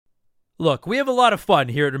Look, we have a lot of fun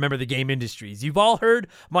here at Remember the Game Industries. You've all heard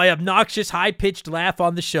my obnoxious, high-pitched laugh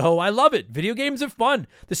on the show. I love it. Video games are fun.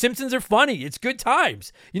 The Simpsons are funny. It's good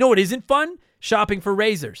times. You know what isn't fun? Shopping for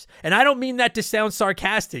razors. And I don't mean that to sound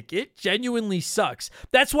sarcastic. It genuinely sucks.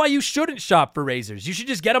 That's why you shouldn't shop for razors. You should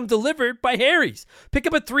just get them delivered by Harry's. Pick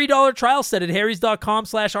up a $3 trial set at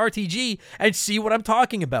harrys.com/RTG and see what I'm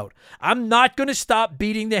talking about. I'm not going to stop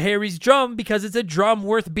beating the Harry's drum because it's a drum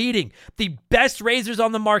worth beating. The best razors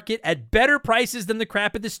on the market at better prices than the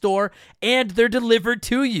crap at the store, and they're delivered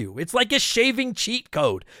to you. It's like a shaving cheat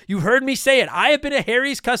code. You've heard me say it. I have been a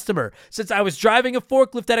Harry's customer since I was driving a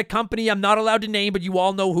forklift at a company I'm not allowed to name, but you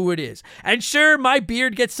all know who it is. And sure, my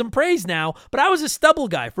beard gets some praise now, but I was a stubble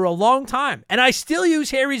guy for a long time, and I still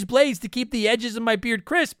use Harry's blades to keep the edges of my beard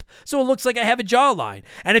crisp so it looks like I have a jawline.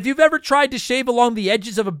 And if you've ever tried to shave along the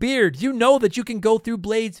edges of a beard, you know that you can go through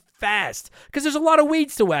blades fast because there's a lot of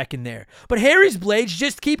weeds to whack in there. But Harry's blades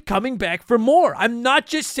just keep coming back for more. I'm not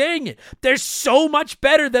just saying it. They're so much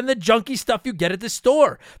better than the junky stuff you get at the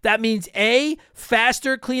store. That means A,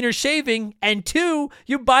 faster, cleaner shaving, and 2,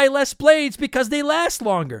 you buy less blades because they last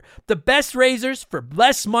longer. The best razors for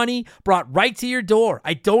less money brought right to your door.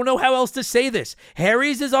 I don't know how else to say this.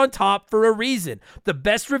 Harry's is on top for a reason. The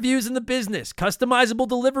best reviews in the business, customizable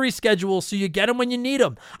delivery schedules so you get them when you need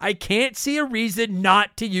them. I can't see a reason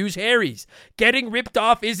not to use Harry's. Getting ripped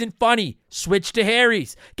off isn't funny. Switch to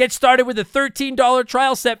Harry's. Get started with a $13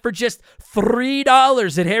 trial set for just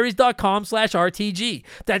 $3 at harrys.com/RTG.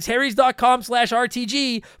 That's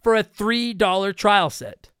harrys.com/RTG for a $3 trial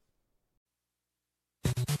set.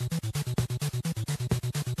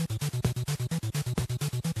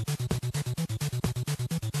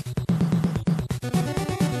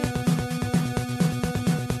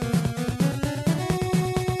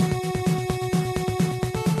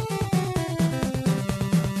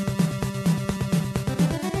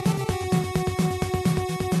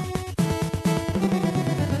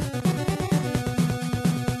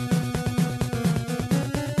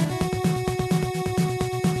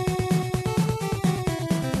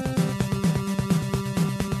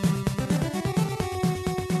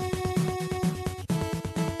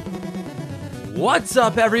 What's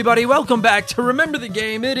up, everybody? Welcome back to Remember the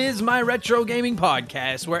Game. It is my retro gaming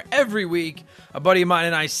podcast where every week a buddy of mine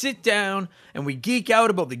and I sit down and we geek out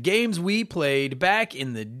about the games we played back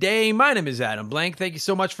in the day. My name is Adam Blank. Thank you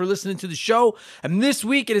so much for listening to the show. And this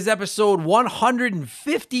week it is episode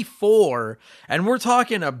 154, and we're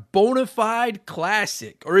talking a bona fide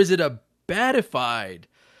classic, or is it a badified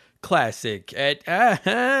classic? If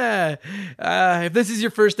this is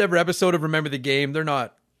your first ever episode of Remember the Game, they're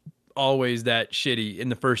not always that shitty in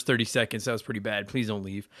the first 30 seconds. That was pretty bad. Please don't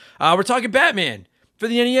leave. We're talking Batman for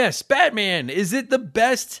the NES. Batman, is it the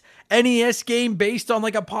best NES game based on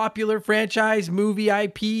like a popular franchise movie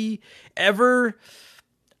IP ever?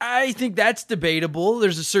 I think that's debatable.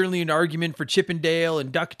 There's certainly an argument for Chip and Dale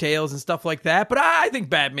and DuckTales and stuff like that, but I think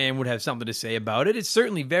Batman would have something to say about it. It's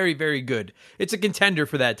certainly very, very good. It's a contender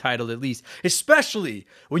for that title, at least, especially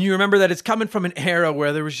when you remember that it's coming from an era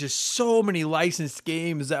where there was just so many licensed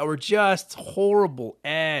games that were just horrible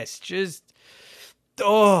ass.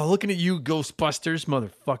 Looking at you, Ghostbusters,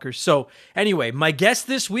 motherfuckers. So anyway, my guest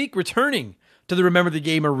this week returning to the Remember the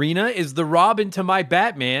Game arena is the Robin to my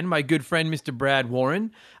Batman, my good friend, Mr. Brad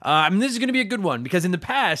Warren. This is going to be a good one because in the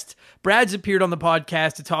past, Brad's appeared on the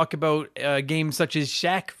podcast to talk about games such as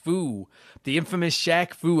Shaq Fu, the infamous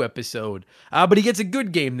Shaq Fu episode. But he gets a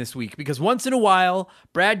good game this week because once in a while,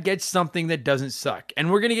 Brad gets something that doesn't suck. And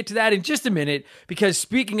we're going to get to that in just a minute because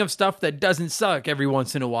speaking of stuff that doesn't suck every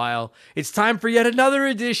once in a while, it's time for yet another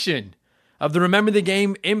edition of the Remember the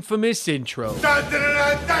Game infamous intro. Dun, dun,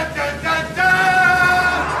 dun, dun, dun, dun, dun!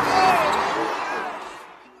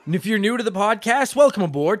 And if you're new to the podcast, welcome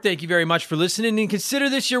aboard. Thank you very much for listening, and consider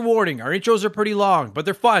this your warning. Our intros are pretty long, but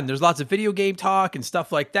they're fun. There's lots of video game talk and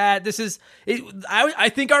stuff like that. I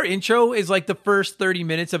think our intro is like the first 30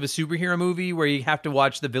 minutes of a superhero movie where you have to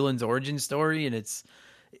watch the villain's origin story, and it's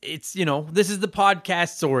this is the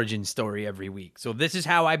podcast's origin story every week. So this is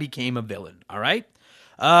how I became a villain, all right?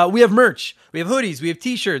 We have merch, we have hoodies, we have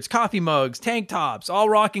t-shirts, coffee mugs, tank tops, all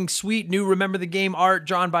rocking sweet new Remember the Game art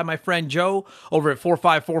drawn by my friend Joe over at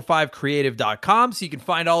 4545creative.com. So you can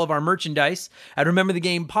find all of our merchandise at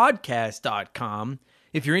rememberthegamepodcast.com.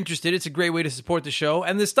 If you're interested, it's a great way to support the show.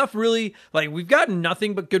 And this stuff really, we've gotten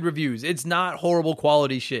nothing but good reviews. It's not horrible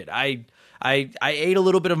quality shit. I ate a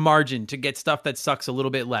little bit of margin to get stuff that sucks a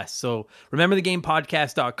little bit less. So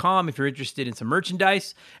rememberthegamepodcast.com if you're interested in some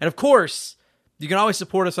merchandise. And of course, you can always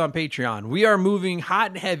support us on Patreon. We are moving hot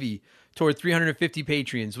and heavy toward 350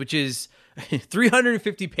 Patreons, which is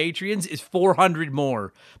 350 Patreons is 400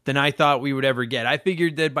 more than I thought we would ever get. I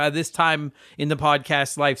figured that by this time in the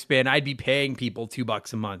podcast lifespan, I'd be paying people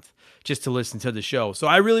 $2 a month just to listen to the show. So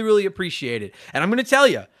I really, really appreciate it. And I'm going to tell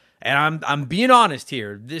you, and I'm being honest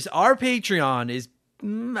here, our Patreon is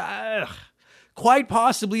quite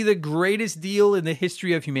possibly the greatest deal in the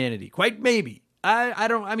history of humanity. Quite maybe.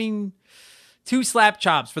 I mean, 2 slap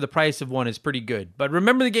chops for the price of one is pretty good. But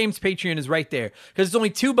remember the game's Patreon is right there because it's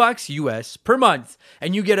only $2 US per month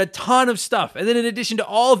and you get a ton of stuff. And then in addition to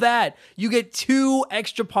all that, you get 2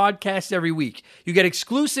 extra podcasts every week. You get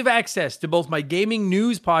exclusive access to both my gaming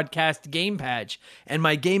news podcast Game Patch and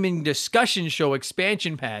my gaming discussion show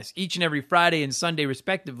Expansion Pass each and every Friday and Sunday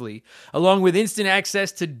respectively, along with instant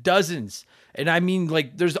access to dozens. And I mean,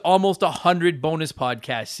 like, there's almost 100 bonus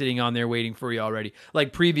podcasts sitting on there waiting for you already,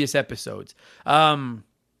 like previous episodes.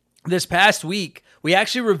 This past week, we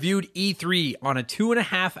actually reviewed E3 on a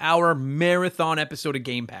 2.5-hour marathon episode of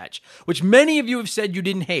Game Patch, which many of you have said you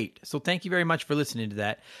didn't hate. So thank you very much for listening to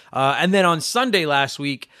that. And then on Sunday last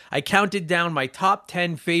week, I counted down my top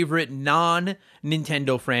 10 favorite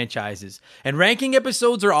non-Nintendo franchises. And ranking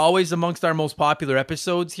episodes are always amongst our most popular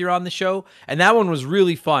episodes here on the show. And that one was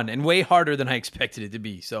really fun and way harder than I expected it to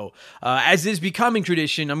be. So as is becoming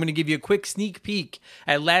tradition, I'm going to give you a quick sneak peek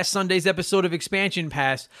at last Sunday's episode of Expansion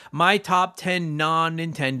Pass, my top 10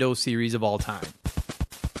 non-Nintendo series of all time.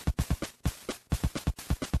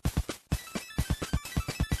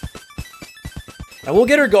 And we'll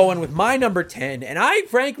get her going with my number 10, and I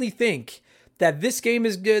frankly think that this game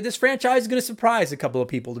is good. This franchise is going to surprise a couple of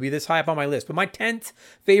people to be this high up on my list. But my 10th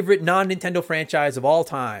favorite non-Nintendo franchise of all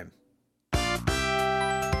time.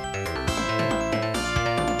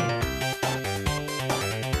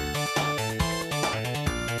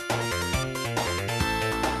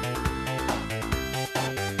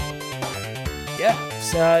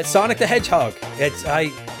 Yeah, it's Sonic the Hedgehog.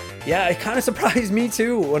 It kind of surprised me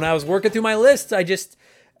too when I was working through my lists. I just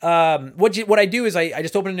what I do is I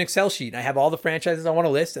just open an Excel sheet and I have all the franchises I want to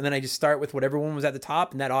list, and then I just start with whatever one was at the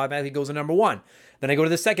top, and that automatically goes to number 1. Then I go to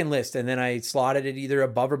the second list, and then I slot it at either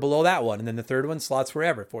above or below that one, and then the third one slots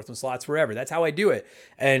wherever, fourth one slots wherever. That's how I do it,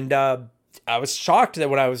 and I was shocked that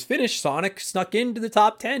when I was finished, Sonic snuck into the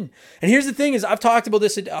top 10. And here's the thing is, I've talked about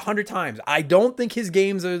this 100 times. I don't think his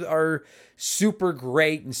games are super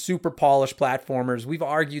great and super polished platformers. We've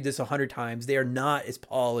argued this 100 times. They are not as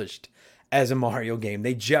polished as a Mario game.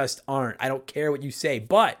 They just aren't. I don't care what you say.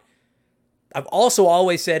 But I've also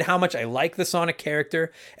always said how much I like the Sonic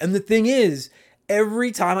character. And the thing is,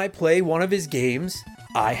 every time I play one of his games,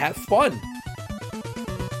 I have fun.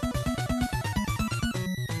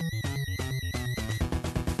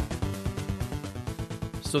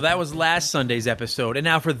 So that was last Sunday's episode. And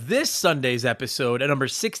now for this Sunday's episode, at number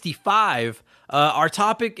 65, our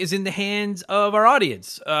topic is in the hands of our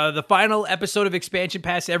audience. The final episode of Expansion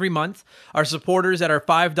Pass every month. Our supporters at our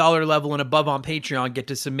 $5 level and above on Patreon get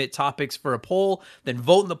to submit topics for a poll, then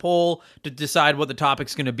vote in the poll to decide what the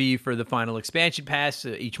topic's going to be for the final Expansion Pass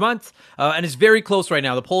each month. And it's very close right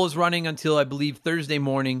now. The poll is running until, I believe, Thursday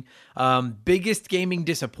morning. Biggest gaming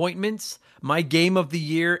disappointments, my game of the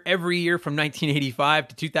year every year from 1985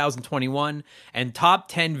 to 2021, and top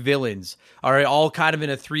 10 villains are all kind of in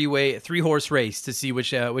a three-horse race to see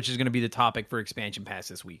which is going to be the topic for Expansion Pass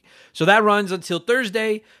this week. So that runs until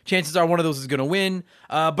Thursday. Chances are one of those is going to win.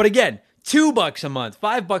 But again, $2 a month,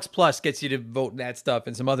 $5 plus gets you to vote in that stuff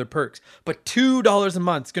and some other perks. But $2 a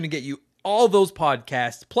month is going to get you all those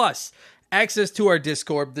podcasts plus access to our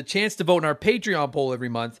Discord, the chance to vote in our Patreon poll every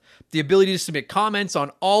month, the ability to submit comments on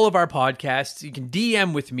all of our podcasts. You can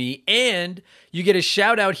DM with me, and you get a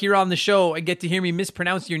shout out here on the show and get to hear me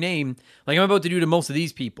mispronounce your name like I'm about to do to most of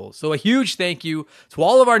these people. So a huge thank you to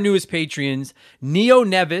all of our newest Patreons: Neo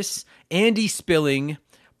Nevis, Andy Spilling,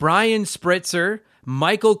 Brian Spritzer,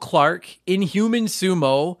 Michael Clark, Inhuman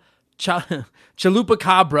Sumo, Chalupa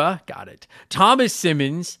Cabra, got it, Thomas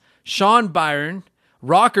Simmons, Sean Byron,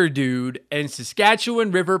 Rocker Dude, and Saskatchewan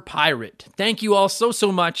River Pirate. Thank you all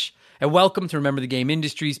so much, and welcome to Remember the Game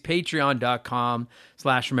Industries,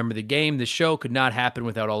 patreon.com/Remember the Game. The show could not happen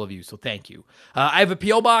without all of you, so thank you. I have a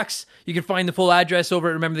P.O. Box. You can find the full address over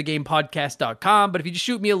at rememberthegamepodcast.com, but if you just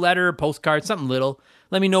shoot me a letter or postcard, something little,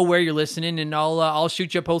 let me know where you're listening, and I'll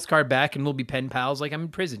shoot you a postcard back, and we'll be pen pals like I'm in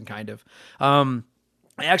prison, kind of. I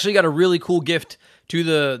actually got a really cool gift to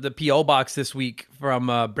the P.O. Box this week from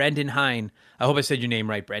Brendan Hine. I hope I said your name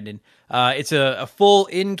right, Brendan. It's a full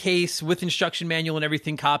in-case with instruction manual and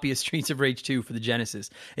everything copy of Streets of Rage 2 for the Genesis.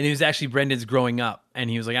 And it was actually Brendan's growing up. And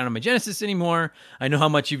he was like, I don't have my Genesis anymore. I know how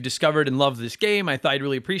much you've discovered and loved this game. I thought I'd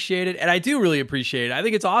really appreciate it. And I do really appreciate it. I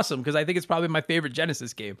think it's awesome because I think it's probably my favorite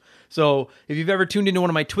Genesis game. So if you've ever tuned into one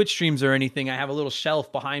of my Twitch streams or anything, I have a little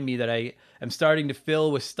shelf behind me that I am starting to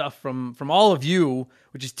fill with stuff from all of you,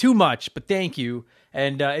 which is too much, but thank you.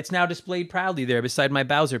 And it's now displayed proudly there beside my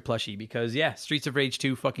Bowser plushie because, yeah, Streets of Rage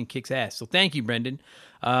 2 fucking kicks ass. So thank you, Brendan.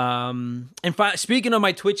 Speaking of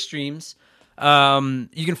my Twitch streams,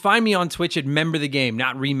 you can find me on Twitch at Member the Game,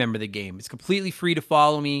 not Remember the Game. It's completely free to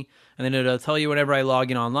follow me, and then it'll tell you whenever I log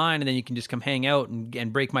in online, and then you can just come hang out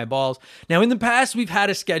and break my balls. Now, in the past, we've had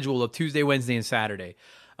a schedule of Tuesday, Wednesday, and Saturday.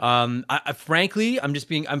 Frankly,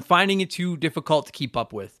 I'm finding it too difficult to keep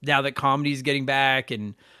up with now that comedy's getting back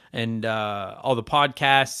and all the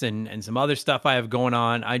podcasts and some other stuff I have going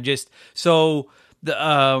on.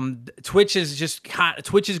 Twitch is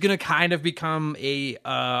going to kind of become a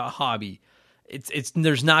hobby.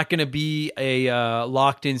 There's not going to be a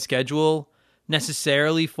locked in schedule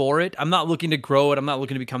necessarily for it. I'm not looking to grow it. I'm not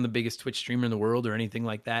looking to become the biggest Twitch streamer in the world or anything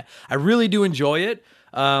like that. I really do enjoy it.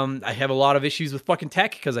 I have a lot of issues with fucking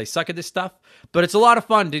tech because I suck at this stuff, but it's a lot of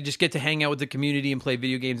fun to just get to hang out with the community and play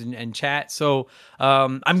video games and chat. So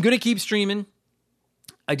I'm going to keep streaming.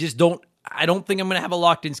 I don't think I'm going to have a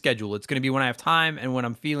locked in schedule. It's going to be when I have time and when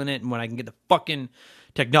I'm feeling it and when I can get the fucking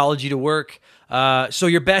technology to work. So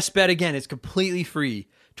your best bet, again, is completely free.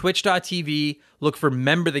 Twitch.tv, look for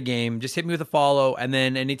Member the Game. Just hit me with a follow, and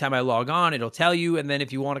then anytime I log on, it'll tell you. And then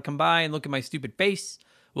if you want to come by and look at my stupid face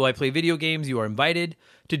while I play video games, you are invited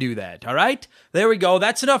to do that. All right? There we go.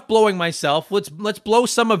 That's enough blowing myself. Let's blow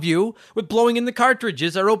some of you with Blowing in the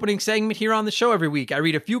Cartridges, our opening segment here on the show every week. I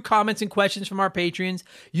read a few comments and questions from our patrons,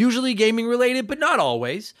 usually gaming related, but not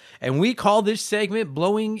always. And we call this segment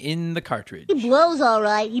Blowing in the Cartridge. He blows all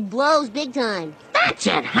right. He blows big time. That's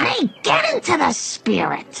it, honey. Get into the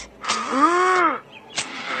spirit.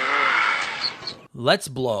 Let's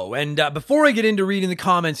blow. And before I get into reading the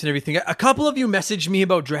comments and everything, a couple of you messaged me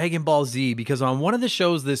about Dragon Ball Z because on one of the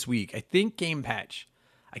shows this week, I think Game Patch,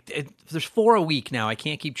 there's 4 a week now. I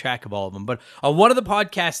can't keep track of all of them. But on one of the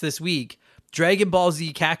podcasts this week, Dragon Ball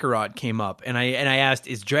Z Kakarot came up. And I asked,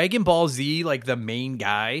 is Dragon Ball Z like the main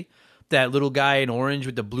guy? That little guy in orange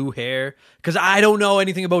with the blue hair, because I don't know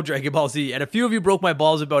anything about Dragon Ball Z, and a few of you broke my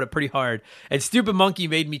balls about it pretty hard, and Stupid Monkey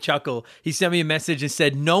made me chuckle. He sent me a message and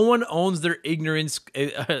said, no one owns their ignorance,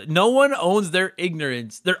 their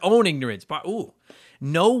own ignorance. Ooh.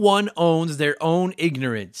 No one owns their own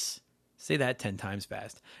ignorance. Say that 10 times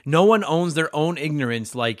fast. No one owns their own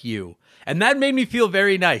ignorance like you. And that made me feel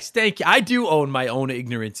very nice. Thank you. I do own my own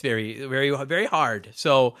ignorance very, very, very hard.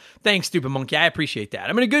 So thanks, Stupid Monkey. I appreciate that.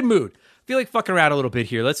 I'm in a good mood. I feel like fucking around a little bit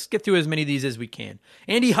here. Let's get through as many of these as we can.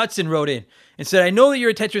 Andy Hudson wrote in and said, I know that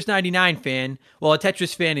you're a Tetris 99 fan, well, a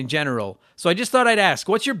Tetris fan in general. So I just thought I'd ask,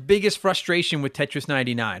 what's your biggest frustration with Tetris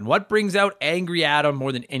 99? What brings out angry Adam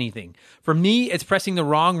more than anything? For me, it's pressing the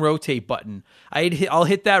wrong rotate button. I'll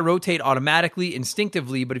hit that rotate automatically,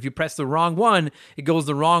 instinctively, but if you press the wrong one, it goes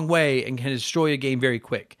the wrong way and can destroy a game very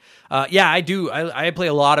quick. Yeah, I do. I play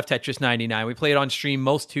a lot of Tetris 99. We play it on stream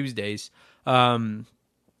most Tuesdays.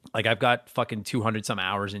 Like I've got fucking 200 some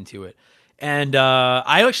hours into it. And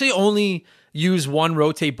I actually only use one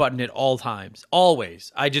rotate button at all times.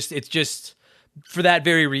 Always. It's just for that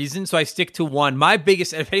very reason. So I stick to one. My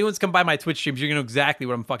biggest, if anyone's come by my Twitch streams, you're going to know exactly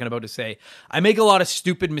what I'm fucking about to say. I make a lot of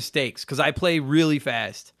stupid mistakes because I play really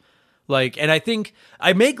fast. And I think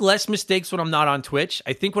I make less mistakes when I'm not on Twitch.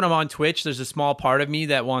 I think when I'm on Twitch, there's a small part of me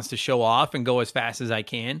that wants to show off and go as fast as I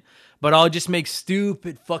can. But I'll just make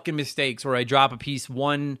stupid fucking mistakes where I drop a piece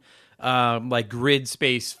one grid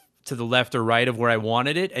space to the left or right of where I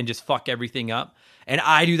wanted it and just fuck everything up. And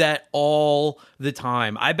I do that all the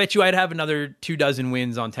time. I bet you I'd have another 24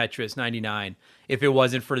 wins on Tetris 99 if it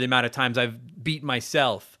wasn't for the amount of times I've beat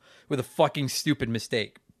myself with a fucking stupid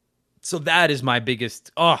mistake. So that is my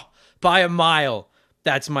biggest, by a mile,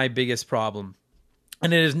 that's my biggest problem.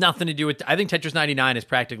 And it has nothing to do with, I think Tetris 99 is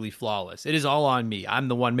practically flawless. It is all on me. I'm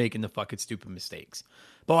the one making the fucking stupid mistakes.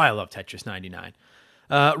 Boy, I love Tetris 99.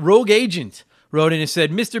 Rogue Agent wrote in and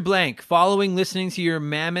said, Mr. Blank, following listening to your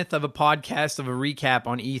mammoth of a podcast of a recap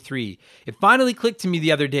on E3, it finally clicked to me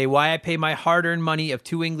the other day why I pay my hard-earned money of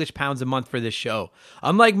 £2 a month for this show.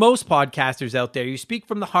 Unlike most podcasters out there, you speak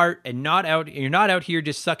from the heart and you're not out here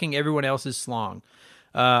just sucking everyone else's slong.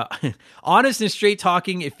 Honest and straight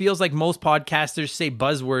talking, it feels like most podcasters say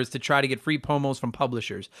buzzwords to try to get free promos from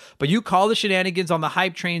publishers. But you call the shenanigans on the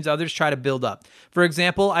hype trains others try to build up. For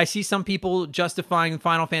example, I see some people justifying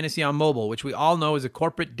Final Fantasy on mobile, which we all know is a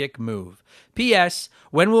corporate dick move. P.S.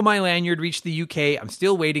 When will my lanyard reach the UK? I'm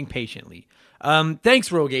still waiting patiently.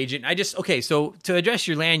 Thanks, Rogue Agent. So to address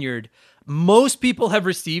your lanyard, most people have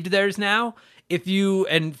received theirs now.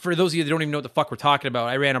 And for those of you that don't even know what the fuck we're talking about,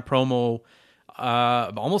 I ran a promo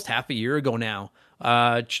almost half a year ago now,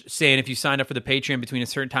 saying if you signed up for the Patreon between a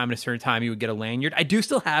certain time and a certain time, you would get a lanyard. I do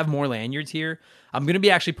still have more lanyards here. I'm going to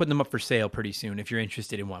be actually putting them up for sale pretty soon if you're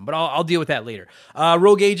interested in one, but I'll deal with that later.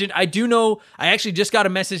 Rogue Agent, I do know, I actually just got a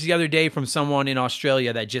message the other day from someone in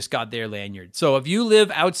Australia that just got their lanyard. So if you live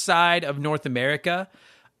outside of North America,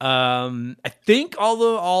 I think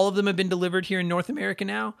all of them have been delivered here in North America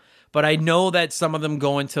now. But I know that some of them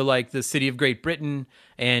go into like the city of Great Britain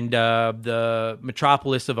and the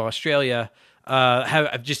metropolis of Australia.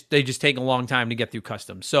 They just take a long time to get through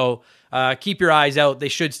customs. So keep your eyes out. They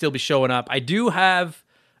should still be showing up. I do have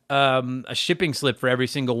a shipping slip for every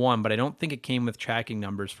single one, but I don't think it came with tracking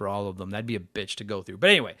numbers for all of them. That'd be a bitch to go through. But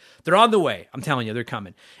anyway, they're on the way. I'm telling you, they're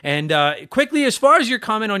coming. And quickly, as far as your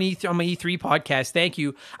comment on my E3 podcast, thank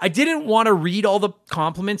you. I didn't want to read all the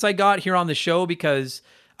compliments I got here on the show because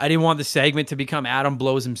I didn't want the segment to become Adam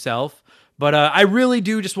Blows himself. But I really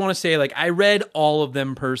do just want to say, like, I read all of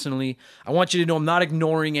them personally. I want you to know I'm not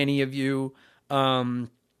ignoring any of you. I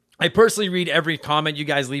personally read every comment you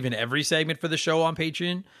guys leave in every segment for the show on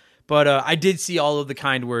Patreon. But I did see all of the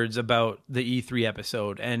kind words about the E3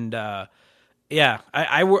 episode. And I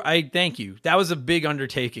thank you. That was a big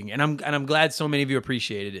undertaking. And I'm glad so many of you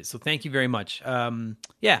appreciated it. So thank you very much.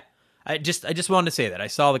 I just wanted to say that. I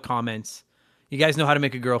saw the comments. You guys know how to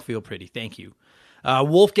make a girl feel pretty. Thank you.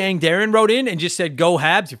 Wolfgang Darren wrote in and just said, go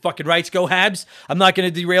Habs. You're fucking right, go Habs. I'm not going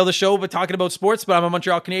to derail the show by talking about sports, but I'm a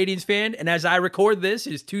Montreal Canadiens fan. And as I record this,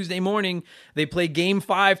 it is Tuesday morning. They play Game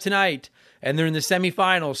 5 tonight, and they're in the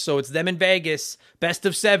semifinals. So it's them in Vegas. Best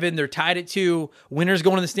of 7. They're tied at 2. Winners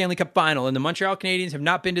going to the Stanley Cup final. And the Montreal Canadiens have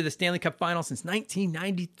not been to the Stanley Cup final since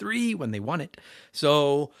 1993 when they won it.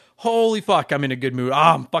 So holy fuck, I'm in a good mood.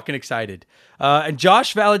 I'm fucking excited. And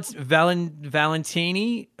Josh Valentini,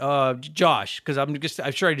 Josh, because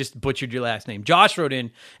I'm sure I just butchered your last name. Josh wrote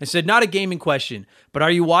in and said, not a gaming question, but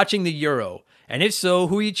are you watching the Euro? And if so,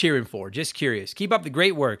 who are you cheering for? Just curious. Keep up the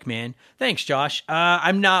great work, man. Thanks, Josh.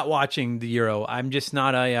 I'm not watching the Euro. I'm just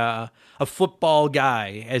not a football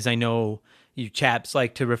guy, as I know you chaps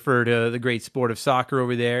like to refer to the great sport of soccer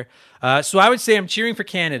over there. So I would say I'm cheering for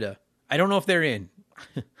Canada. I don't know if they're in.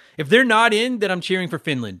 If they're not in, then I'm cheering for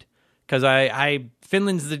Finland. Because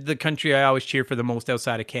Finland's the country I always cheer for the most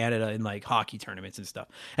outside of Canada in like hockey tournaments and stuff.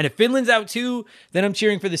 And if Finland's out too, then I'm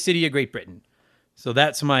cheering for the city of Great Britain. So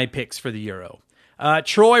that's my picks for the Euro.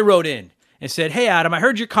 Troy wrote in and said, hey, Adam, I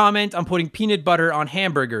heard your comment on putting peanut butter on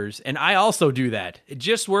hamburgers, and I also do that. It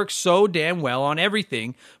just works so damn well on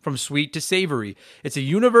everything from sweet to savory. It's a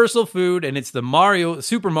universal food, and it's the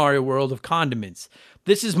Super Mario world of condiments.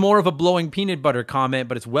 This is more of a blowing peanut butter comment,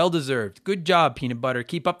 but it's well-deserved. Good job, peanut butter.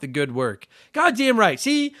 Keep up the good work. Goddamn right.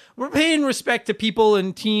 See, we're paying respect to people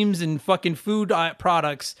and teams and fucking food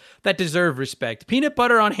products that deserve respect. Peanut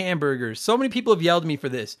butter on hamburgers. So many people have yelled at me for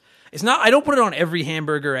this. I don't put it on every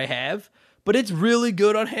hamburger I have, but it's really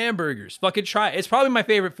good on hamburgers. Fucking try it. It's probably my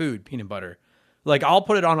favorite food, peanut butter. Like, I'll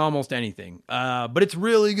put it on almost anything. But it's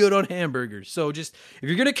really good on hamburgers. So just, if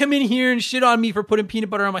you're going to come in here and shit on me for putting peanut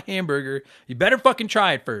butter on my hamburger, you better fucking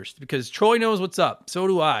try it first. Because Troy knows what's up. So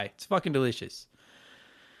do I. It's fucking delicious.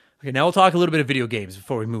 Okay, now we'll talk a little bit of video games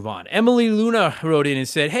before we move on. Emily Luna wrote in and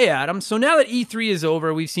said, hey, Adam, so now that E3 is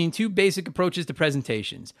over, we've seen two basic approaches to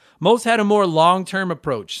presentations. Most had a more long-term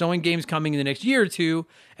approach, showing games coming in the next year or two,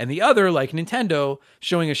 and the other, like Nintendo,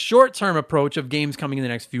 showing a short-term approach of games coming in the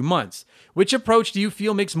next few months. Which approach do you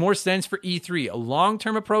feel makes more sense for E3? A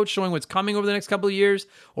long-term approach showing what's coming over the next couple of years,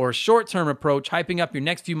 or a short-term approach hyping up your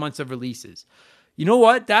next few months of releases? You know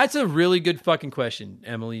what? That's a really good fucking question,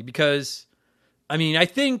 Emily, because I mean, I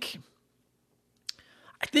think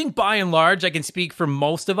by and large, I can speak for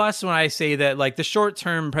most of us when I say that, like, the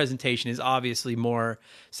short-term presentation is obviously more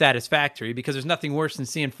satisfactory because there's nothing worse than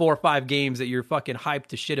seeing 4 or 5 games that you're fucking hyped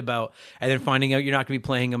to shit about and then finding out you're not going to be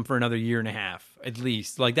playing them for another year and a half, at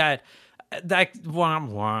least. Like that,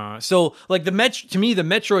 So like to me, the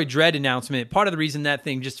Metroid Dread announcement, part of the reason that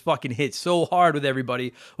thing just fucking hit so hard with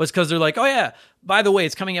everybody was because they're like, oh yeah, by the way,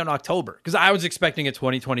 it's coming out in October. Because I was expecting a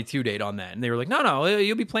 2022 date on that. And they were like, no,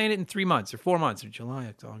 you'll be playing it in 3 months or 4 months or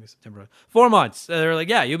July, August, September, 4 months. They're like,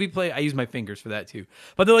 yeah, you'll be playing. I use my fingers for that too.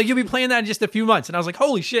 But they're like, you'll be playing that in just a few months. And I was like,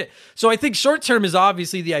 holy shit. So I think short term is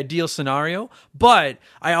obviously the ideal scenario. But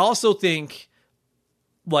I also think,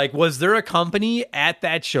 like, was there a company at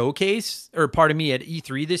that showcase, or pardon me, at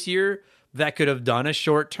E3 this year that could have done a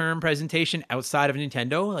short-term presentation outside of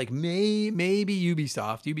Nintendo? Like, maybe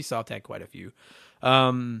Ubisoft. Ubisoft had quite a few.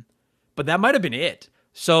 But that might have been it.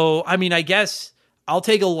 So, I mean, I guess I'll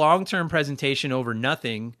take a long-term presentation over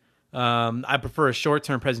nothing. I prefer a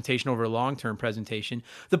short-term presentation over a long-term presentation.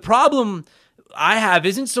 The problem I have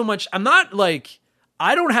isn't so much, I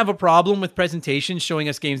don't have a problem with presentations showing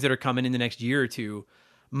us games that are coming in the next year or two,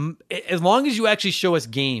 as long as you actually show us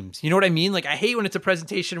games. You know what I mean? Like, I hate when it's a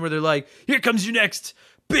presentation where they're like, here comes your next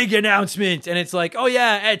big announcement. And it's like, oh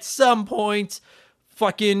yeah, at some point,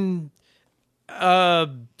 fucking, I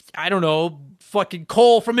don't know, fucking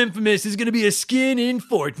Cole from Infamous is going to be a skin in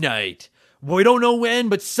Fortnite. We don't know when,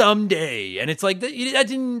 but someday. And it's like,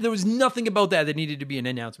 there was nothing about that needed to be an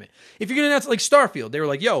announcement. If you're going to announce like Starfield, they were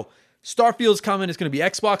like, yo, Starfield's coming. It's going to be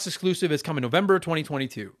Xbox exclusive. It's coming November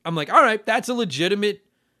 2022. I'm like, all right, that's a legitimate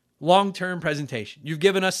long-term presentation. You've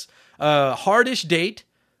given us a hardish date.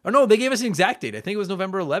 Or no, they gave us an exact date. I think it was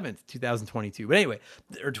November 11th, 2022. But anyway,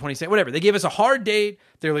 or 22nd, whatever. They gave us a hard date.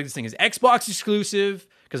 They're like, this thing is Xbox exclusive,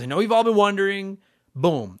 because I know you've all been wondering.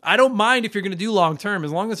 Boom. I don't mind if you're going to do long-term,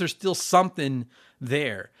 as long as there's still something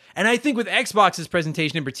there. And I think with Xbox's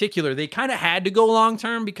presentation in particular, they kind of had to go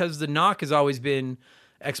long-term, because the knock has always been,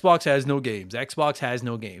 Xbox has no games. Xbox has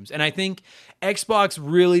no games. And I think Xbox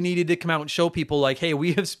really needed to come out and show people like, hey,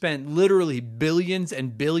 we have spent literally billions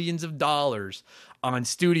and billions of dollars on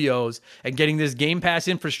studios and getting this Game Pass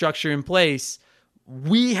infrastructure in place.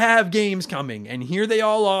 We have games coming, and here they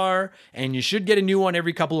all are, and you should get a new one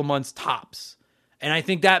every couple of months tops. And I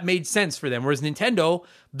think that made sense for them. Whereas Nintendo,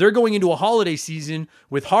 they're going into a holiday season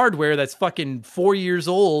with hardware that's fucking 4 years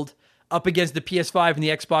old, up against the PS5 and the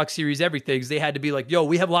Xbox Series everything. They had to be like, yo,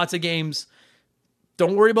 we have lots of games.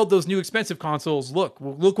 Don't worry about those new expensive consoles. Look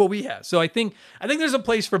what we have. So I think there's a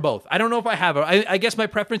place for both. I don't know if I have it. I guess my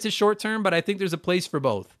preference is short term, but I think there's a place for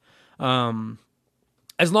both.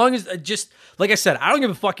 As long as, just like I said, I don't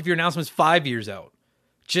give a fuck if your announcement's 5 years out.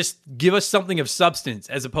 Just give us something of substance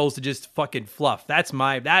as opposed to just fucking fluff. That's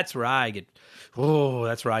where I get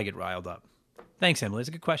riled up. Thanks, Emily. It's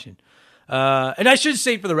a good question. And I should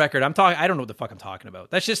say for the record, I don't know what the fuck I'm talking about.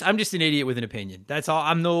 I'm just an idiot with an opinion. That's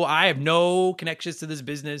all. I have no connections to this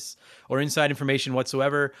business or inside information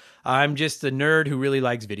whatsoever. I'm just a nerd who really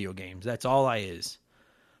likes video games. That's all I is.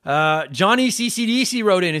 Johnny CCDC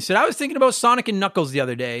wrote in and said, I was thinking about Sonic and Knuckles the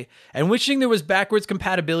other day and wishing there was backwards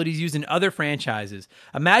compatibilities used in other franchises.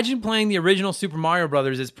 Imagine playing the original Super Mario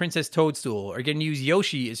Brothers as Princess Toadstool, or getting to use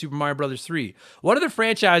Yoshi as Super Mario Brothers 3. What other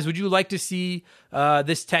franchise would you like to see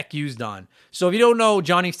this tech used on? So if you don't know,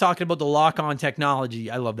 Johnny's talking about the lock-on technology.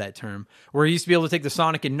 I love that term. Where you used to be able to take the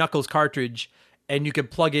Sonic and Knuckles cartridge and you could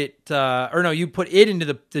plug it, you put it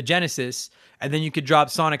into the Genesis, and then you could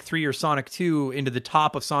drop Sonic 3 or Sonic 2 into the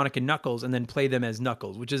top of Sonic and Knuckles and then play them as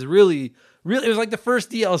Knuckles, which is really, really, it was like the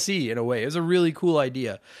first DLC in a way. It was a really cool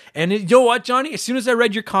idea. And you know what, Johnny? As soon as I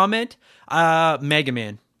read your comment, Mega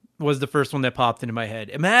Man was the first one that popped into my head.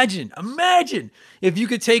 Imagine if you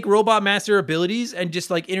could take Robot Master abilities and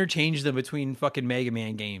just like interchange them between fucking Mega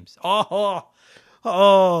Man games. Oh,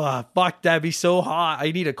 fuck, that'd be so hot.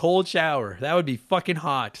 I need a cold shower. That would be fucking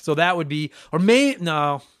hot. So that would be,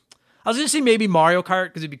 I was going to say maybe Mario Kart,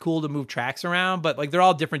 because it'd be cool to move tracks around, but like they're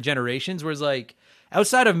all different generations. Whereas like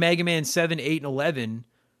outside of Mega Man 7, 8, and 11,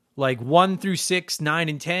 like 1 through 6, 9,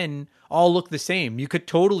 and 10 all look the same. You could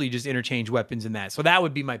totally just interchange weapons in that. So that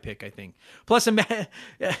would be my pick, I think. Plus, imagine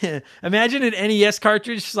an NES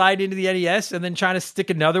cartridge slide into the NES and then trying to stick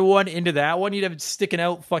another one into that one. You'd have it sticking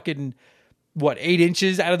out fucking, 8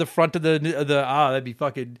 inches out of the front of that'd be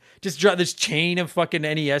fucking, just draw this chain of fucking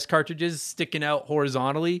NES cartridges sticking out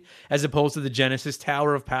horizontally as opposed to the Genesis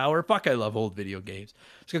Tower of Power. Fuck, I love old video games.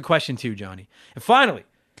 It's a good question too, Johnny. And finally,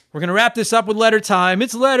 we're going to wrap this up with letter time.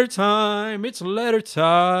 It's letter time.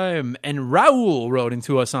 And Raul wrote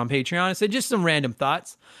into us on Patreon and said just some random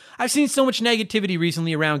thoughts. I've seen so much negativity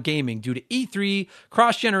recently around gaming due to E3,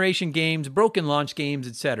 cross-generation games, broken launch games,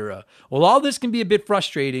 etc. While all this can be a bit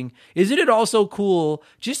frustrating, isn't it also cool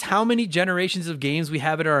just how many generations of games we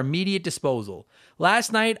have at our immediate disposal?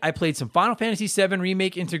 Last night, I played some Final Fantasy VII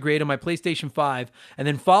Remake Integrate on my PlayStation 5, and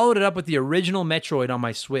then followed it up with the original Metroid on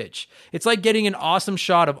my Switch. It's like getting an awesome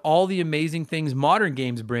shot of all the amazing things modern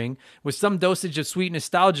games bring, with some dosage of sweet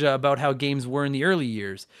nostalgia about how games were in the early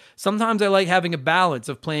years. Sometimes I like having a balance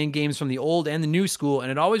of playing games from the old and the new school,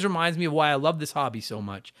 and it always reminds me of why I love this hobby so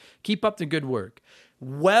much. Keep up the good work.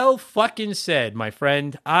 Well fucking said, my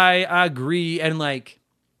friend. I agree, and like,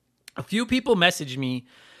 a few people messaged me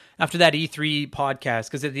after that E3 podcast,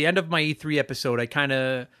 because at the end of my E3 episode, I kind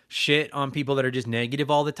of shit on people that are just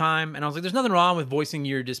negative all the time. And I was like, there's nothing wrong with voicing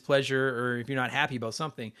your displeasure or if you're not happy about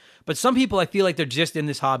something. But some people, I feel like they're just in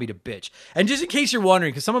this hobby to bitch. And just in case you're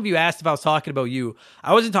wondering, because some of you asked if I was talking about you,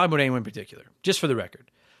 I wasn't talking about anyone in particular, just for the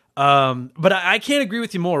record. But I can't agree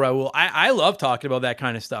with you more, Raul. I love talking about that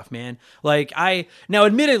kind of stuff, man. Like, now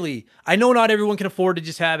admittedly, I know not everyone can afford to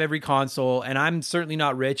just have every console, and I'm certainly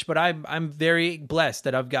not rich, but I'm very blessed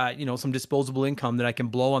that I've got, some disposable income that I can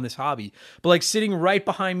blow on this hobby. But like, sitting right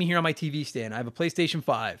behind me here on my TV stand, I have a PlayStation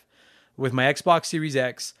 5 with my Xbox Series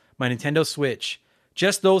X, my Nintendo Switch,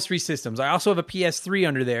 just those three systems. I also have a PS3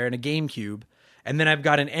 under there and a GameCube. And then I've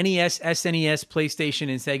got an NES, SNES, PlayStation,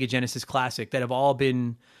 and Sega Genesis Classic that have all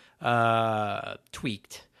been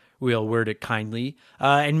tweaked, we'll word it kindly,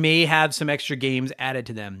 and may have some extra games added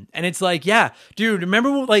to them. And it's like, yeah, dude,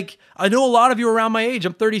 remember, like, I know a lot of you around my age.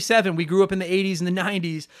 I'm 37. We grew up in the 80s and the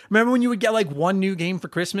 90s. Remember when you would get like one new game for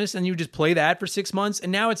Christmas and you would just play that for 6 months?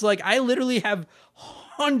 And now it's like, I literally have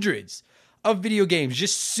hundreds of video games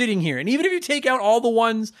just sitting here. And even if you take out all the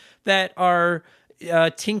ones that are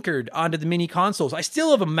tinkered onto the mini consoles, I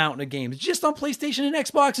still have a mountain of games just on PlayStation and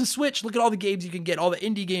Xbox and Switch. Look at all the games you can get, all the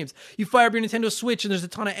indie games. You fire up your Nintendo Switch and there's a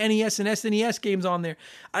ton of NES and SNES games on there.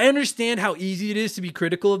 I understand how easy it is to be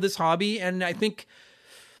critical of this hobby, and I think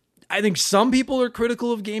some people are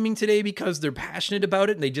critical of gaming today because they're passionate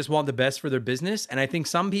about it and they just want the best for their business. And I think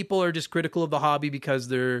some people are just critical of the hobby because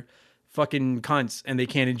they're fucking cunts and they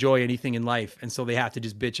can't enjoy anything in life, and so they have to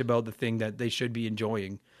just bitch about the thing that they should be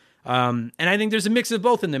enjoying. And I think there's a mix of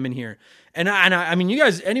both in them in here. And I mean, you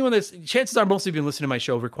guys, anyone that's, chances are most of you have been listening to my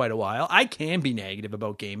show for quite a while. I can be negative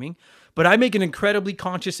about gaming, but I make an incredibly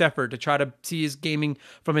conscious effort to try to see his gaming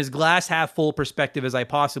from as glass half full perspective as I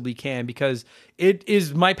possibly can, because it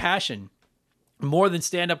is my passion. More than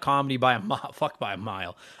stand-up comedy by a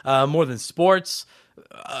mile, more than sports,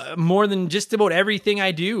 more than just about everything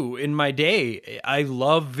I do in my day. I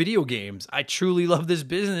love video games. I truly love this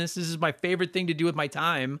business. This is my favorite thing to do with my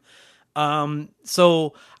time.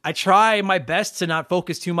 So I try my best to not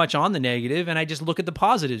focus too much on the negative, and I just look at the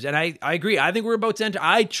positives. And I agree. I think we're about to enter.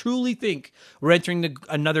 I truly think we're entering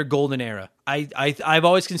another golden era. I've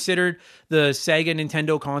always considered the Sega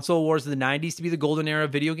Nintendo console wars of the 90s to be the golden era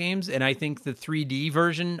of video games, and I think the 3D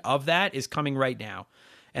version of that is coming right now.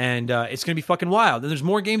 And it's going to be fucking wild. And there's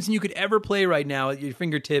more games than you could ever play right now at your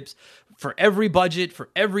fingertips for every budget, for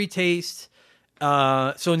every taste.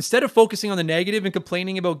 So instead of focusing on the negative and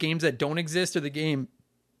complaining about games that don't exist or the game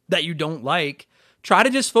that you don't like, try to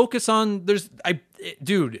just focus on,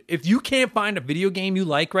 dude, if you can't find a video game you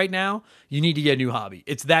like right now, you need to get a new hobby.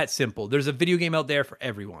 It's that simple. There's a video game out there for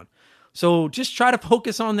everyone. So just try to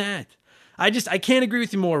focus on that. I can't agree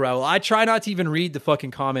with you more, Raul. I try not to even read the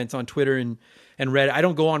fucking comments on Twitter and Reddit. I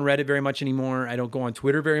don't go on Reddit very much anymore. I don't go on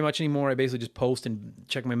Twitter very much anymore. I basically just post and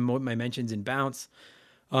check my mentions and bounce.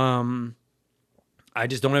 I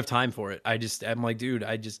just don't have time for it. I'm like, dude,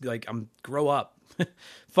 grow up.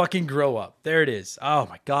 Fucking grow up. There it is. Oh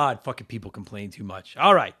my God, fucking people complain too much.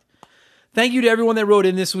 All right. Thank you to everyone that wrote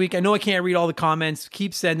in this week. I know I can't read all the comments.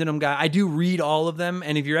 Keep sending them, guys. I do read all of them.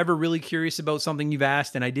 And if you're ever really curious about something you've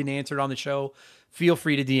asked and I didn't answer it on the show, feel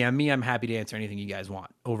free to DM me. I'm happy to answer anything you guys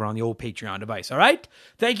want over on the old Patreon device. All right?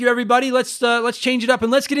 Thank you, everybody. Let's change it up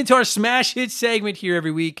and let's get into our smash hit segment here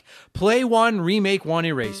every week. Play one, remake one,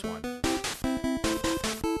 erase one.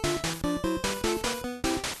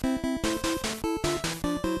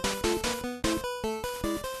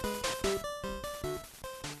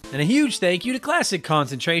 And a huge thank you to Classic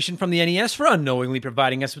Concentration from the NES for unknowingly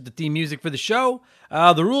providing us with the theme music for the show.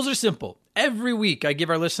 The rules are simple. Every week, I give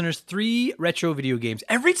our listeners 3 retro video games.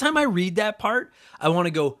 Every time I read that part, I want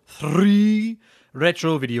to go 3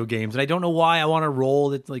 retro video games. And I don't know why I want to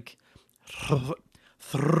roll it like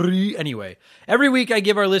 3. Anyway, every week I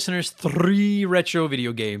give our listeners 3 retro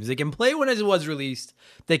video games. They can play one as it was released.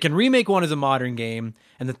 They can remake one as a modern game.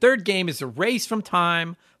 And the third game is erased from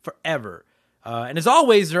time forever. And as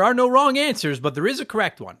always, there are no wrong answers, but there is a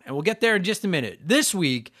correct one, and we'll get there in just a minute. This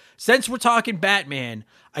week, since we're talking Batman,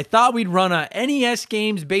 I thought we'd run a NES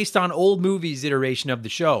games based on old movies iteration of the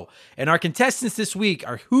show. And our contestants this week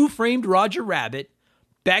are Who Framed Roger Rabbit,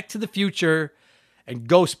 Back to the Future, and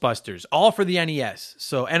Ghostbusters, all for the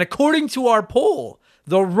NES. And according to our poll,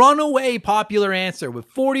 the runaway popular answer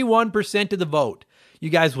with 41% of the vote, you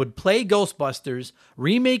guys would play Ghostbusters,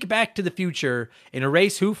 remake Back to the Future, and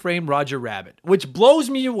erase Who Framed Roger Rabbit, which blows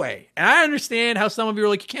me away. And I understand how some of you are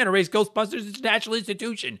like, you can't erase Ghostbusters, it's a national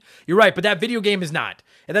institution. You're right, but that video game is not.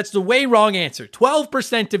 And that's the way wrong answer.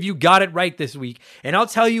 12% of you got it right this week. And I'll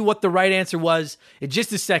tell you what the right answer was in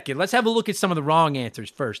just a second. Let's have a look at some of the wrong answers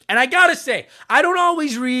first. And I gotta say, I don't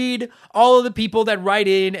always read all of the people that write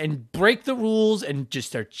in and break the rules and just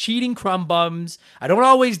start cheating crumb bums. I don't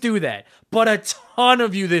always do that. But a ton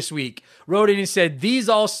of you this week wrote in and said, these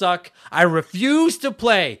all suck. I refuse to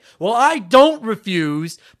play. Well, I don't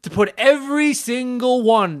refuse to put every single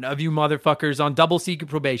one of you motherfuckers on double secret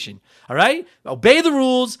probation. All right? Obey the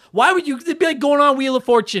rules. Why would you be like going on Wheel of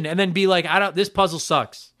Fortune and then be like, this puzzle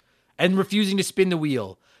sucks, and refusing to spin the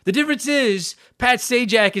wheel? The difference is Pat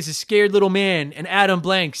Sajak is a scared little man, and Adam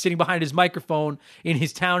Blank, sitting behind his microphone in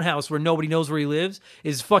his townhouse where nobody knows where he lives,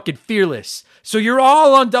 is fucking fearless. So you're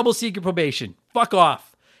all on double secret probation. Fuck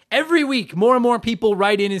off. Every week, more and more people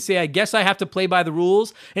write in and say, I guess I have to play by the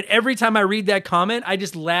rules. And every time I read that comment, I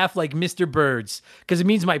just laugh like Mr. Birds, because it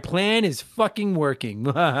means my plan is fucking working.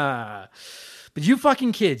 But you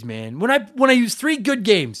fucking kids, man. When I use 3 good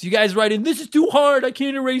games, you guys write in, this is too hard, I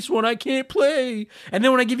can't erase one, I can't play. And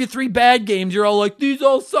then when I give you 3 bad games, you're all like, these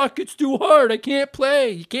all suck, it's too hard, I can't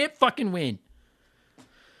play. You can't fucking win.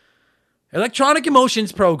 Electronic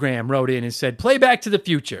Emotions Program wrote in and said, play Back to the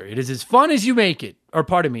Future. It is as fun as you make it. Or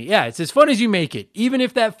pardon me, yeah, it's as fun as you make it, even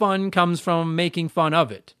if that fun comes from making fun of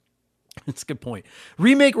it. That's a good point.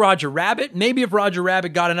 Remake Roger Rabbit. Maybe if Roger Rabbit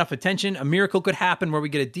got enough attention, a miracle could happen where we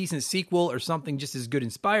get a decent sequel or something just as good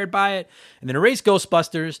inspired by it. And then erase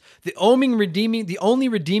Ghostbusters. The only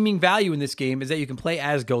redeeming value in this game is that you can play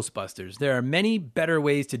as Ghostbusters. There are many better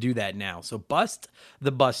ways to do that now. So bust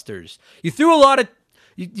the busters. You threw a lot of...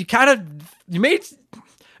 You made...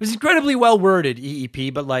 It was incredibly well worded,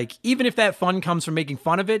 EEP, but like, even if that fun comes from making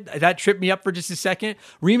fun of it, that tripped me up for just a second.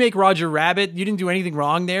 Remake Roger Rabbit, you didn't do anything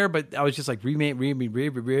wrong there, but I was just like, remake,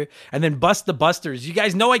 and then bust the busters. You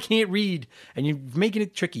guys know I can't read, and you're making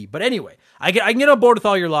it tricky. But anyway, I can get on board with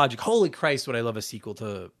all your logic. Holy Christ, would I love a sequel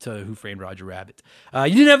to Who Framed Roger Rabbit. You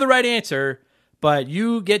didn't have the right answer, but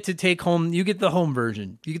you get to take home, you get the home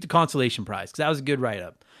version. You get the consolation prize, because that was a good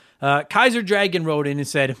write-up. Kaiser Dragon wrote in and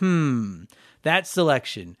said, that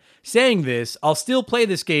selection. Saying this, I'll still play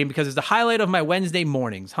this game because it's the highlight of my Wednesday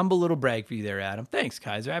mornings. Humble little brag for you there, Adam. Thanks,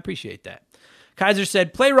 Kaiser. I appreciate that. Kaiser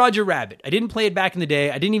said, play Roger Rabbit. I didn't play it back in the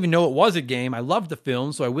day. I didn't even know it was a game. I loved the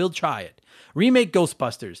film, so I will try it. Remake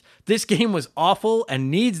Ghostbusters. This game was awful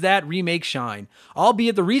and needs that remake shine.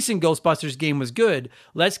 Albeit the recent Ghostbusters game was good,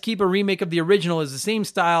 let's keep a remake of the original as the same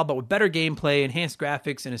style but with better gameplay, enhanced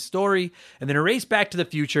graphics, and a story, and then erase Back to the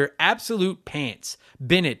Future. Absolute pants.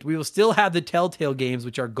 Bin it. We will still have the Telltale games,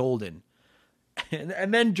 which are golden.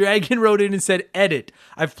 And then Dragon wrote in and said, edit.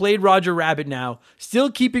 I've played Roger Rabbit now. Still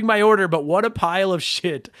keeping my order, but what a pile of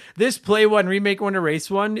shit. This play one, remake one, erase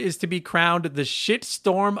one is to be crowned the shit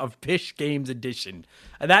storm of Pish Games edition.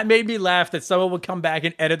 And that made me laugh that someone would come back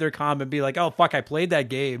and edit their comment and be like, oh, fuck, I played that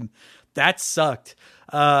game. That sucked.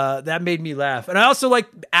 That made me laugh. And I also like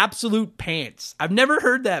absolute pants. I've never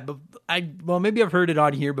heard that, but maybe I've heard it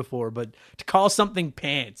on here before, but to call something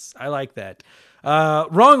pants, I like that.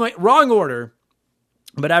 Wrong order.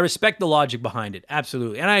 But I respect the logic behind it,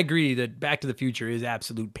 absolutely. And I agree that Back to the Future is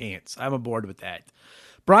absolute pants. I'm aboard with that.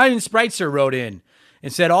 Brian Spreitzer wrote in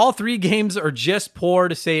and said, all 3 games are just poor,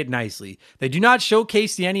 to say it nicely. They do not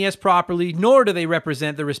showcase the NES properly, nor do they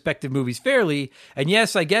represent the respective movies fairly. And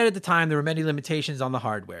yes, I get at the time there were many limitations on the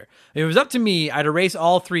hardware. If it was up to me, I'd erase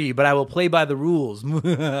all 3, but I will play by the rules.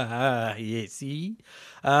 Yeah, see?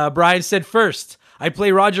 Brian said, first, I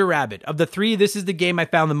play Roger Rabbit. Of the 3, this is the game I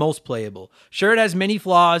found the most playable. Sure, it has many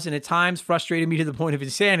flaws and at times frustrated me to the point of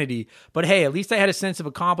insanity, but hey, at least I had a sense of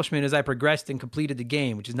accomplishment as I progressed and completed the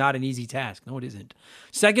game, which is not an easy task. No, it isn't.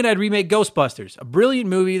 Second, I'd remake Ghostbusters, a brilliant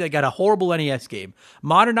movie that got a horrible NES game.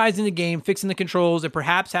 Modernizing the game, fixing the controls, and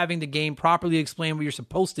perhaps having the game properly explain what you're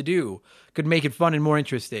supposed to do could make it fun and more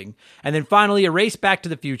interesting. And then finally, erase Back to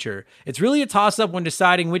the Future. It's really a toss-up when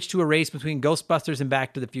deciding which to erase between Ghostbusters and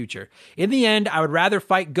Back to the Future. In the end, I would rather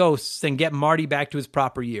fight ghosts than get Marty back to his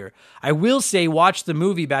proper year. I will say watch the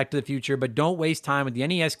movie Back to the Future, but don't waste time with the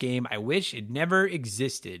NES game. I wish it never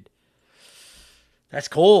existed. That's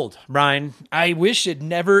cold, Brian. I wish it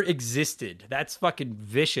never existed. That's fucking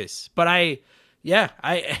vicious. But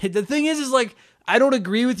the thing is like, I don't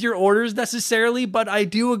agree with your orders necessarily, but I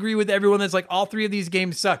do agree with everyone that's like, all three of these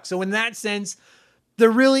games suck. So in that sense, there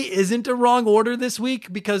really isn't a wrong order this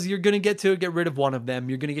week because you're going to get rid of one of them.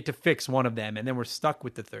 You're going to get to fix one of them, and then we're stuck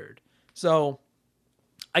with the third. So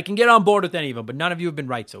I can get on board with any of them, but none of you have been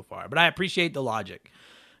right so far. But I appreciate the logic.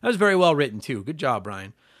 That was very well written, too. Good job,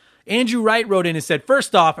 Brian. Andrew Wright wrote in and said,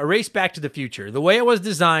 first off, A Race Back to the Future. The way it was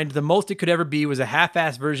designed, the most it could ever be was a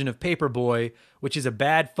half-assed version of Paperboy, which is a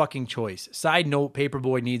bad fucking choice. Side note,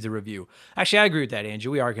 Paperboy needs a review. Actually, I agree with that,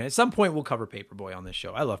 Andrew. We are going to. At some point, we'll cover Paperboy on this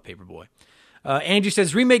show. I love Paperboy. Andrew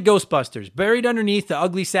says, remake Ghostbusters. Buried underneath the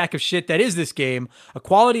ugly sack of shit that is this game, a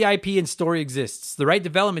quality IP and story exists. The right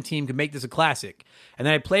development team could make this a classic. And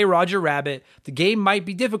then I play Roger Rabbit. The game might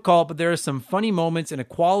be difficult, but there are some funny moments and a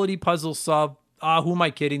quality puzzle solve. Who am I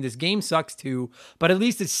kidding? This game sucks too, but at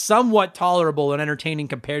least it's somewhat tolerable and entertaining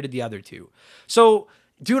compared to the other two. So,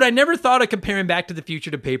 dude, I never thought of comparing Back to the Future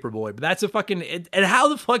to Paperboy, but that's a fucking... And how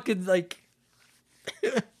the fuck is, like...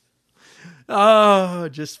 Oh,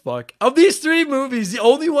 just fuck. Of these three movies, the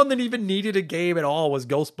only one that even needed a game at all was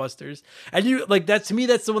Ghostbusters. And you, like, that to me,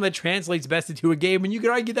 that's the one that translates best into a game, and you could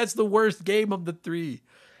argue that's the worst game of the three.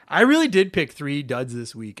 I really did pick three duds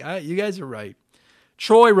this week. You guys are right.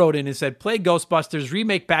 Troy wrote in and said, play Ghostbusters,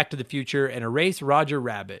 remake Back to the Future, and erase Roger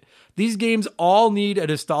Rabbit. These games all need a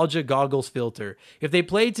nostalgia goggles filter. If they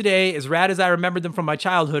played today, as rad as I remembered them from my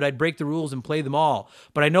childhood, I'd break the rules and play them all.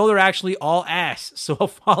 But I know they're actually all ass, so I'll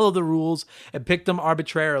follow the rules and pick them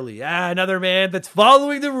arbitrarily. Another man that's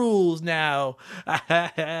following the rules now.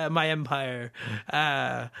 My empire.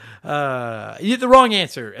 You had the wrong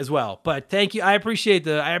answer as well, but thank you. I appreciate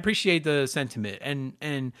the sentiment,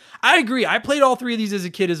 and I agree. I played all three of these as a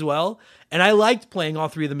kid as well, and I liked playing all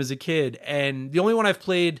three of them as a kid. And the only one I've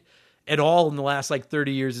played at all in the last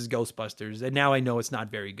 30 years is Ghostbusters, and now I know it's not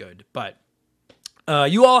very good, but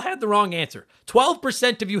you all had the wrong answer.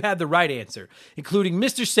 12% of you had the right answer, including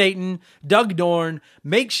Mr. Satan, Doug Dorn,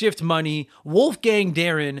 Makeshift Money, Wolfgang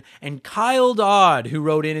Darren, and Kyle Dodd, who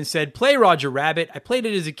wrote in and said, play Roger Rabbit. I played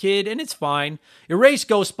it as a kid, and it's fine. Erase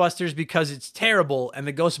Ghostbusters because it's terrible, and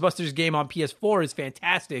the Ghostbusters game on PS4 is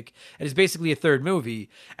fantastic, and is basically a third movie.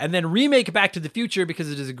 And then remake Back to the Future because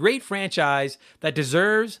it is a great franchise that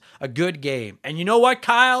deserves a good game. And you know what,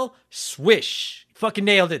 Kyle? Swish. Fucking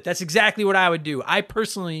nailed it. That's exactly what I would do. I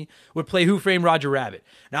personally would play Who Framed Roger Rabbit.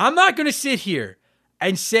 Now, I'm not going to sit here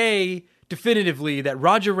and say definitively that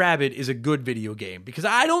Roger Rabbit is a good video game because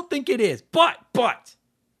I don't think it is. But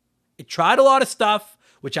it tried a lot of stuff,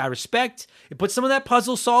 which I respect. It put some of that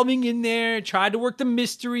puzzle solving in there. It tried to work the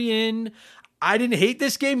mystery in. I didn't hate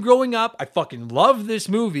this game growing up. I fucking loved this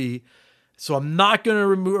movie. So I'm not going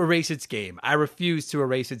to erase its game. I refuse to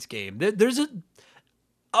erase its game.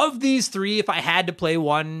 Of these three, if I had to play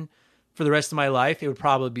one for the rest of my life, it would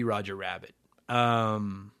probably be Roger Rabbit.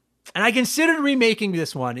 And I considered remaking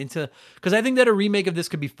this one because I think that a remake of this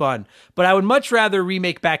could be fun, but I would much rather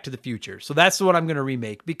remake Back to the Future. So that's what I'm going to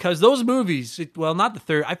remake because those movies, not the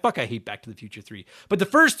third, I hate Back to the Future 3, but the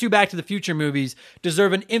first two Back to the Future movies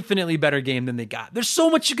deserve an infinitely better game than they got. There's so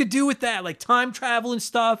much you could do with that, like time travel and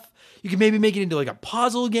stuff. You could maybe make it into like a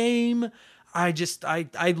puzzle game. I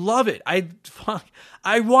love it. I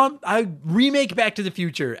remake Back to the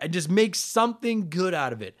Future and just make something good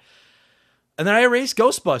out of it. And then I erase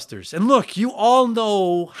Ghostbusters. And look, you all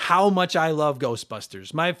know how much I love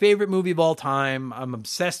Ghostbusters. My favorite movie of all time. I'm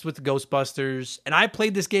obsessed with the Ghostbusters. And I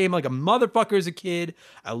played this game like a motherfucker as a kid.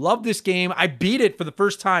 I love this game. I beat it for the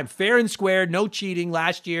first time. Fair and square, no cheating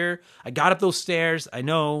last year. I got up those stairs. I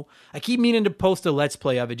know. I keep meaning to post a Let's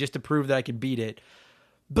Play of it just to prove that I can beat it.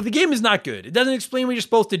 But the game is not good. It doesn't explain what you're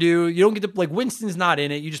supposed to do. You don't get to, Winston's not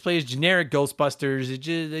in it. You just play as generic Ghostbusters.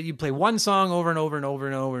 You play one song over and over and over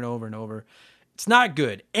and over and over and over. It's not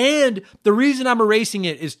good. And the reason I'm erasing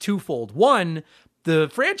it is twofold. One, the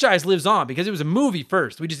franchise lives on because it was a movie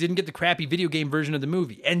first. We just didn't get the crappy video game version of the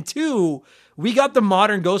movie. And two, we got the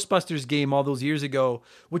modern Ghostbusters game all those years ago,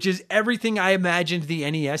 which is everything I imagined the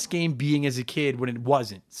NES game being as a kid when it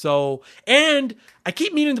wasn't. So, and I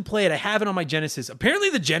keep meaning to play it. I have it on my Genesis. Apparently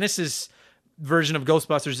the Genesis version of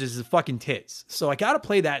Ghostbusters is the fucking tits. So I gotta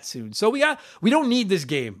play that soon. So we don't need this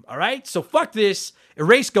game, all right? So fuck this.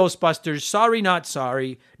 Erase Ghostbusters. Sorry, not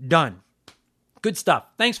sorry. Done. Good stuff.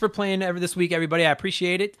 Thanks for playing this week, everybody. I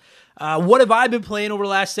appreciate it. What have I been playing over the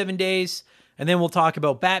last 7 days? And then we'll talk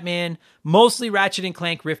about Batman. Mostly Ratchet &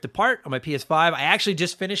 Clank Rift Apart on my PS5. I actually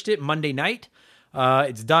just finished it Monday night.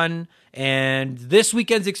 It's done. And this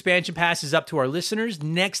weekend's expansion pass is up to our listeners.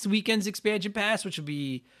 Next weekend's expansion pass, which will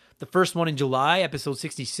be the first one in July, episode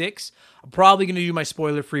 66. I'm probably going to do my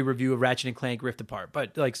spoiler-free review of Ratchet & Clank Rift Apart.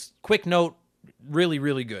 But like, quick note, really,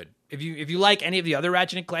 really good. If you like any of the other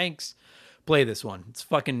Ratchet & Clanks, play this one. It's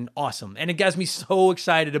fucking awesome. And it gets me so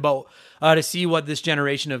excited about to see what this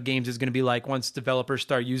generation of games is going to be like once developers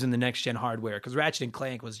start using the next-gen hardware. Because Ratchet &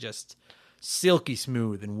 Clank was just silky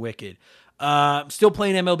smooth and wicked. Still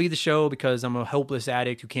playing MLB The Show because I'm a hopeless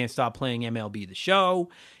addict who can't stop playing MLB The Show.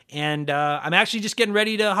 And I'm actually just getting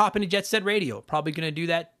ready to hop into Jet Set Radio. Probably going to do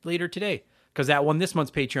that later today because that won this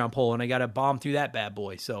month's Patreon poll, and I got to bomb through that bad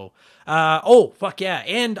boy. So, fuck yeah.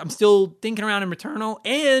 And I'm still thinking around in Returnal,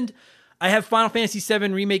 and I have Final Fantasy VII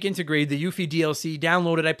Remake Intergrade, the Yuffie DLC,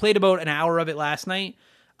 downloaded. I played about an hour of it last night.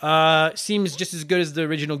 Seems just as good as the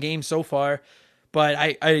original game so far, but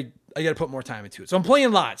I got to put more time into it. So I'm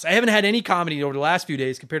playing lots. I haven't had any comedy over the last few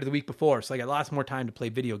days compared to the week before, so I got lots more time to play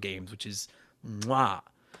video games, which is mwah.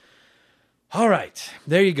 All right,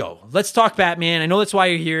 there you go. Let's talk Batman. I know that's why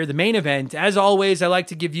you're here, the main event. As always, I like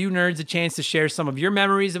to give you nerds a chance to share some of your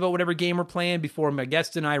memories about whatever game we're playing before my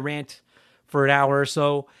guest and I rant for an hour or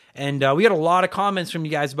so. And we got a lot of comments from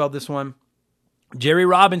you guys about this one. Jerry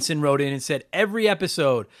Robinson wrote in and said, every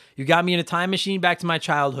episode, you got me in a time machine back to my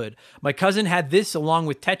childhood. My cousin had this along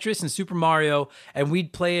with Tetris and Super Mario, and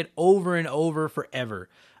we'd play it over and over forever.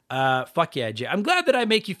 Fuck yeah, Jerry. I'm glad that I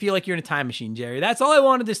make you feel like you're in a time machine, Jerry. That's all I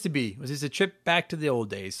wanted this to be, was just a trip back to the old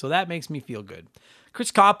days. So that makes me feel good.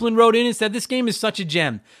 Chris Copland wrote in and said, this game is such a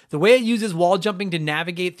gem. The way it uses wall jumping to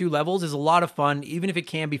navigate through levels is a lot of fun, even if it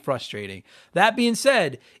can be frustrating. That being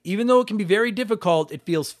said, even though it can be very difficult, it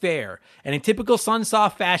feels fair. And in typical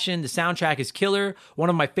Sunsoft fashion, the soundtrack is killer. One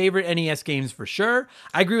of my favorite NES games for sure.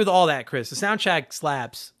 I agree with all that, Chris. The soundtrack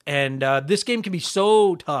slaps. And this game can be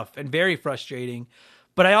so tough and very frustrating.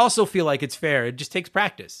 But I also feel like it's fair. It just takes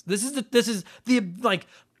practice. This is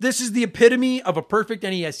the epitome of a perfect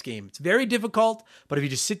NES game. It's very difficult, but if you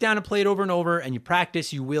just sit down and play it over and over and you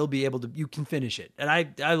practice, you will be able to, you can finish it. And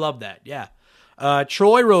I love that. Yeah.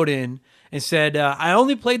 Troy wrote in and said, I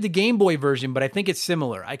only played the Game Boy version, but I think it's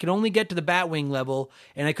similar. I could only get to the Batwing level,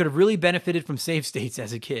 and I could have really benefited from save states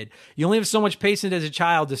as a kid. You only have so much patience as a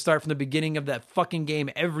child to start from the beginning of that fucking game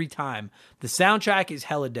every time. The soundtrack is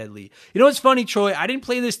hella deadly. You know what's funny, Troy? I didn't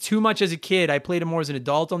play this too much as a kid. I played it more as an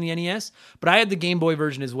adult on the NES, but I had the Game Boy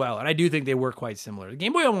version as well, and I do think they were quite similar. The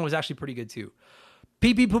Game Boy one was actually pretty good too.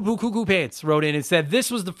 Pee Poo Poo Cuckoo Pants wrote in and said, this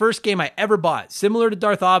was the first game I ever bought. Similar to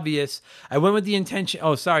Darth Obvious, I went with the intention...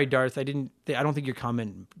 Oh, sorry, Darth. I don't think your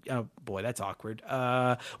comment... Oh, boy, that's awkward.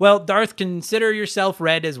 Well, Darth, consider yourself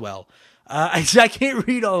read as well. I can't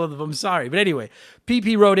read all of them, sorry. But anyway,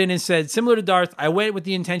 PP wrote in and said, similar to Darth, I went with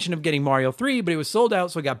the intention of getting Mario 3, but it was sold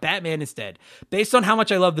out, so I got Batman instead. Based on how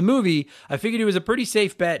much I love the movie, I figured it was a pretty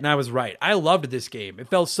safe bet, and I was right. I loved this game. It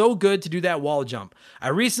felt so good to do that wall jump. I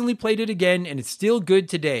recently played it again, and it's still good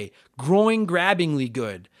today. Growing, grabbingly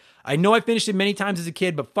good. I know I finished it many times as a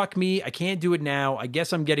kid, but fuck me, I can't do it now. I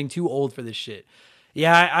guess I'm getting too old for this shit.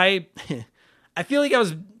 Yeah, I feel like I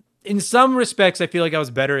was... In some respects, I feel like I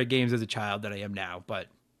was better at games as a child than I am now, but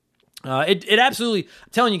it absolutely,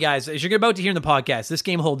 I'm telling you guys, as you're about to hear in the podcast, this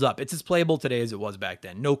game holds up. It's as playable today as it was back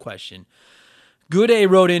then, no question. Good A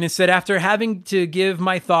wrote in and said, after having to give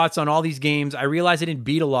my thoughts on all these games, I realized I didn't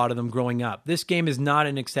beat a lot of them growing up. This game is not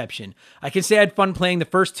an exception. I can say I had fun playing the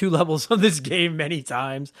first 2 levels of this game many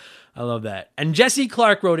times. I love that. And Jesse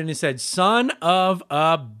Clark wrote in and said, son of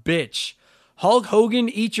a bitch. Hulk Hogan,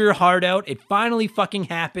 eat your heart out. It finally fucking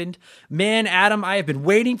happened. Man, Adam, I have been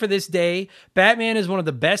waiting for this day. Batman is one of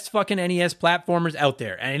the best fucking NES platformers out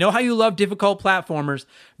there. And I know how you love difficult platformers.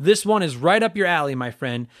 This one is right up your alley, my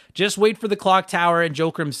friend. Just wait for the Clock Tower and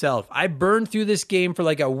Joker himself. I burned through this game for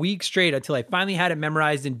like a week straight until I finally had it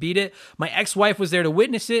memorized and beat it. My ex-wife was there to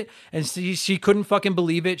witness it, and she couldn't fucking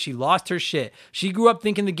believe it. She lost her shit. She grew up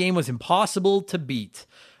thinking the game was impossible to beat.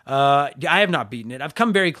 I have not beaten it. I've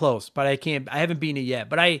come very close, but I haven't beaten it yet.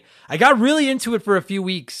 But I got really into it for a few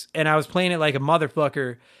weeks, and I was playing it like a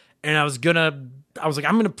motherfucker, and I was like,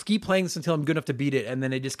 I'm gonna keep playing this until I'm good enough to beat it, and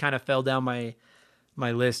then it just kind of fell down my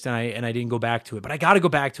list, and I didn't go back to it. But I got to go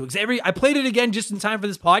back to it because I played it again just in time for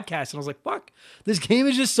this podcast, and I was like, fuck, this game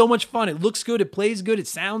is just so much fun. It looks good, it plays good, it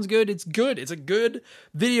sounds good, it's good. It's a good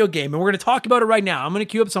video game, and we're gonna talk about it right now. I'm gonna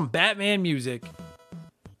cue up some Batman music.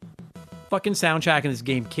 Fucking soundtrack in this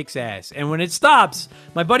game kicks ass. And when it stops,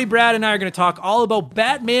 my buddy Brad and I are going to talk all about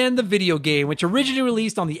Batman the video game, which originally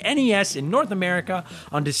released on the NES in North America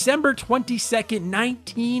on December 22nd,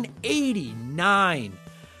 1989.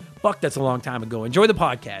 Fuck, that's a long time ago. Enjoy the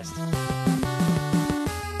podcast.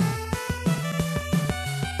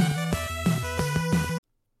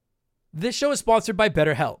 This show is sponsored by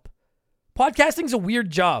BetterHelp. Podcasting's a weird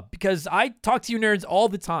job because I talk to you nerds all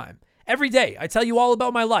the time. Every day, I tell you all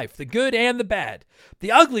about my life, the good and the bad.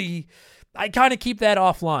 The ugly, I kind of keep that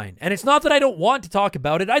offline. And it's not that I don't want to talk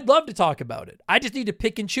about it. I'd love to talk about it. I just need to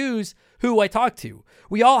pick and choose who I talk to.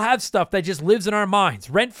 We all have stuff that just lives in our minds,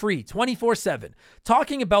 rent-free, 24/7.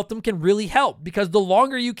 Talking about them can really help because the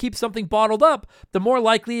longer you keep something bottled up, the more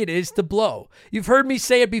likely it is to blow. You've heard me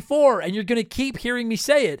say it before, and you're going to keep hearing me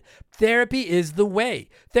say it. Therapy is the way.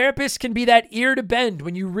 Therapists can be that ear to bend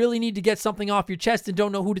when you really need to get something off your chest and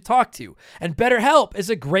don't know who to talk to. And BetterHelp is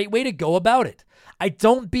a great way to go about it. I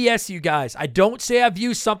don't BS you guys. I don't say I've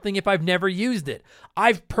used something if I've never used it.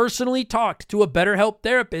 I've personally talked to a BetterHelp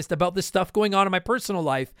therapist about the stuff going on in my personal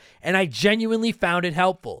life, and I genuinely found it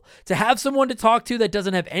helpful. To have someone to talk to that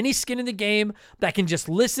doesn't have any skin in the game, that can just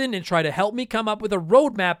listen and try to help me come up with a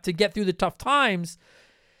roadmap to get through the tough times,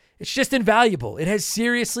 it's just invaluable. It has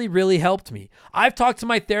seriously really helped me. I've talked to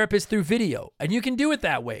my therapist through video, and you can do it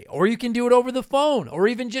that way, or you can do it over the phone, or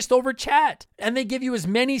even just over chat. And they give you as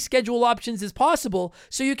many schedule options as possible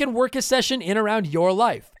so you can work a session in around your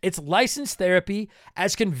life. It's licensed therapy,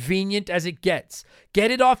 as convenient as it gets.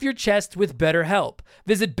 Get it off your chest with BetterHelp.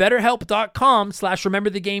 Visit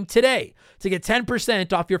betterhelp.com/rememberthegame today to get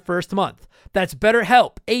 10% off your first month. That's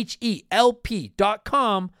BetterHelp,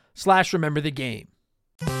 HELP.com/rememberthegame.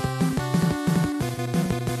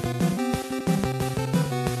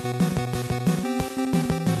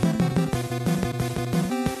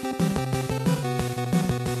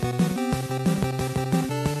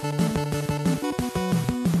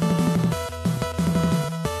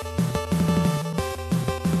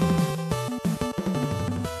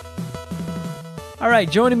 All right,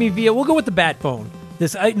 joining me we'll go with the bat phone.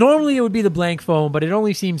 Normally it would be the blank phone, but it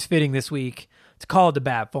only seems fitting this week to call it the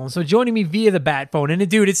bat phone. So joining me via the bat phone, and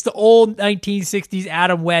dude, it's the old 1960s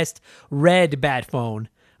Adam West red bat phone.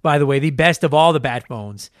 By the way, the best of all the bat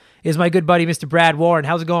phones is my good buddy, Mr. Brad Warren.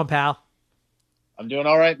 How's it going, pal? I'm doing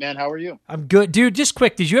all right, man. How are you? I'm good. Dude, just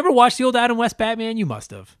quick, did you ever watch the old Adam West Batman? You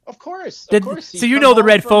must have. Of course. So you know the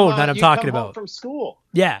red phone that I'm talking about. Home from school.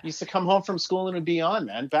 Yeah. Used to come home from school and it'd be on,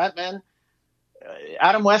 man. Batman.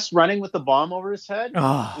 Adam West running with the bomb over his head.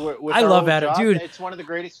 Oh, I love Adam, dude. It's one of the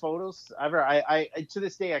greatest photos ever. I to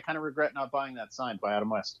this day, I kind of regret not buying that signed by Adam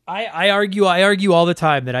West. I argue all the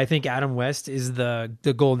time that I think Adam West is the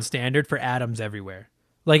golden standard for Adams everywhere.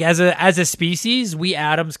 Like as a species, we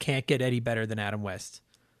Adams can't get any better than Adam West.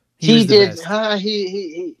 He did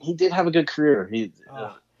have a good career. And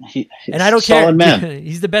I don't care. Man.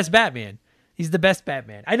 He's the best Batman. He's the best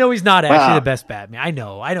Batman. I know he's not actually the best Batman. I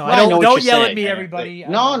know. Well, don't yell at me, everybody.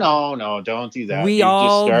 No, don't do that. We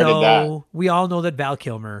all know that Val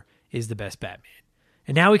Kilmer is the best Batman.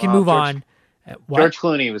 And now we can move on. George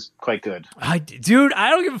Clooney was quite good. Dude,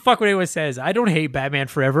 I don't give a fuck what anyone says. I don't hate Batman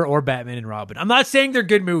Forever or Batman and Robin. I'm not saying they're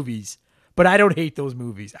good movies, but I don't hate those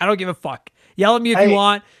movies. I don't give a fuck. Yell at me if you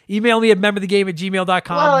want. Email me at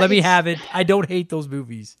memberthegame@gmail.com. Let me have it. I don't hate those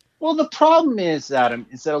movies. Well, the problem is, Adam,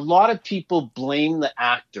 is that a lot of people blame the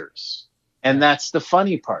actors. And that's the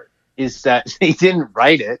funny part, is that they didn't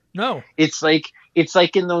write it. No. It's like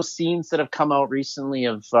in those scenes that have come out recently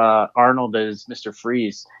of Arnold as Mr.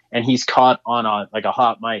 Freeze, and he's caught on a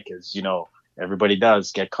hot mic, as you know, everybody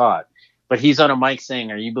does get caught. But he's on a mic saying,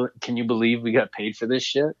 can you believe we got paid for this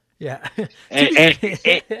shit? Yeah. and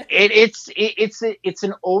it's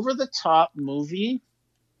an over the top movie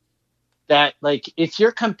that, like, if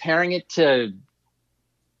you're comparing it to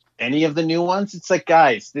any of the new ones, it's like,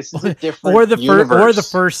 guys, this is a different universe. Or the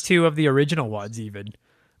first two of the original ones, even.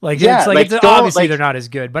 It's obviously they're not as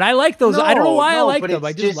good, but I like those. I don't know why I like them.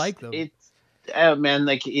 I just like them. Man,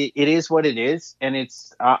 like it is what it is, and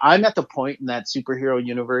it's. I'm at the point in that superhero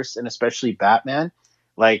universe, and especially Batman.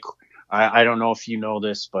 Like, I don't know if you know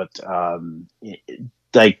this, but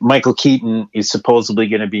like Michael Keaton is supposedly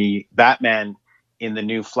going to be Batman in the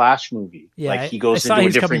new Flash movie. Yeah, like he goes into a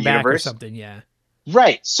different universe or something. Yeah.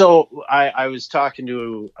 Right. So I was talking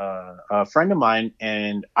to a friend of mine,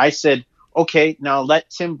 and I said, okay, now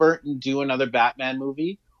let Tim Burton do another Batman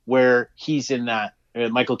movie where he's in that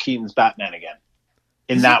Michael Keaton's Batman again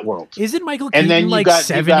in that world. Isn't Michael Keaton like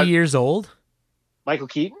 70 years old? Michael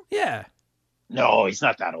Keaton? Yeah. No, he's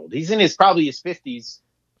not that old. He's in probably his 50s.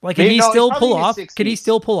 Like, can he still pull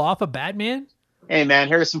off a Batman? Hey man,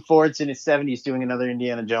 Harrison Ford's in his 70s doing another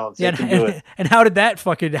Indiana Jones. Yeah, can do it. And how did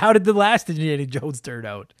the last Indiana Jones turn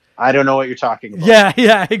out? I don't know what you're talking about.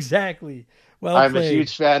 Yeah, exactly. Well, I'm a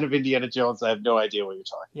huge fan of Indiana Jones. I have no idea what you're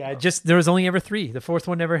talking about. Yeah, there was only ever 3. The fourth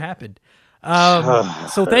one never happened.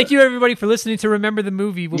 So thank you everybody for listening to Remember the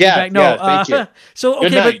Movie. We'll be Yeah, back. No, yeah, thank you. So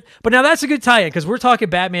Good okay, night. but now that's a good tie-in because we're talking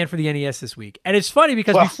Batman for the NES this week, and it's funny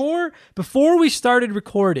because Well- before we started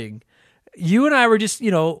recording, you and I were just,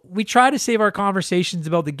 we try to save our conversations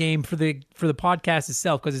about the game for the podcast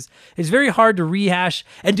itself because it's very hard to rehash.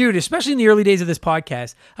 And dude, especially in the early days of this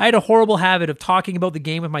podcast, I had a horrible habit of talking about the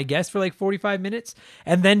game with my guests for like 45 minutes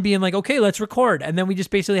and then being like, okay, let's record. And then we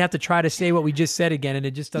just basically have to try to say what we just said again, and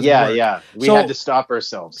it just doesn't work. Yeah. We had to stop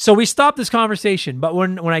ourselves. So we stopped this conversation, but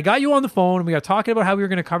when I got you on the phone and we got talking about how we were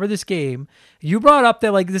going to cover this game, you brought up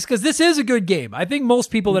that like this because this is a good game. I think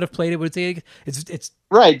most people that have played it would say it's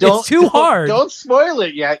Right. it's too hard. Don't spoil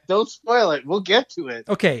it yet. Don't spoil it. We'll get to it.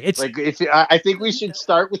 Okay, it's Like I think we should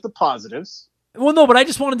start with the positives. well, no, but I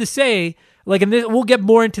just wanted to say like, and we'll get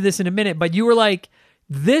more into this in a minute. But you were like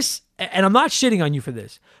this, and I'm not shitting on you for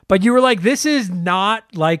this, but you were like, this is not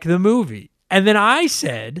like the movie, and then I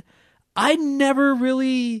said I never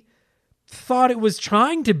really thought it was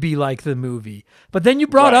trying to be like the movie. But then you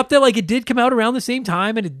brought Right. up that like it did come out around the same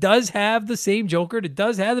time and it does have the same Joker and it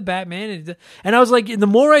does have the Batman. And I was like, and the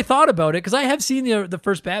more I thought about it, because I have seen the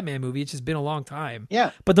first Batman movie, it's just been a long time.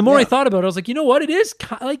 Yeah. But the more I Yeah. thought about it, I was like, you know what? It is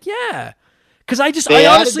like, yeah. Because I They added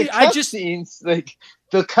honestly, the I just, cutscenes. Like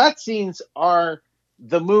the cutscenes are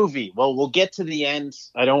the movie. Well, we'll get to the end.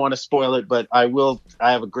 I don't want to spoil it, but I will.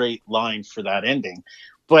 I have a great line for that ending.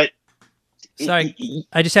 But sorry,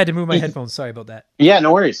 I just had to move my headphones. Sorry about that. Yeah,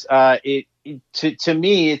 no worries. To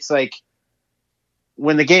me, it's like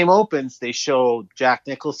when the game opens, they show Jack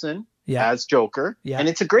Nicholson Yeah. as Joker, Yeah. and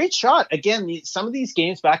it's a great shot. Again, some of these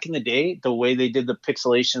games back in the day, the way they did the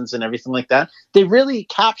pixelations and everything like that, they really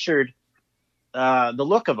captured the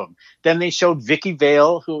look of him. Then they showed Vicky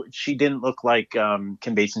Vale, who she didn't look like Kim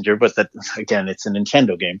Basinger, but that again, it's a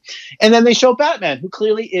Nintendo game. And then they show Batman, who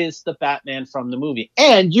clearly is the Batman from the movie.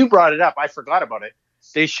 And you brought it up, I forgot about it.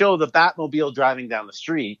 They show the Batmobile driving down the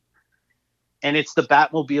street, and it's the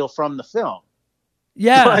Batmobile from the film.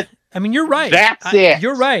 Yeah. But I mean, you're right. that's it.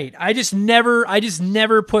 You're right. I just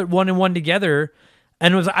never put one and one together.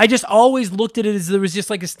 And I just always looked at it as there was just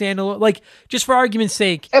like a standalone, like just for argument's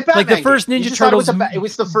sake, A Batman like the first game. You Ninja just thought Turtles. it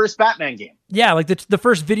was the first Batman game. Yeah, like the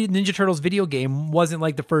first Ninja Turtles video game wasn't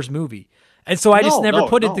like the first movie. And so I just never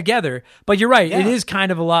put it together. But you're right. It is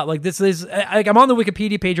kind of a lot like this is, I'm on the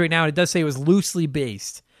Wikipedia page right now and it does say it was loosely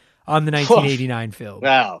based on the 1989 film.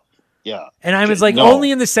 Wow. Yeah. And I was like, No. only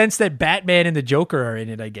in the sense that Batman and the Joker are in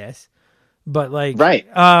it, I guess. But like, Right.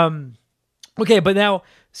 Okay, but now,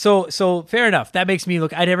 so fair enough. That makes me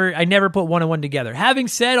look. I never put one and one together. Having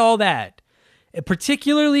said all that,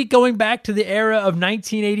 particularly going back to the era of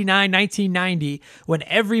 1989, 1990, when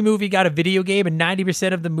every movie got a video game and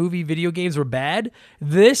 90% of the movie video games were bad.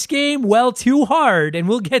 This game, well, too hard, and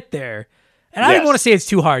we'll get there. And I don't Yes. want to say it's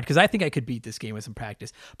too hard because I think I could beat this game with some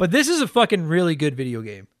practice. But this is a fucking really good video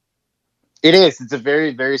game. It is. It's a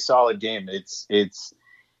very, very solid game. It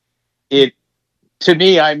to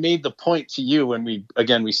me, I made the point to you when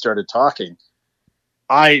we started talking.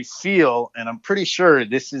 I feel, and I'm pretty sure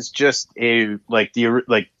this is just the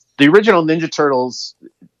original Ninja Turtles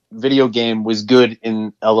video game was good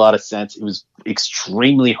in a lot of sense. It was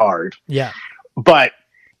extremely hard, Yeah. but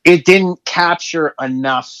it didn't capture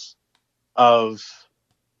enough of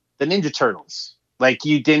the Ninja Turtles. Like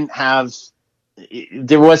you didn't have,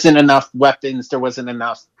 there wasn't enough weapons. There wasn't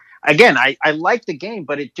enough. Again, I liked the game,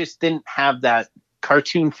 but it just didn't have that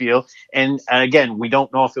cartoon feel. And again, we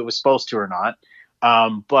don't know if it was supposed to or not.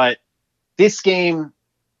 But this game,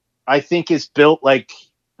 I think, is built like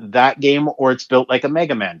that game, or it's built like a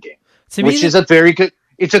Mega Man game, To me, which is a very good.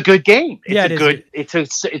 It's a good game. It's Yeah, a it is. good.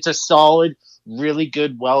 It's a solid, really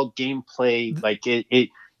good, well gameplay. Like it.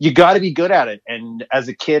 You got to be good at it. And as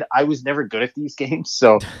a kid, I was never good at these games.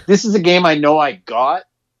 So this is a game I know I got,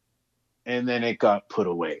 and then it got put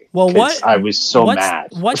away. Well, 'Cause what I was so mad.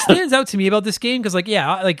 What stands out to me about this game? Because, like,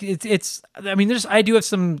 yeah, like it's. I mean, I do have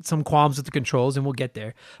some qualms with the controls, and we'll get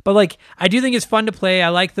there. But like, I do think it's fun to play. I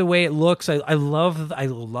like the way it looks. I love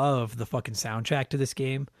the fucking soundtrack to this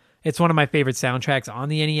game. It's one of my favorite soundtracks on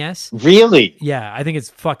the NES. Really? Yeah, I think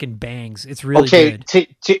it's fucking bangs. It's really Okay. good.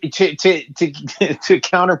 To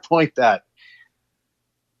counterpoint that,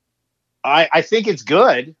 I think it's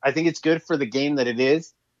good. I think it's good for the game that it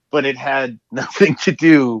is, but it had nothing to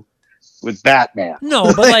do with Batman. No,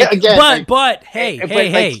 but like, Again, but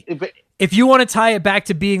hey, but if you want to tie it back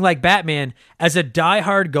to being like Batman, as a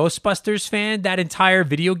diehard Ghostbusters fan, that entire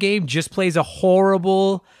video game just plays a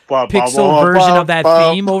horrible pixel version of that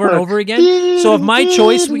theme over and over again. So if my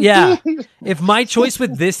choice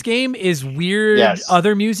with this game is weird Yes.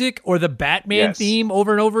 other music or the Batman Yes. theme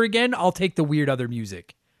over and over again, I'll take the weird other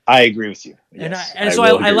music. I agree with you. And Yes, so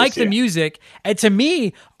will I agree like with the you. music. And to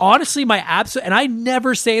me, honestly, my absolute, and I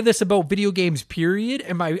never say this about video games, period.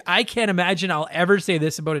 And I can't imagine I'll ever say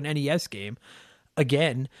this about an NES game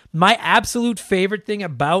again. My absolute favorite thing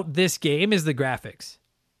about this game is the graphics.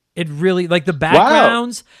 It really, like the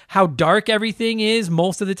backgrounds, how dark everything is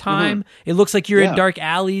most of the time. It looks like you're in Yeah. dark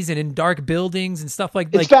alleys and in dark buildings and stuff like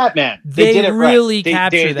It's like Batman. they did it really right.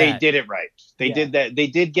 capture They that. did it right. They Yeah. did that. They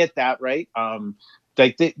did get that right.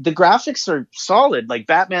 Like the graphics are solid. Like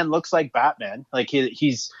Batman looks like Batman. Like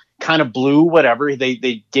he's kind of blue, whatever. They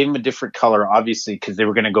gave him a different color, obviously, because they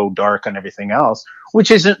were going to go dark on everything else.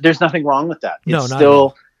 Which isn't. There's nothing wrong with that. No, It's not at all.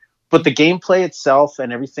 still. But the gameplay itself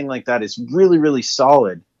and everything like that is really, really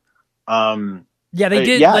solid. Yeah, they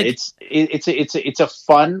did. Yeah, like, it's a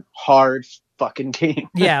fun, hard fucking game.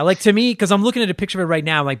 yeah, like to me, because I'm looking at a picture of it right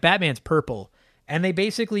now, like Batman's purple. And they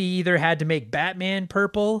basically either had to make Batman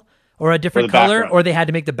purple or a different the color, background. or they had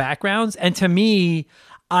to make the backgrounds. And to me,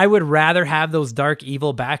 I would rather have those dark,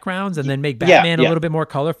 evil backgrounds and then make Batman a yeah. little bit more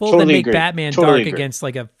colorful Totally than make agree. Batman Totally dark agree. against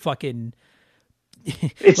like a fucking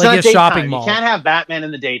It's like not a daytime. shopping mall. You can't have Batman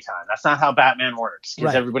in the daytime. That's not how Batman works.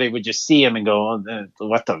 Because Right. everybody would just see him and go, oh,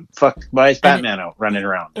 "What the fuck? Why is Batman out running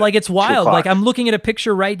around?" Like it's wild. 2:00? Like I'm looking at a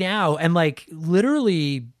picture right now, and like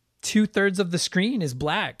literally 2/3 of the screen is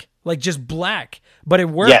black, like just black. But it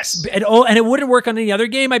works. Yes. And it wouldn't work on any other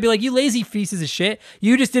game. I'd be like, you lazy pieces of shit.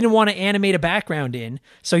 You just didn't want to animate a background in,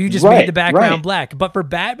 so you just made Right, the background right. black. But for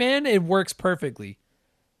Batman, it works perfectly.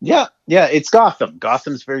 Yeah, it's Gotham.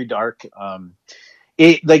 Gotham's very dark.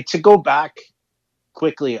 It like to go back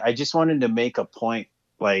quickly. I just wanted to make a point.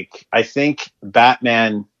 Like I think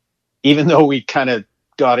Batman, even though we kind of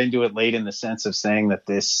got into it late in the sense of saying that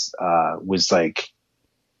this was like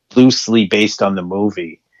loosely based on the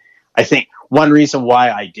movie, I think one reason why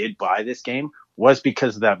I did buy this game was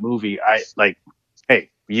because of that movie. Hey,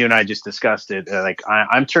 you and I just discussed it.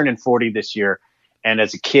 I'm turning 40 this year, and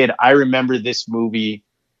as a kid, I remember this movie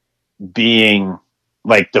being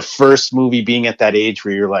like the first movie being at that age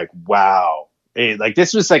where you're like, wow. Like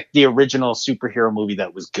this was like the original superhero movie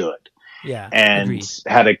that was good Yeah, and agreed.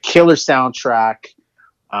 had a killer soundtrack.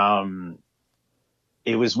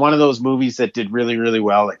 It was one of those movies that did really, really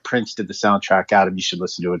well. Like Prince did the soundtrack. Adam, you should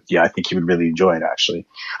listen to it. Yeah, I think you would really enjoy it, actually.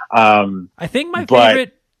 I think my but-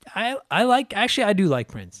 favorite. I like. Actually, I do like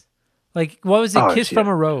Prince. Like, what was it? Oh, Kiss yeah. from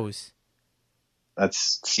a Rose.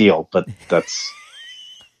 That's Seal, but that's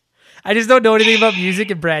I just don't know anything about music,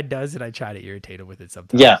 and Brad does, and I try to irritate him with it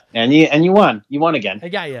sometimes. yeah. And you won again. I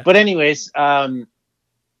got you. But anyways, to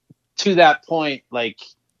that point, like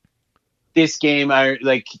this game, I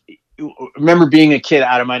like remember being a kid,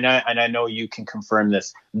 Adam. And I know you can confirm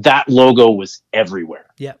this. That logo was everywhere.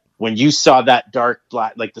 Yep. When you saw that dark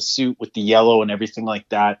black, like the suit with the yellow and everything like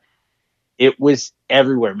that, it was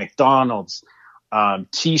everywhere. McDonald's,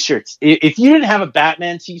 T-shirts. If you didn't have a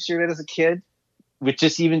Batman T-shirt as a kid with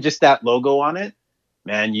just that logo on it,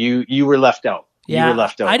 man, you were left out. Yeah, You were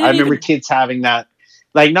left out. I I, didn't remember even- kids having that.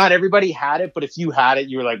 Like not everybody had it, but if you had it,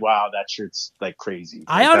 you were like, "Wow, that shirt's like crazy."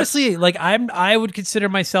 I Like, honestly like. I would consider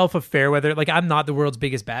myself a fair weather. Like I'm not the world's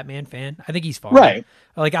biggest Batman fan. I think he's fine. Right.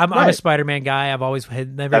 Like I'm a Right. Spider-Man guy. I've always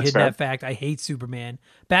never That's hidden fair. that fact. I hate Superman.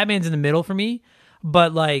 Batman's in the middle for me.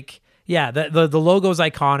 But like, yeah, the logo's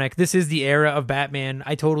iconic. This is the era of Batman.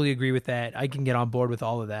 I totally agree with that. I can get on board with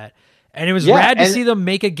all of that. And it was Yeah, rad to and- see them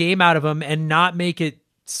make a game out of him and not make it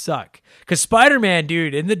suck. Because Spider-Man,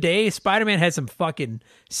 dude, in the day, Spider-Man had some fucking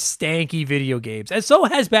stanky video games. And so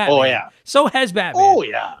has Batman. Oh, yeah. So has Batman. Oh,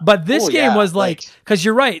 yeah. But this Oh, game yeah, was like, because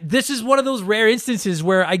you're right. This is one of those rare instances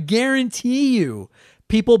where I guarantee you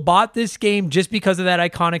people bought this game just because of that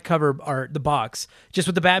iconic cover art, the box, just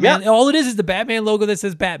with the Batman. Yeah. All it is the Batman logo that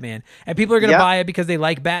says Batman. And people are going to Yeah. buy it because they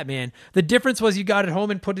like Batman. The difference was you got it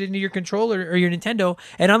home and put it into your controller or your Nintendo.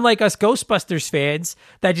 And unlike us Ghostbusters fans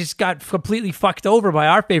that just got completely fucked over by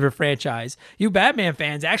our favorite franchise, you Batman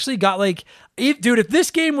fans actually got like, if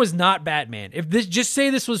this game was not Batman, if this, just say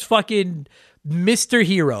this was fucking Mr.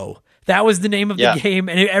 Hero. That was the name of Yeah. the game,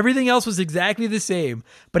 and everything else was exactly the same.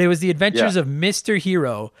 But it was the adventures Yeah. of Mr.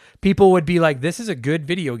 Hero. People would be like, "This is a good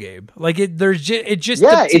video game." Like it just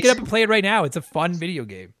Yeah, pick it it's- up and play it right now. It's a fun video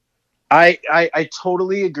game. I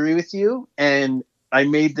totally agree with you, and I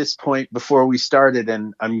made this point before we started,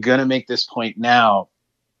 and I'm gonna make this point now.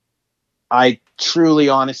 I truly,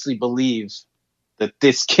 honestly believe that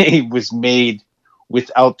this game was made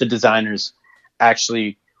without the designers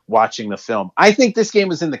actually watching the film. I think this game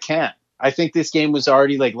was in the can. I think this game was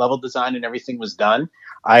already like level design and everything was done.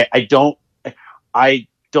 I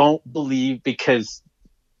don't believe, because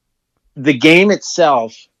the game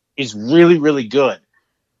itself is really, really good.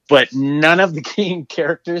 but none of the game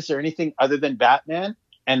characters or anything other than Batman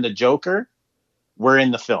and the Joker were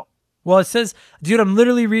in the film. Well, it says, dude, I'm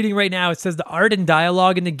literally reading right now. It says the art and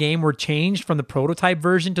dialogue in the game were changed from the prototype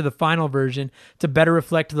version to the final version to better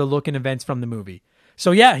reflect the look and events from the movie.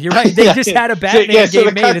 So yeah, you're right. They just had a Batman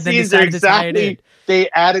game made and then decided to tie it in. They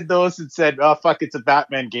added those and said, oh, fuck, it's a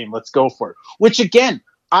Batman game. Let's go for it. Which, again,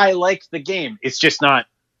 I liked the game. It's just not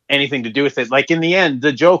anything to do with it. Like, in the end,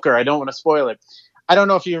 the Joker, I don't want to spoil it. I don't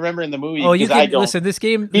know if you remember in the movie. Oh, you can listen. This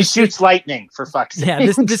game, he shoots lightning, for fuck's sake. Yeah,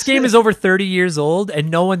 this game is over 30 years old, and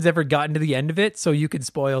no one's ever gotten to the end of it. So you can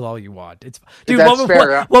spoil all you want. It's dude.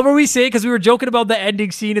 What were we saying? Because we were joking about the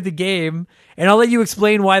ending scene of the game, and I'll let you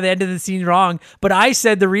explain why the end of the scene's wrong. But I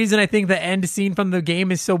said the reason I think the end scene from the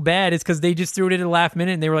game is so bad is because they just threw it in at the last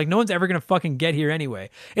minute, and they were like, no one's ever gonna fucking get here anyway.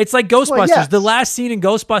 It's like Ghostbusters. Well, yes. The last scene in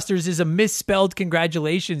Ghostbusters is a misspelled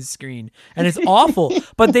congratulations screen, and it's awful.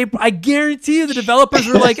 But I guarantee you, the developers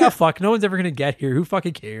were like, oh, fuck, no one's ever going to get here. Who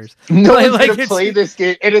fucking cares? No one's going to play this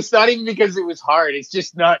game. And it's not even because it was hard. It's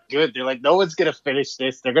just not good. They're like, no one's going to finish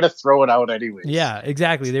this. They're going to throw it out anyways. Yeah,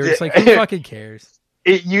 exactly. They were just like, who fucking cares?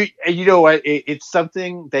 You know what? It's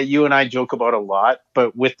something that you and I joke about a lot,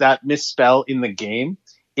 but with that misspell in the game,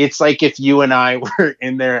 it's like if you and I were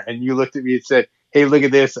in there and you looked at me and said, hey, look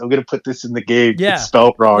at this. I'm going to put this in the game. Yeah. It's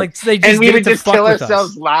spelled wrong. Like, so and we would just kill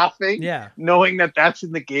ourselves laughing, yeah, knowing that that's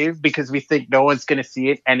in the game because we think no one's going to see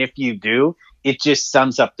it. And if you do, it just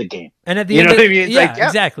sums up the game. And at the end, what I mean? Yeah,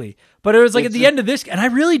 exactly. But it was like at the end of this, and I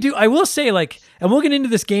really do, I will say, like, and we'll get into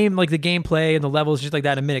this game, like the gameplay and the levels, just like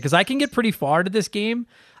that in a minute, because I can get pretty far to this game.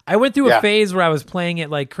 I went through a phase where I was playing it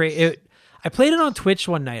like I played it on Twitch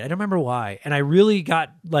one night. I don't remember why. And I really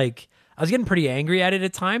got like, I was getting pretty angry at it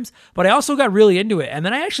at times, but I also got really into it. And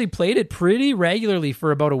then I actually played it pretty regularly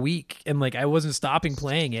for about a week. And like, I wasn't stopping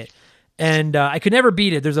playing it. And I could never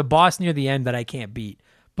beat it. There's a boss near the end that I can't beat.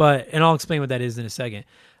 And I'll explain what that is in a second.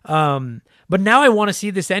 But now I want to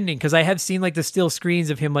see this ending because I have seen like the still screens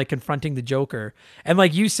of him like confronting the Joker. And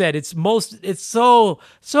like you said, it's so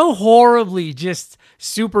horribly just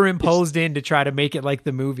superimposed in to try to make it like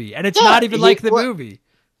the movie. And it's not even like the movie.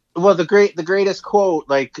 Well, the greatest quote,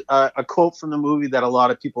 like a quote from the movie that a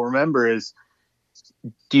lot of people remember is,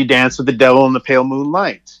 "Do you dance with the devil in the pale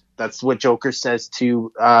moonlight?" That's what Joker says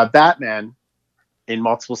to Batman in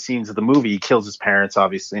multiple scenes of the movie. He kills his parents,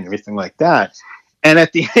 obviously, and everything like that. And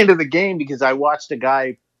at the end of the game, because I watched a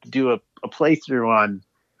guy do a playthrough on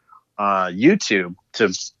YouTube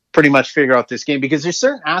to pretty much figure out this game, because there's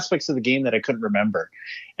certain aspects of the game that I couldn't remember.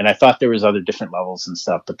 And I thought there was other different levels and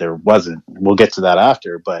stuff, but there wasn't. We'll get to that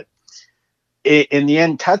after. But in the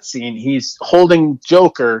end cutscene, he's holding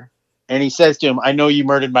Joker and he says to him, "I know you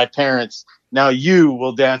murdered my parents. Now you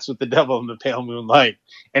will dance with the devil in the pale moonlight."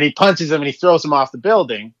 And he punches him and he throws him off the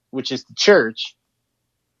building, which is the church,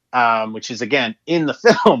 which is, again, in the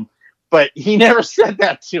film. But he never said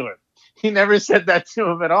that to him. He never said that to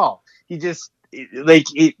him at all. He just,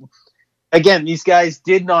 again, these guys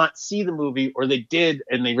did not see the movie, or they did,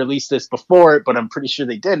 and they released this before it, but I'm pretty sure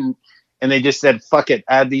they didn't. And they just said, fuck it,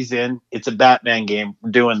 add these in. It's a Batman game.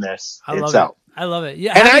 We're doing this. It's out. I love it.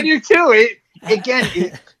 Yeah, and I do too.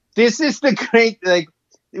 This is the great, like,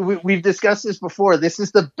 we've discussed this before. This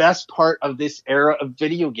is the best part of this era of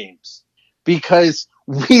video games, because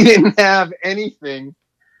we didn't have anything,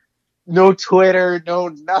 no Twitter, no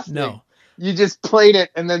nothing. No. You just played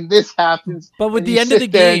it, and then this happens. But with the end of the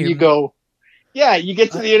game, you go, yeah, you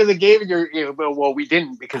get to the end of the game, and you're well, we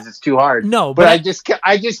didn't because it's too hard. No, but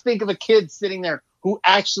I just think of a kid sitting there who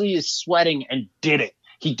actually is sweating and did it.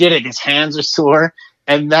 He did it. His hands are sore,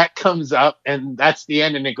 and that comes up, and that's the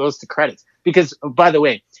end, and it goes to credits. Because, by the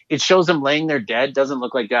way, it shows him laying there dead. Doesn't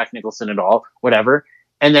look like Jack Nicholson at all. Whatever.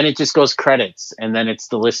 And then it just goes credits, and then it's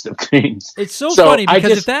the list of things. It's so funny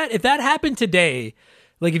because if that happened today,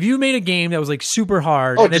 like if you made a game that was like super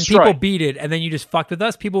hard and then people beat it and then you just fucked with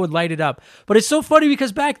us, people would light it up. But it's so funny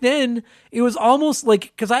because back then it was almost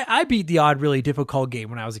like, because I beat the odd really difficult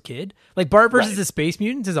game when I was a kid. Like Bart versus the Space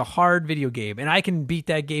Mutants is a hard video game, and I can beat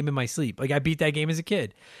that game in my sleep. Like I beat that game as a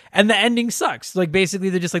kid, and the ending sucks. Like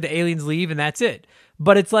basically they're just like the aliens leave and that's it.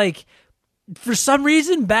 But it's like, for some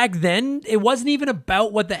reason back then it wasn't even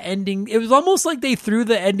about what the ending, it was almost like they threw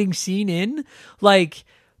the ending scene in like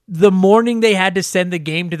the morning they had to send the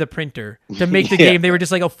game to the printer to make the game. They were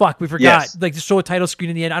just like, oh fuck, we forgot. Like just show a title screen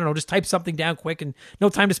in the end. I don't know, just type something down quick and no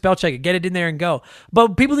time to spell check it, get it in there and go.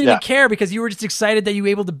 But people didn't even care because you were just excited that you were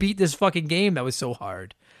able to beat this fucking game that was so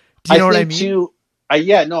hard. Do you know what I mean?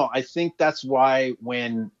 I think that's why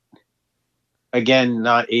when, again,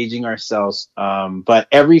 not aging ourselves, but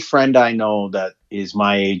every friend I know that is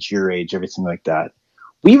my age, your age, everything like that,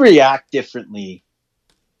 we react differently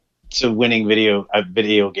to winning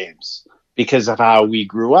video games because of how we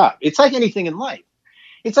grew up. It's like anything in life.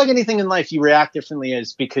 You react differently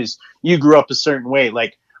as because you grew up a certain way.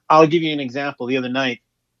 Like, I'll give you an example. The other night,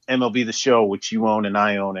 MLB The Show, which you own and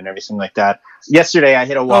I own and everything like that. Yesterday, I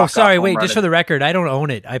hit a walk. Oh, sorry. Wait, just for the record, I don't own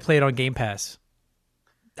it. I play it on Game Pass.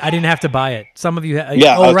 I didn't have to buy it. Some of you,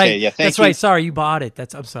 yeah. Oh, okay, right. Yeah, that's right. Sorry, you bought it.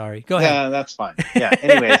 I'm sorry. Go ahead. Yeah, that's fine. Yeah.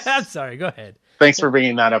 Anyways, I'm sorry. Go ahead. Thanks for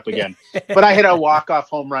bringing that up again. But I hit a walk-off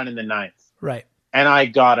home run in the ninth. Right. And I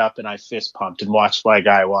got up and I fist pumped and watched my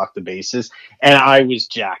guy walk the bases, and I was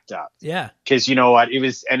jacked up. Yeah. Because you know what? It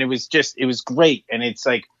was great. And it's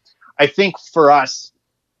like, I think for us,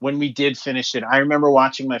 when we did finish it, I remember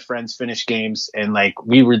watching my friends finish games and like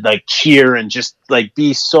we would like cheer and just like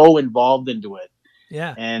be so involved into it.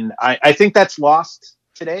 Yeah. And I think that's lost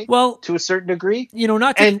today. Well, to a certain degree,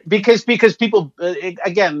 not to, and because people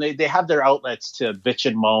again they have their outlets to bitch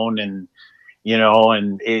and moan and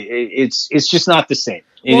and it's just not the same.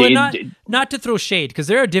 Well, not to throw shade, because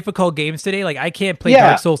there are difficult games today. Like, I can't play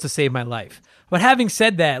Dark Souls to save my life. But having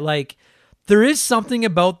said that, like, there is something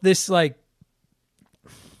about this, like,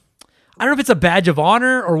 I don't know if it's a badge of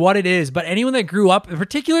honor or what it is, but anyone that grew up,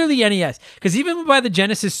 particularly NES, because even by the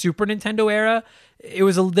Genesis Super Nintendo era,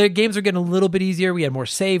 the games were getting a little bit easier. We had more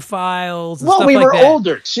save files. And stuff we like were that.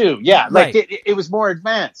 older too. Yeah, like right. it was more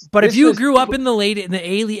advanced. But if you grew up in the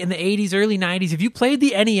 80s, early 90s, if you played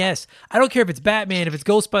the NES, I don't care if it's Batman, if it's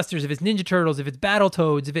Ghostbusters, if it's Ninja Turtles, if it's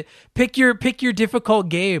Battletoads, pick your difficult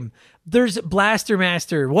game. There's Blaster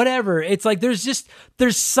Master, whatever. It's like there's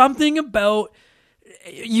something about.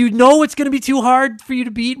 It's going to be too hard for you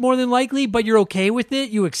to beat more than likely, but you're okay with it.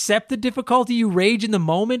 You accept the difficulty, you rage in the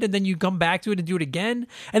moment, and then you come back to it and do it again.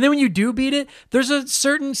 And then when you do beat it, there's a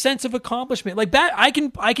certain sense of accomplishment. Like that, I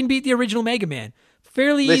can beat the original Mega Man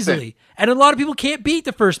fairly easily. And a lot of people can't beat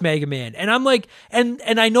the first Mega Man. And I'm like, and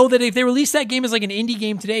I know that if they release that game as like an indie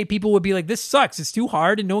game today, people would be like, this sucks. It's too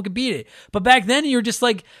hard and no one can beat it. But back then, you're just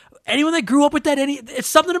like, anyone that grew up with that, it's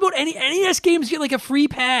something about any NES games get like a free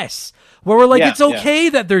pass. Where we're like, it's okay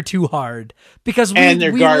that they're too hard because we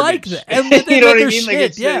like them. And you know what I mean?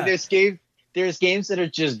 Shit, there's games that are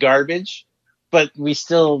just garbage, but we're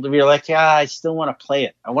like, I still want to play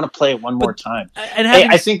it. I want to play it one more time. And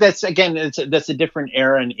I think that's a different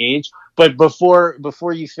era and age. But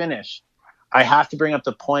before you finish, I have to bring up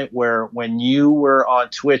the point where when you were on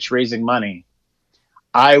Twitch raising money,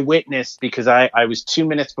 I witnessed, because I was 2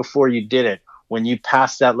 minutes before you did it, when you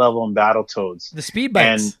passed that level in Battletoads. The speed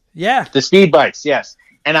bikes. And yeah. The speed bikes, yes.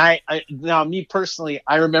 And now me personally,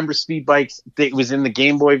 I remember speed bikes. It was in the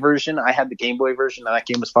Game Boy version. I had the Game Boy version, and that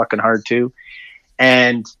game was fucking hard too.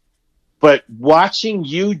 But watching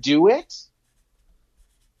you do it,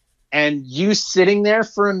 and you sitting there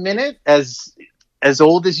for a minute, as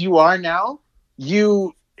old as you are now,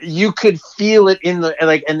 you could feel it in the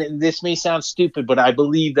like. And this may sound stupid, but I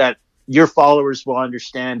believe that your followers will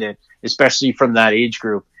understand it, especially from that age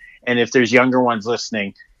group. And if there's younger ones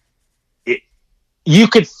listening, you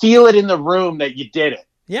could feel it in the room that you did it.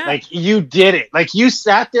 Yeah. Like you did it. Like you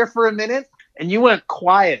sat there for a minute and you went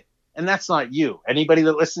quiet. And that's not you. Anybody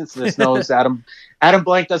that listens to this knows Adam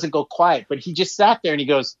Blank doesn't go quiet, but he just sat there and he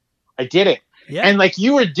goes, I did it. Yeah. And like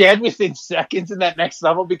you were dead within seconds in that next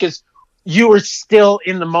level because you were still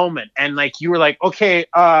in the moment. And like you were like, okay,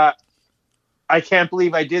 I can't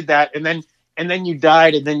believe I did that. And then you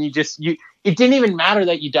died, and then it didn't even matter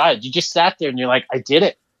that you died. You just sat there and you're like, I did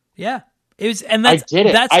it. Yeah. It was, and that's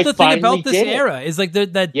the thing about this era is like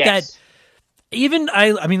that even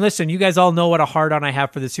I mean, listen, you guys all know what a hard on I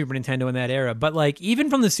have for the Super Nintendo in that era, but like even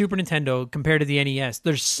from the Super Nintendo compared to the NES,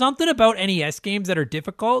 there's something about NES games that are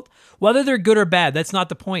difficult, whether they're good or bad. That's not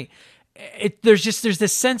the point. There's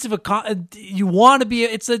this sense of you want to be.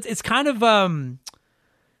 It's kind of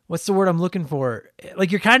what's the word I'm looking for?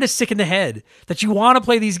 Like you're kind of sick in the head that you want to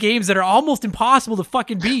play these games that are almost impossible to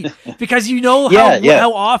fucking beat because you know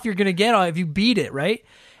how off you're gonna get if you beat it, right?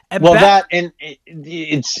 And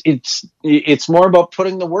it's more about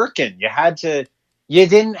putting the work in. We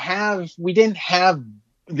didn't have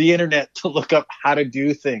the internet to look up how to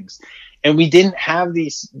do things, and we didn't have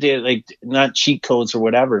not cheat codes or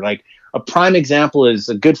whatever. Like a prime example is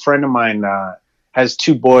a good friend of mine has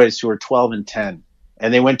two boys who are 12 and 10.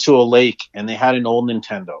 And they went to a lake and they had an old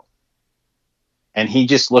Nintendo. And he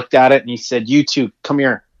just looked at it and he said, you two, come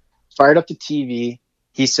here. Fired up the TV.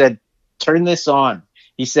 He said, turn this on.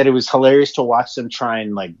 He said it was hilarious to watch them try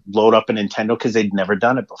and like load up a Nintendo because they'd never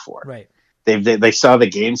done it before. Right. They saw the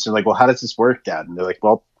games. They're like, well, how does this work, Dad? And they're like,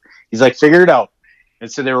 well, he's like, figure it out.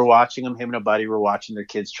 And so they were watching him and a buddy were watching their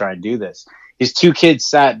kids try and do this. His two kids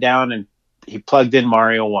sat down and he plugged in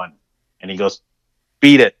Mario 1. And he goes,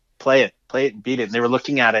 beat it. play it and beat it. And they were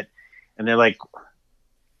looking at it and they're like,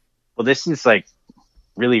 well, this is like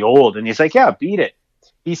really old. And he's like, yeah, beat it.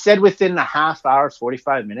 He said within a half hour,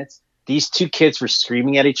 45 minutes, these two kids were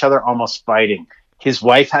screaming at each other, almost fighting. His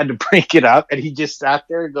wife had to break it up, and he just sat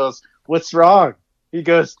there and goes, what's wrong? He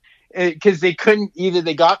goes, because they couldn't either.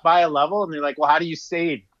 They got by a level and they're like, well, how do you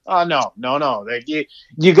save? Oh, no. Like,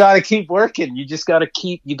 you got to keep working. You just got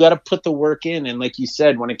to put the work in. And like you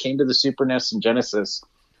said, when it came to the Super NES and Genesis,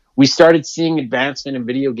 we started seeing advancement in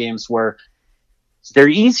video games where they're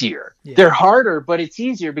easier. Yeah. They're harder, but it's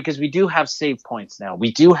easier because we do have save points now.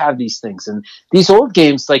 We do have these things. And these old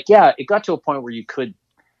games, like, yeah, it got to a point where you could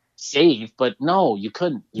save, but no, you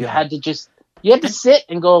couldn't. You had to sit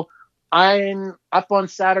and go, I'm up on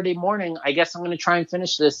Saturday morning. I guess I'm going to try and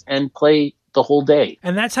finish this and play the whole day.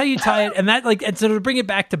 And that's how you tie it. And that, like, and so to bring it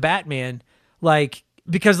back to Batman, like,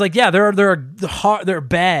 because, like, yeah, there are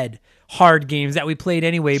bad hard games that we played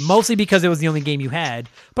anyway, mostly because it was the only game you had,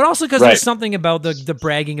 but also because there's something about the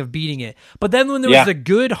bragging of beating it. But then when there was the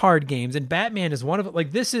good hard games, and Batman is one of it.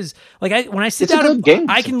 Like, this is like, when I sit down,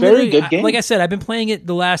 I can literally, good game. Like I said, I've been playing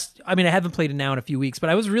it I haven't played it now in a few weeks, but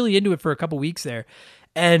I was really into it for a couple weeks there.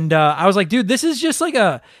 And I was like, dude, this is just like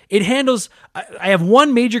it handles, I have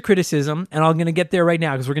one major criticism, and I'm going to get there right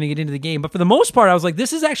now because we're going to get into the game. But for the most part, I was like,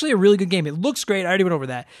 this is actually a really good game. It looks great. I already went over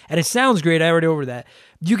that. And it sounds great. I already went over that.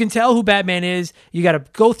 You can tell who Batman is. You got to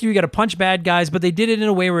go through, you got to punch bad guys, but they did it in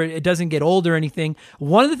a way where it doesn't get old or anything.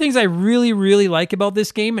 One of the things I really, really like about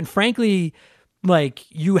this game, and frankly, like,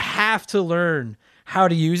 you have to learn how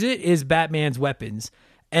to use it, is Batman's weapons.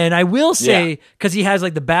 And I will say, because he has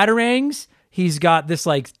like the batarangs, he's got this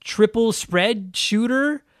like triple spread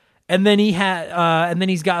shooter, and then he's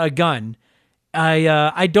got a gun.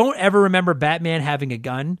 I don't ever remember Batman having a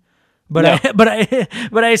gun, but no.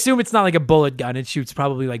 I assume it's not like a bullet gun. It shoots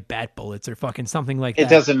probably like bat bullets or fucking something like that. It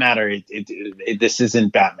doesn't matter. This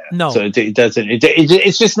isn't Batman. No, so it doesn't.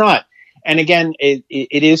 It's just not. And again,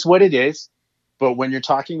 it is what it is. But when you're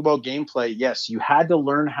talking about gameplay, yes, you had to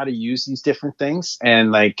learn how to use these different things,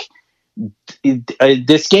 and like.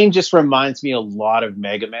 This game just reminds me a lot of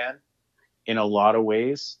Mega Man in a lot of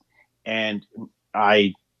ways, and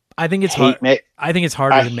I think it's hard. I think it's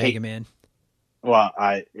harder than Mega Man. Well,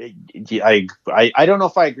 I don't know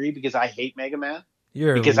if I agree because I hate Mega Man.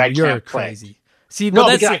 You're crazy. See,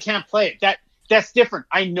 no, because I can't play it. That's different.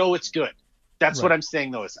 I know it's good. That's what I'm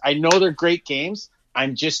saying though. Is I know they're great games.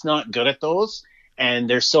 I'm just not good at those, and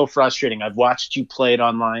they're so frustrating. I've watched you play it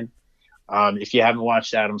online. If you haven't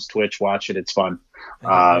watched Adam's Twitch, watch it. It's fun.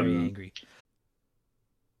 I'm very angry.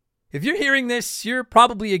 If you're hearing this, you're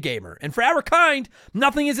probably a gamer. And for our kind,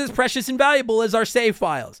 nothing is as precious and valuable as our save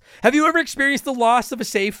files. Have you ever experienced the loss of a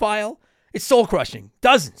save file? It's soul-crushing.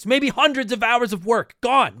 Dozens, maybe hundreds of hours of work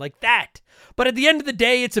gone like that. But at the end of the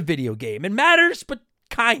day, it's a video game. It matters, but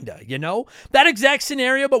kinda, you know? That exact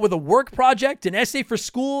scenario, but with a work project, an essay for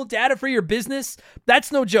school, data for your business,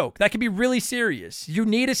 that's no joke. That can be really serious. You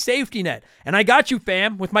need a safety net. And I got you,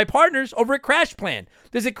 fam, with my partners over at CrashPlan.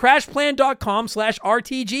 Visit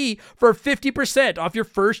CrashPlan.com/RTG for 50% off your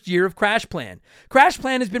first year of CrashPlan.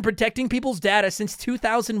 CrashPlan has been protecting people's data since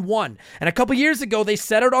 2001. And a couple years ago, they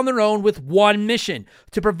set out on their own with one mission: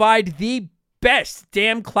 to provide the best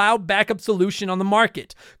damn cloud backup solution on the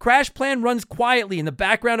market. CrashPlan runs quietly in the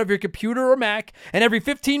background of your computer or Mac, and every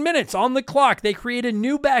 15 minutes on the clock, they create a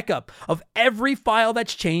new backup of every file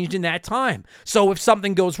that's changed in that time. So if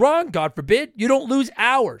something goes wrong, God forbid, you don't lose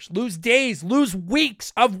hours, lose days, lose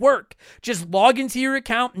weeks of work. Just log into your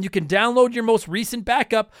account and you can download your most recent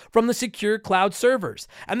backup from the secure cloud servers.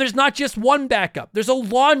 And there's not just one backup. There's a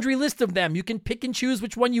laundry list of them. You can pick and choose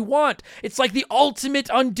which one you want. It's like the ultimate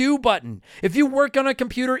undo button. If you work on a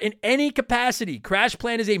computer in any capacity,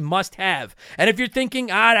 CrashPlan is a must-have. And if you're thinking,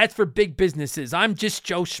 that's for big businesses, I'm just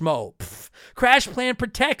Joe Schmo. CrashPlan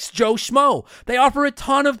protects Joe Schmo. They offer a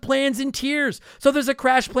ton of plans and tiers. So there's a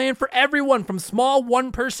CrashPlan for everyone, from small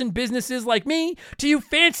one-person businesses like me to you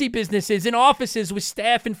fancy businesses in offices with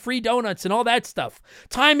staff and free donuts and all that stuff.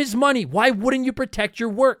 Time is money. Why wouldn't you protect your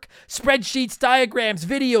work? Spreadsheets, diagrams,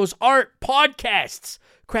 videos, art, podcasts.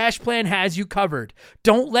 CrashPlan has you covered.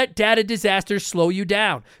 Don't let data disasters slow you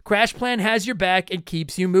down. CrashPlan has your back and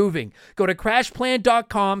keeps you moving. Go to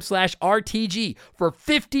CrashPlan.com/RTG for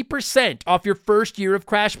 50% off your first year of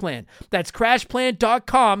CrashPlan. That's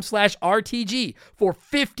CrashPlan.com/RTG for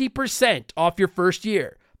 50% off your first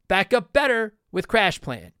year. Back up better with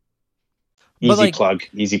CrashPlan. Easy plug.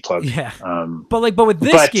 Yeah. But with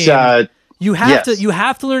this game, you have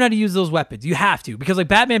to learn how to use those weapons. You have to, because like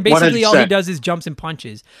Batman, basically 100%. All he does is jumps and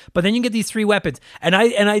punches. But then you get these three weapons, and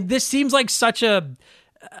I this seems like such a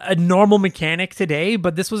a normal mechanic today,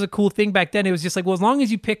 but this was a cool thing back then. It was just like, well, as long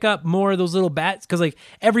as you pick up more of those little bats, because like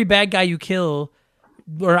every bad guy you kill,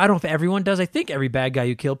 or I don't know if everyone does. I think every bad guy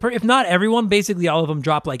you kill, if not everyone, basically all of them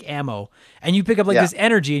drop like ammo, and you pick up like this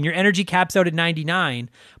energy, and your energy caps out at 99.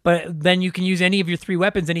 But then you can use any of your 3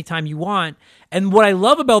 weapons anytime you want. And what I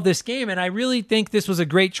love about this game, and I really think this was a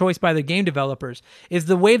great choice by the game developers, is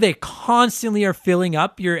the way they constantly are filling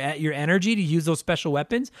up your energy to use those special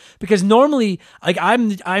weapons. Because normally, like I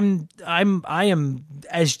am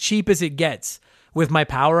as cheap as it gets with my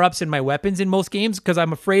power-ups and my weapons in most games because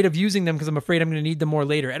I'm afraid of using them because I'm afraid I'm going to need them more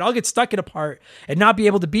later. And I'll get stuck in a part and not be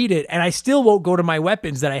able to beat it, and I still won't go to my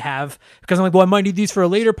weapons that I have because I'm like, well, I might need these for a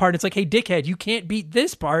later part. And it's like, hey, dickhead, you can't beat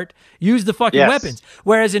this part. Use the fucking weapons.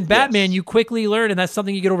 Whereas in Batman, you quickly learn, and that's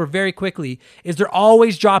something you get over very quickly, is they're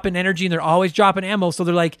always dropping energy and they're always dropping ammo. So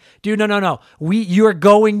they're like, dude, no. You are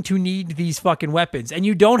going to need these fucking weapons. And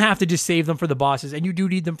you don't have to just save them for the bosses, and you do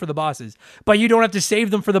need them for the bosses. But you don't have to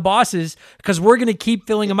save them for the bosses because we're going to keep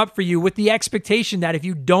filling them up for you with the expectation that if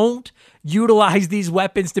you don't utilize these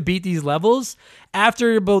weapons to beat these levels,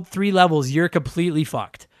 after about 3 levels, you're completely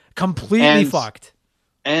fucked. Completely fucked.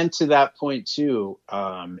 And to that point too,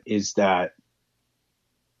 is that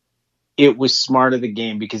it was smart of the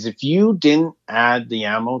game, because if you didn't add the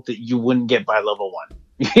ammo, that you wouldn't get by level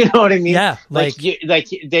 1. You know what I mean? Yeah.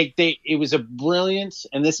 It was a brilliant,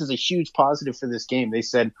 and this is a huge positive for this game. They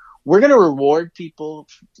said, we're going to reward people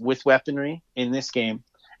with weaponry in this game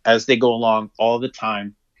as they go along all the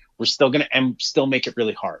time. We're still going to, and still make it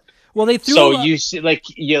really hard. Well, they threw so you see,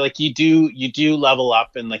 you do level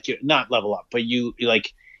up, and like, you not level up, but you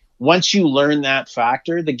like, once you learn that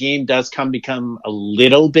factor, the game does become a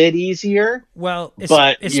little bit easier. Well,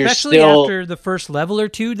 but especially after the first level or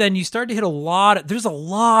two, then you start to hit there's a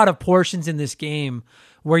lot of portions in this game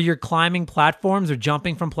where you're climbing platforms or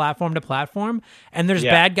jumping from platform to platform, and there's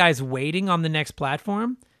bad guys waiting on the next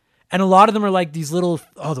platform. And a lot of them are like these little,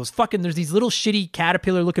 there's these little shitty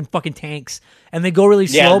caterpillar looking fucking tanks, and they go really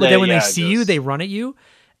slow, but then when they see you, they run at you.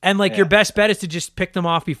 And like your best bet is to just pick them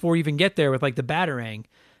off before you even get there with like the Batarang.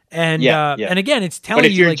 And and again, it's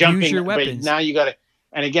telling you like jumping, use your weapons. But now you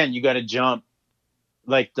gotta jump.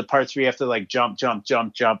 Like the parts where you have to like jump,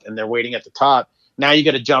 and they're waiting at the top. Now you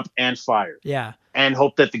gotta jump and fire. Yeah. And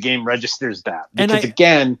hope that the game registers that. Because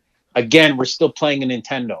again, we're still playing a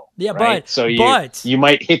Nintendo. Yeah, right? You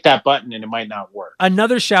might hit that button and it might not work.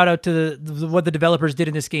 Another shout out to what the developers did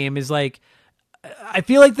in this game is like, I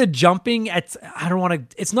feel like the jumping it's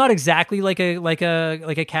not exactly like a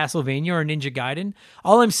Castlevania or a Ninja Gaiden.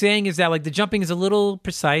 All I'm saying is that like the jumping is a little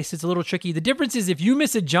precise, it's a little tricky. The difference is if you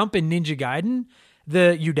miss a jump in Ninja Gaiden,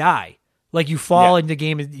 you die. Like you fall in the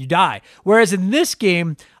game and you die. Whereas in this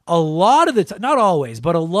game, a lot of the time, not always,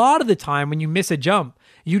 but a lot of the time when you miss a jump,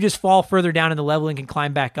 you just fall further down in the level and can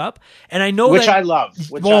climb back up. And I know I love.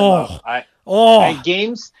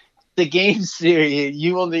 The games,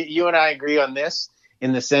 you and I agree on this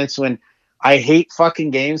in the sense when I hate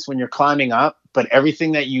fucking games when you're climbing up, but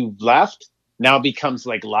everything that you left now becomes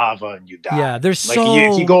like lava and you die. Yeah, there's like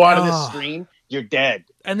if you go out of the screen, you're dead.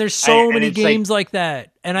 And there's so many games like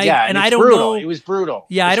that. And I don't brutal. know. It was brutal.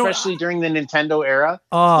 Yeah, especially during the Nintendo era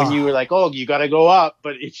when you were like, oh, you got to go up,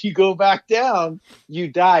 but if you go back down, you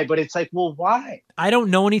die. But it's like, well, why? I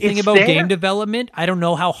don't know anything about game development. I don't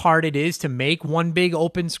know how hard it is to make one big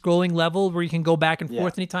open scrolling level where you can go back and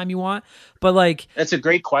forth anytime you want. But like, that's a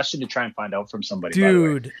great question to try and find out from somebody.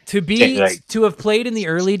 Dude, to have played in the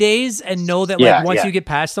early days and know that once you get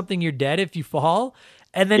past something, you're dead if you fall.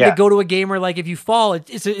 And then to go to a game where, like, if you fall,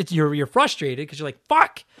 you're frustrated because you're like,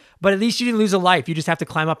 fuck. But at least you didn't lose a life. You just have to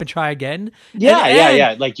climb up and try again.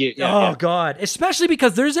 Yeah. God. Especially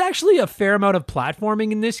because there's actually a fair amount of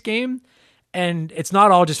platforming in this game. And it's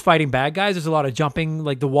not all just fighting bad guys. There's a lot of jumping,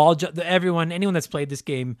 like the wall. Anyone that's played this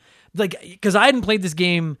game, like, because I hadn't played this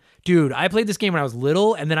game, dude. I played this game when I was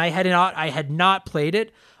little, and then I had not played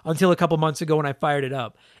it until a couple months ago when I fired it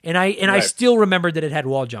up, and I still remembered that it had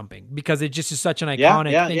wall jumping because it just is such an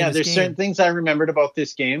iconic thing. Yeah, there's certain things I remembered about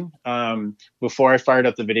this game before I fired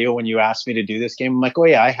up the video. When you asked me to do this game, I'm like, oh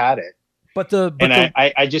yeah, I had it.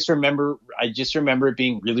 I just remember it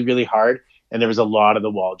being really, really hard. And there was a lot of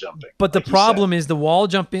the wall jumping. But the problem is the wall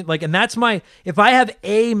jumping, like, and that's if I have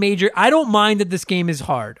a major, I don't mind that this game is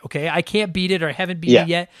hard, okay? I can't beat it or I haven't beat it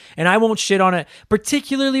yet, and I won't shit on it,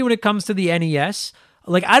 particularly when it comes to the NES.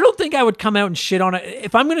 Like, I don't think I would come out and shit on it.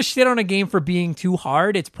 If I'm going to shit on a game for being too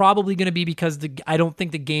hard, it's probably going to be because I don't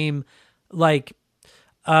think the game, like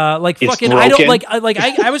it's fucking, broken. I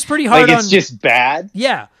don't, I was pretty hard like it's just bad?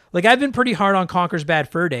 Yeah. Like, I've been pretty hard on Conker's Bad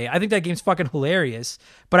Fur Day. I think that game's fucking hilarious,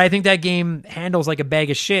 but I think that game handles like a bag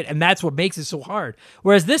of shit, and that's what makes it so hard.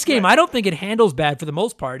 Whereas this game, I don't think it handles bad for the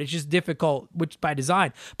most part. It's just difficult, which by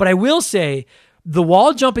design. But I will say, the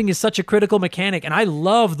wall jumping is such a critical mechanic, and I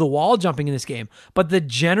love the wall jumping in this game. But the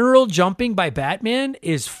general jumping by Batman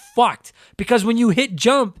is fucked, because when you hit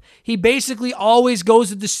jump, he basically always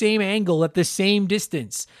goes at the same angle at the same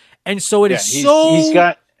distance. And so it is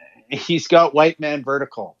he's got white man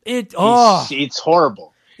vertical. It's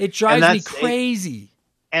horrible. It drives me crazy.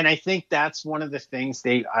 And I think that's one of the things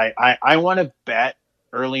I want to bet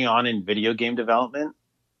early on in video game development,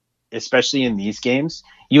 especially in these games,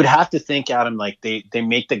 you'd have to think, Adam, like they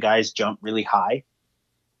make the guys jump really high,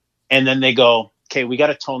 and then they go, okay, we got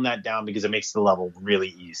to tone that down because it makes the level really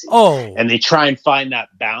easy. Oh, and they try and find that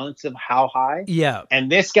balance of how high. Yeah. And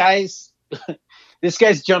this guy's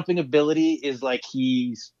jumping ability is like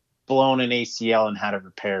he's blown an ACL and had it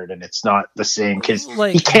repaired, and it's not the same because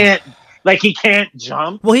he can't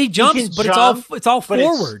jump. Well, he jumps, but it's all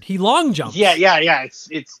forward. He long jumps. Yeah.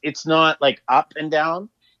 It's not like up and down.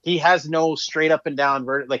 He has no straight up and down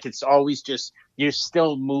like it's always just you're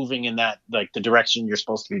still moving in that like the direction you're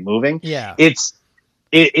supposed to be moving. Yeah, it's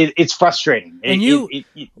frustrating. And you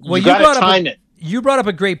gotta time it. You brought up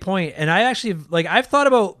a great point, and I actually I've thought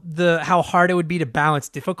about how hard it would be to balance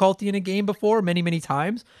difficulty in a game before many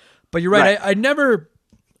times. But you're right. I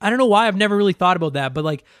don't know why I've never really thought about that, but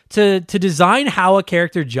like to design how a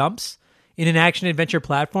character jumps in an action adventure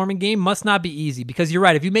platforming game must not be easy, because you're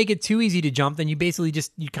right. If you make it too easy to jump, then you basically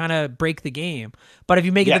you kind of break the game. But if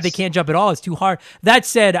you make it that they can't jump at all, it's too hard. That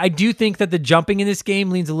said, I do think that the jumping in this game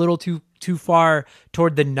leans a little too far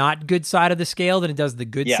toward the not good side of the scale than it does the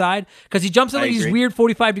good side, because he jumps at these weird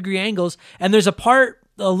 45-degree angles, and there's a part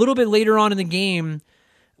a little bit later on in the game.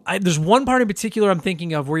 There's one part in particular I'm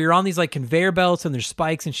thinking of where you're on these like conveyor belts and there's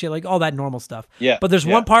spikes and shit, like all that normal stuff. Yeah. But there's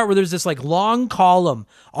one part where there's this like long column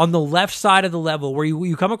on the left side of the level where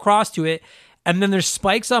you come across to it, and then there's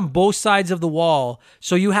spikes on both sides of the wall.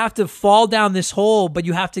 So you have to fall down this hole, but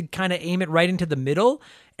you have to kind of aim it right into the middle.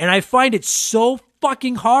 And I find it so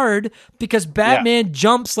fucking hard because Batman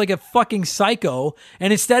jumps like a fucking psycho,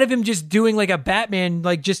 and instead of him just doing like a Batman,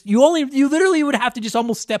 like just you literally would have to just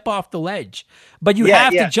almost step off the ledge, but you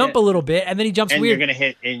have to jump a little bit, and then he jumps and weird. You're gonna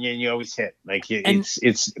hit, and you always hit. Like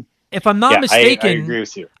it's. If I'm not mistaken, I agree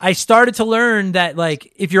with you. I started to learn that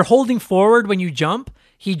like if you're holding forward when you jump,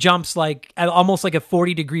 he jumps like at almost like a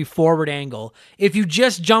 40-degree forward angle. If you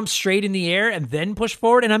just jump straight in the air and then push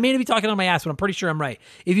forward, and I may be talking on my ass, but I'm pretty sure I'm right.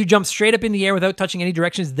 If you jump straight up in the air without touching any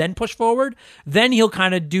directions, then push forward, then he'll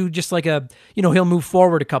kind of do just like he'll move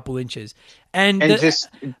forward a couple inches. And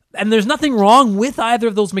there's nothing wrong with either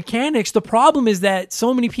of those mechanics. The problem is that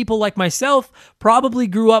so many people like myself probably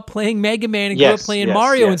grew up playing Mega Man and grew up playing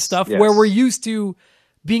Mario and stuff where we're used to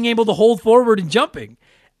being able to hold forward and jumping.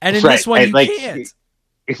 And in this one, you can't.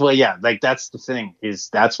 Well, yeah, like that's the thing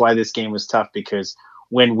that's why this game was tough, because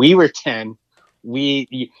when we were 10,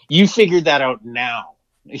 you figured that out now.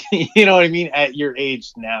 You know what I mean? At your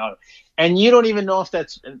age now. And you don't even know if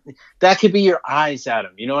that could be your eyes,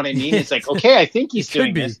 Adam. You know what I mean? It's like, okay, I think he's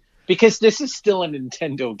doing this because this is still a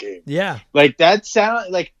Nintendo game. Yeah. Like that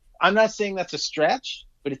sound like, I'm not saying that's a stretch,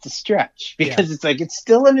 but it's a stretch because it's like, it's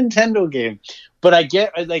still a Nintendo game. But I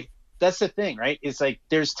get like, that's the thing, right? It's like,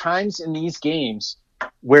 there's times in these games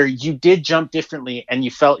where you did jump differently and you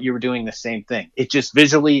felt you were doing the same thing. It just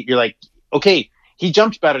visually, you're like, okay, he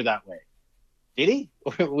jumped better that way. Did he?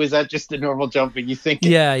 Or was that just a normal jumping? You think?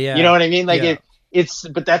 Yeah. You know what I mean? Like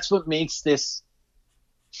but that's what makes this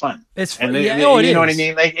fun. It's fun. You know what I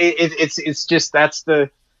mean? Like it's just, that's the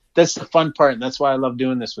fun part. And that's why I love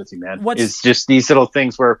doing this with you, man. It's just these little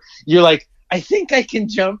things where you're like, I think I can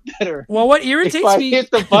jump better. Well, what irritates if I me, hit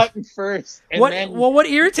the button first. What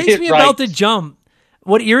irritates me about the jump,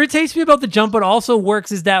 but also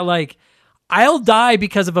works is that like I'll die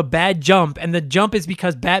because of a bad jump, and the jump is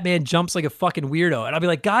because Batman jumps like a fucking weirdo, and I'll be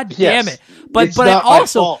like, God damn it! But I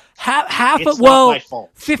also half of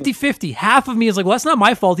 50-50. Half of me is like, well, that's not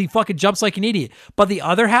my fault. He fucking jumps like an idiot. But the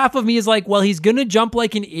other half of me is like, well, he's gonna jump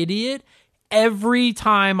like an idiot every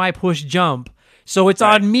time I push jump. So it's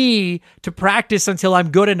on me to practice until I'm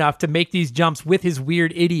good enough to make these jumps with his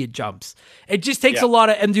weird idiot jumps. It just takes a lot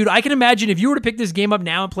of... And dude, I can imagine if you were to pick this game up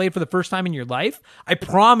now and play it for the first time in your life, I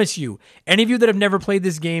promise you, any of you that have never played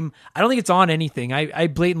this game, I don't think it's on anything. I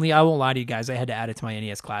won't lie to you guys, I had to add it to my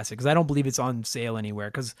NES Classic because I don't believe it's on sale anywhere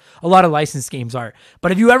because a lot of licensed games are.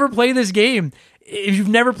 But if you ever play this game, if you've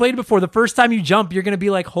never played it before, the first time you jump, you're going to be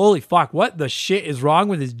like, holy fuck, what the shit is wrong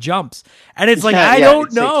with his jumps? And it's like, I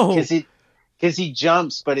don't know. because he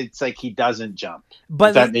jumps, but it's like he doesn't jump. But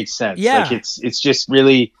if that makes sense. Yeah. Like it's just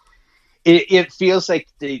really, it feels like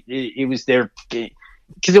it was there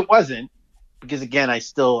because it wasn't. Because again,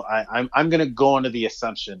 I'm going to go under the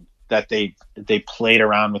assumption that they played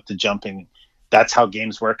around with the jumping. That's how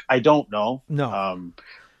games work. I don't know. No.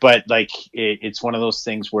 But like it's one of those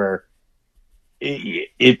things where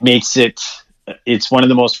it makes it. It's one of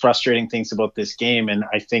the most frustrating things about this game, and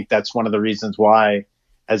I think that's one of the reasons why,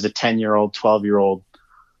 as a 10-year-old, 12-year-old,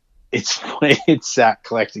 it's that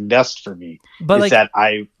collecting dust for me. But it's like, that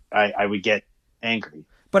I would get angry.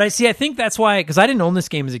 But I think that's why, because I didn't own this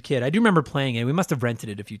game as a kid. I do remember playing it. We must have rented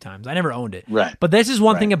it a few times. I never owned it. Right. But this is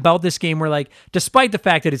one thing about this game where, like, despite the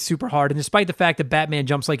fact that it's super hard and despite the fact that Batman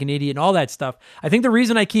jumps like an idiot and all that stuff, I think the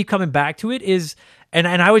reason I keep coming back to it is, and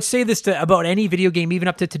I would say this to about any video game, even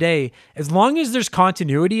up to today, as long as there's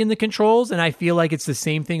continuity in the controls and I feel like it's the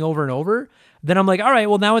same thing over and over, then I'm like, all right,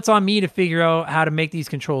 well, now it's on me to figure out how to make these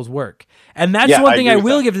controls work. And that's one thing I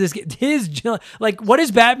will give to this game. Like, what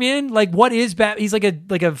is Batman? Like, what is He's like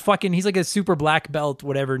a super black belt,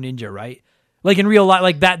 whatever ninja, right? Like in real life,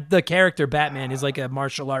 like that, the character Batman is like a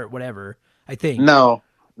martial art, whatever, I think. No,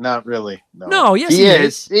 not really. No, yes, he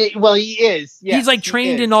is. He is. Yes, he's like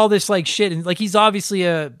trained in all this like shit. And like, he's obviously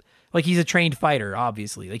he's a trained fighter,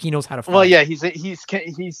 obviously. Like he knows how to fight. Well, yeah, he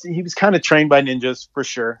was kind of trained by ninjas for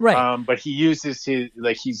sure. Right. But he uses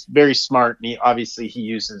he's very smart, and he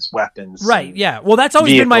uses weapons. Right. Yeah. Well, that's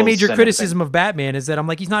always been my major and criticism of Batman is that I'm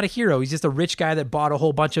like, he's not a hero. He's just a rich guy that bought a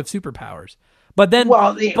whole bunch of superpowers. But then,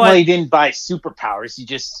 he didn't buy superpowers. He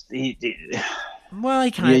just well,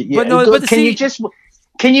 he kind of. Yeah. But no. But have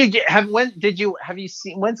you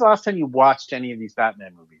seen? When's the last time you watched any of these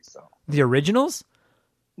Batman movies? Though the originals.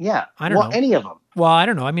 Yeah, I don't know any of them. Well, I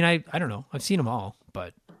don't know. I mean, I don't know. I've seen them all,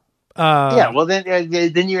 but yeah. Well,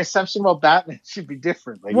 then your assumption about Batman should be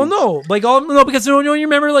different. Like, well, no, like because you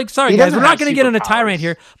remember, like, sorry guys, we're not going to get on a tirade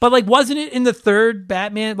here, but like, wasn't it in the third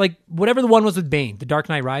Batman, like whatever the one was with Bane, The Dark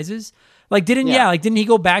Knight Rises? Like, didn't he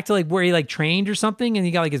go back to like where he like trained or something, and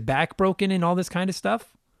he got like his back broken and all this kind of stuff?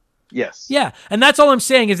 Yes. Yeah, and that's all I'm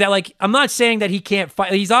saying is that, like, I'm not saying that he can't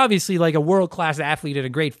fight. He's obviously like a world-class athlete and a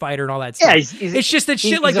great fighter and all that stuff. Yeah, it's just that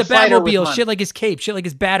shit like the Batmobile, shit like his cape, shit like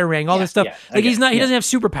his Batarang, all this stuff. Yeah, like he doesn't have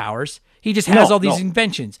superpowers. He just has all these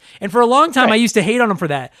inventions. And for a long time, I used to hate on him for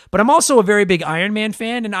that. But I'm also a very big Iron Man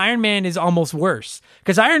fan, and Iron Man is almost worse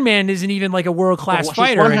because Iron Man isn't even like a world-class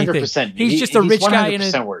fighter or anything. He's just a rich guy in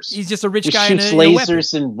He's just a rich guy in a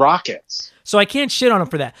lasers and rockets. So I can't shit on him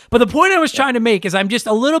for that. But the point I was trying to make is I'm just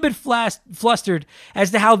a little bit flustered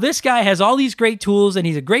as to how this guy has all these great tools and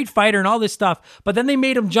he's a great fighter and all this stuff, but then they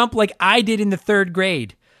made him jump like I did in the third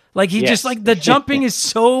grade. Like he just like the jumping is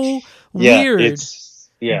so weird. It's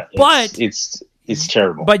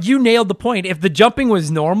terrible. But you nailed the point. If the jumping was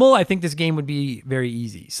normal, I think this game would be very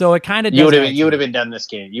easy. So it kind of you would have been done this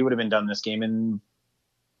game. You would have been done this game and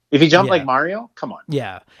if you jump like Mario, come on.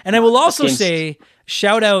 Yeah. And I will also say,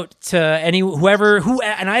 shout out to whoever,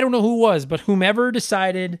 and I don't know who it was, but whomever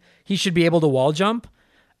decided he should be able to wall jump,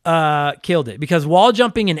 killed it. Because wall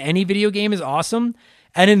jumping in any video game is awesome.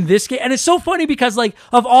 And in this game, and it's so funny because like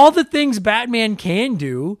of all the things Batman can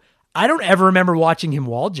do, I don't ever remember watching him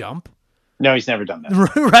wall jump. No, he's never done that.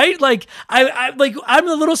 Right? Like I'm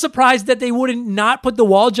a little surprised that they wouldn't not put the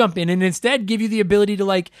wall jump in and instead give you the ability to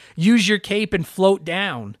like use your cape and float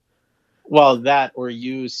down. Well, that or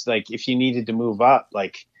use like if you needed to move up,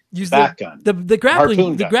 like use the gun, the grappling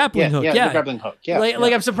hook. The grappling hook. Yeah,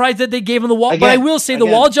 like I'm surprised that they gave him the wall. But I will say the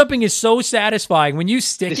wall jumping is so satisfying when you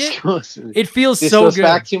stick it feels so good. This goes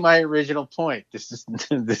back to my original point. This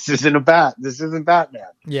isn't Batman.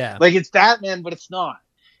 Yeah, like it's Batman, but it's not,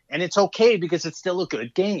 and it's okay because it's still a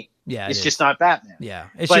good game. Yeah, it's just not Batman. Yeah,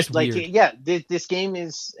 it's just like weird. This game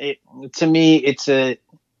is to me it's a.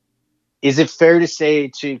 Is it fair to say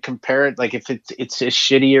to compare it like if it's a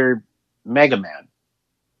shittier Mega Man?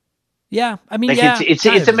 Yeah, I mean, like it's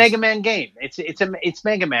a Mega Man game. It's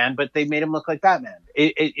Mega Man, but they made him look like Batman.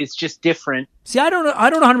 It's just different. See, I don't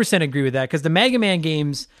 100% agree with that because the Mega Man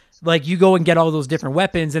games, like you go and get all those different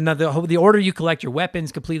weapons, and the order you collect your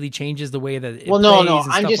weapons completely changes the way that it plays.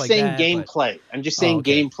 I'm just saying gameplay. I'm just saying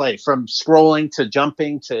gameplay from scrolling to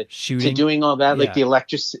jumping to shooting to doing all that, like the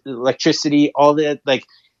electricity, all that, like.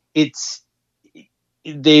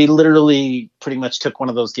 They literally pretty much took one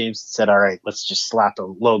of those games and said, all right, let's just slap a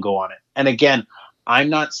logo on it. And again, I'm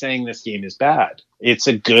not saying this game is bad. It's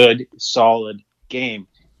a good, solid game.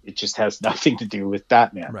 It just has nothing to do with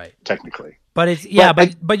Batman, right? Technically. But it's,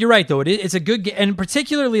 but you're right though. It's a good game. And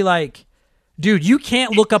particularly like, dude, you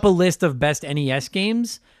can't look up a list of best NES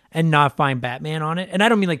games and not find Batman on it. And I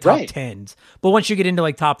don't mean like top Right. 10s, but once you get into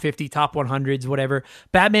like top 50, top 100s, whatever,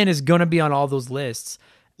 Batman is going to be on all those lists.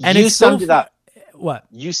 And You it's summed it up. What?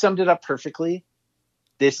 You summed it up perfectly.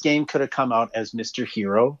 This game could have come out as Mr.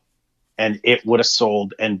 Hero, and it would have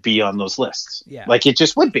sold and be on those lists. Yeah. Like it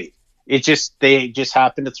just would be. They just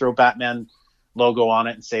happened to throw Batman logo on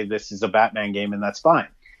it and say this is a Batman game, and that's fine.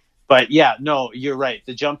 But yeah, no, you're right.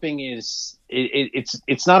 The jumping is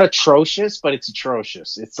it's not atrocious, but it's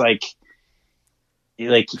atrocious. It's like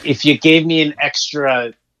if you gave me an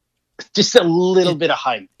extra, just a little bit of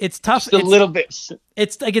height. It's tough. Just a little bit.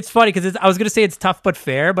 It's like, it's funny because I was going to say it's tough but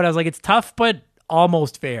fair, but I was like, it's tough but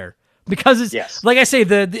almost fair. Because it's Yes. like I say,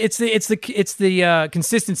 it's the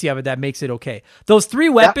consistency of it that makes it okay. Those 3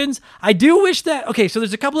 weapons, I do wish that. Okay, so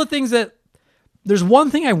there's a couple of things that. There's one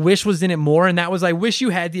thing I wish was in it more, and that was I wish you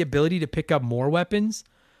had the ability to pick up more weapons.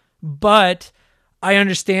 But I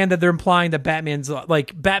understand that they're implying that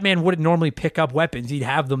Batman wouldn't normally pick up weapons. He'd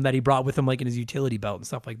have them that he brought with him, like in his utility belt and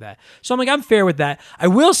stuff like that. So I'm like, I'm fair with that. I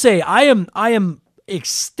will say I am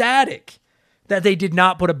ecstatic that they did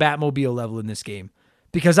not put a Batmobile level in this game.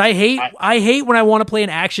 Because I hate when I want to play an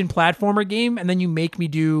action platformer game and then you make me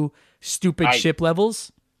do stupid ship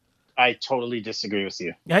levels. I totally disagree with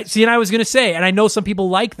you. See, and I was going to say, and I know some people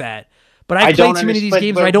like that, but I've played too many of these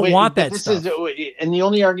games where I don't want that stuff. And the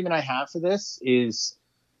only argument I have for this is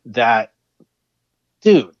that,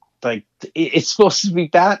 dude, like it's supposed to be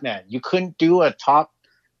Batman. You couldn't do a top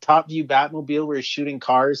view Batmobile where you're shooting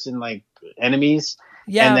cars and like enemies,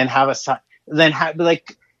 and then have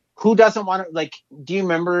like. Who doesn't want to, like, do you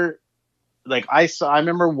remember, like, I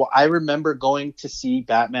remember going to see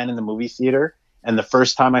Batman in the movie theater, and the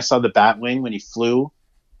first time I saw the Batwing when he flew,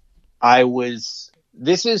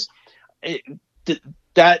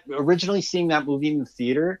 that originally seeing that movie in the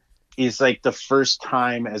theater is like the first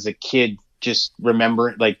time as a kid just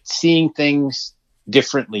remember, like, seeing things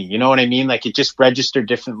differently, you know what I mean? Like, it just registered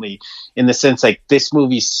differently in the sense, like, this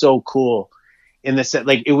movie's so cool in the sense,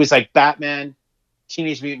 like, it was like Batman,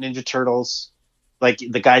 Teenage Mutant Ninja Turtles, like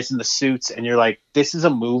the guys in the suits, and you're like, this is a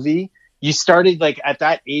movie. You started, like, at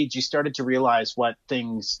that age, you started to realize what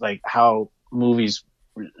things, like how movies,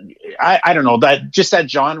 I don't know, that just that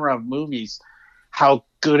genre of movies, how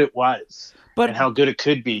good it was, and how good it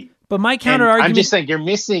could be. But my counter argument, I'm just saying,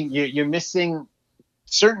 you're missing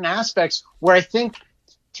certain aspects where I think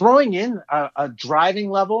throwing in a driving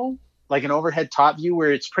level, like an overhead top view,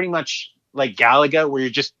 where it's pretty much like Galaga, where you're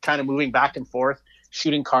just kind of moving back and forth,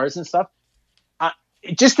 shooting cars and stuff,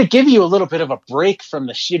 just to give you a little bit of a break from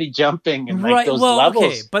the shitty jumping and like those levels.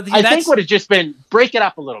 Okay, but I think would have just been break it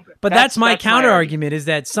up a little bit. But that's my counter argument is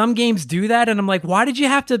that some games do that, and I'm like, why did you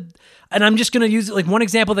have to? And I'm just going to use like one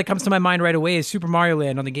example that comes to my mind right away is Super Mario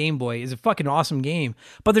Land on the Game Boy. Is a fucking awesome game,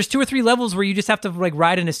 but there's 2 or 3 levels where you just have to like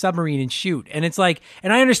ride in a submarine and shoot, and it's like,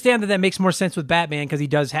 and I understand that makes more sense with Batman because he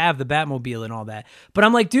does have the Batmobile and all that. But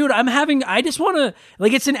I'm like, dude, I just want to,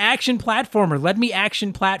 like, it's an action platformer. Let me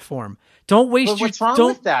action platform. Don't waste your. What's wrong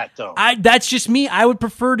with that though? That's just me. I would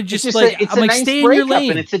prefer to just it's a nice stay in your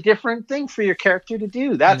lane, and it's a different thing for your character to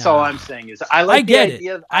do. That's all I'm saying is I get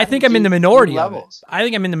it. I think I'm in the minority of it. I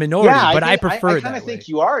think I'm in the minority, but I prefer. I kind of think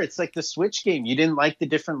you are. It's like the Switch game. You didn't like the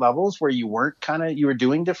different levels where you were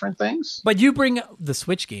doing different things. But you bring the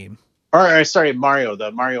Switch game. Or sorry,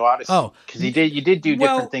 the Mario Odyssey. Oh, because you did do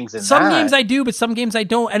different things in some games I do, but some games I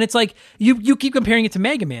don't. And it's like you keep comparing it to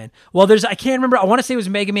Mega Man. Well, I can't remember. I want to say it was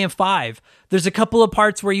Mega Man 5. There's a couple of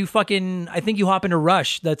parts where I think you hop into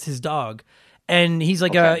Rush. That's his dog, and he's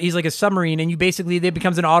like a submarine, and it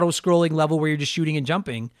becomes an auto scrolling level where you're just shooting and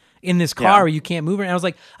jumping in this car where you can't move. And I was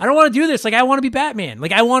like, I don't want to do this. Like, I want to be Batman.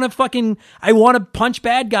 Like, I want to punch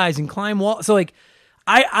bad guys and climb walls. So like.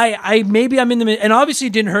 Maybe I'm in the, and obviously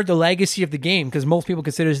it didn't hurt the legacy of the game because most people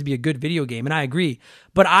consider this to be a good video game, and I agree.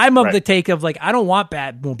 But I'm of the take of like, I don't want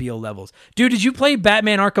Batmobile levels. Dude, did you play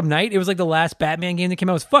Batman Arkham Knight? It was like the last Batman game that came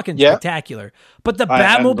out. It was fucking spectacular. But the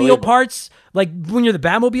Batmobile parts, like when you're the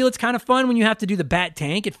Batmobile, it's kind of fun. When you have to do the Bat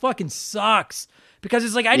Tank, it fucking sucks because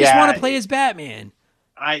it's like, I just want to play as Batman.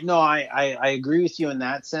 I agree with you in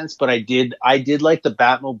that sense, but I did like the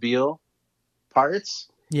Batmobile parts.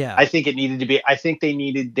 Yeah, I think it needed to be. I think they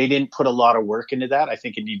didn't put a lot of work into that. I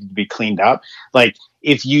think it needed to be cleaned up. Like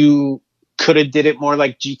if you could have did it more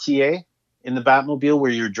like GTA in the Batmobile, where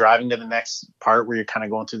you're driving to the next part where you're kind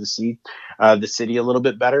of going through the city a little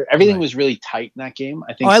bit better. Everything was really tight in that game.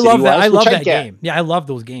 I think. I love that. I love that game. Yeah, I love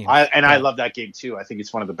those games. I love that game too. I think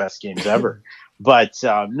it's one of the best games ever. But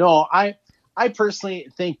no, I personally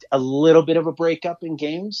think a little bit of a breakup in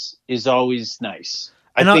games is always nice.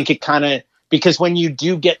 I think it kind of. Because when you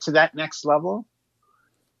do get to that next level,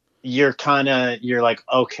 you're like,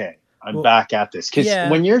 okay, I'm back at this. Because Yeah.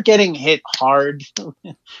 when you're getting hit hard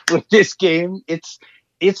with this game, it's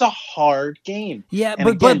a hard game. Yeah, And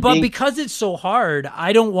but again, but because it's so hard,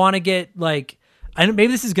 I don't want to get like. Maybe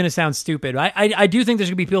this is going to sound stupid. I do think there's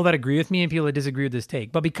going to be people that agree with me and people that disagree with this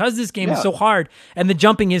take. But because this game is so hard and the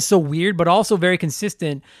jumping is so weird, but also very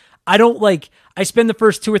consistent, I don't like. I spend the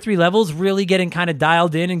first 2 or 3 levels really getting kind of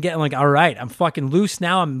dialed in and getting like, all right, I'm fucking loose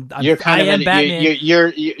now. You're kind of Batman.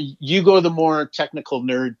 You go the more technical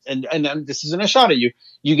nerd, and this isn't a shot at you.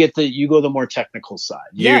 You go the more technical side.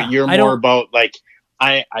 You're more about like.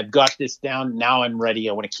 I've got this down. Now I'm ready.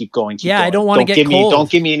 I want to keep going. Going. I don't want to get cold. Don't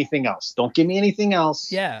give me anything else. Don't give me anything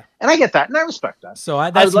else. Yeah. And I get that, and I respect that. So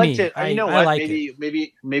that's like me. To, you know what? Like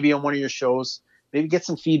maybe on one of your shows, maybe get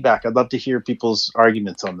some feedback. I'd love to hear people's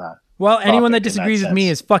arguments on that. Well, anyone that disagrees with me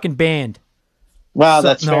is fucking banned. Well,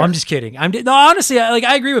 that's fair. I'm just kidding. Honestly,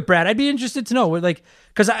 I agree with Brad. I'd be interested to know, like,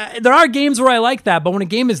 because there are games where I like that, but when a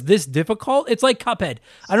game is this difficult, it's like Cuphead.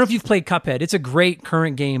 I don't know if you've played Cuphead. It's a great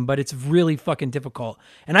current game, but it's really fucking difficult,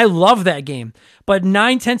 and I love that game. But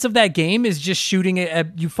 9/10 of that game is just shooting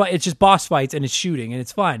at you. It's just boss fights and it's shooting and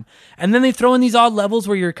it's fun. And then they throw in these odd levels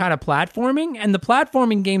where you're kind of platforming, and the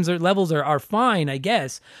platforming levels are fine, I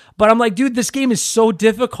guess. But I'm like, dude, this game is so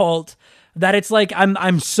difficult that it's like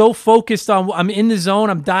I'm so focused on, I'm in the zone,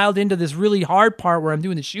 I'm dialed into this really hard part where I'm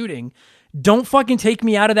doing the shooting. Don't fucking take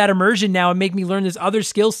me out of that immersion now and make me learn this other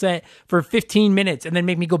skill set for 15 minutes and then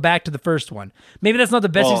make me go back to the first one. Maybe that's not the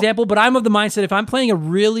best example, but I'm of the mindset if I'm playing a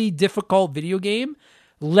really difficult video game,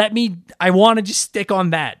 I want to just stick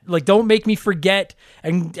on that. Like, don't make me forget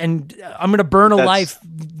and I'm going to burn a life,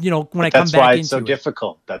 when I come back into it. That's why it's so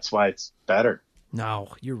difficult. That's why it's better. No,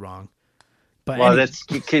 you're wrong. But that's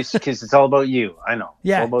because it's all about you. I know.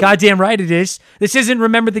 Yeah, goddamn right it is. This isn't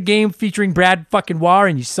Remember the Game featuring Brad fucking Warr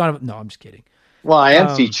and you son of... No, I'm just kidding. Well, I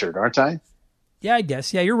am featured, aren't I? Yeah, I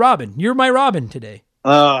guess. Yeah, you're Robin. You're my Robin today.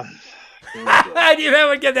 I knew that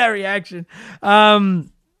would get that reaction.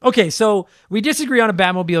 Okay, so we disagree on a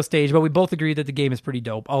Batmobile stage, but we both agree that the game is pretty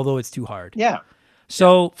dope, although it's too hard. Yeah.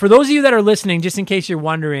 So for those of you that are listening, just in case you're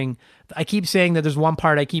wondering, I keep saying that there's one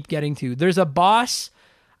part I keep getting to. There's a boss...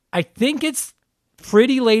 I think it's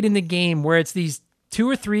pretty late in the game where it's these 2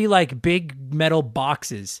 or 3 like big metal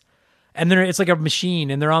boxes, and then it's like a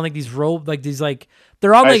machine, and they're on like these they're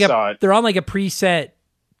on like a preset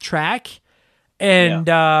track, and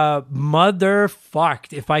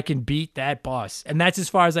motherfucked if I can beat that boss, and that's as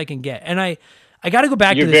far as I can get, and I got to go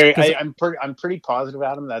back to this. I'm pretty positive,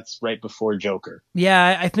 Adam. That's right before Joker.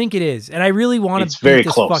 Yeah, I think it is, and I really want to beat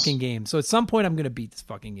this fucking game. So at some point, I'm gonna beat this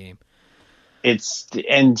fucking game. It's a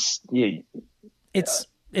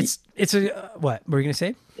what were you gonna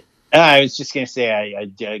say? I was just gonna say I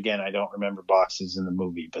don't remember boxes in the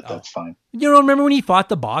movie, but that's fine. You don't remember when he fought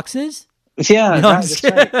the boxes? Yeah, that's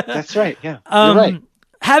right. That's right. Yeah, you're right.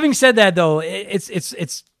 Having said that, though, it's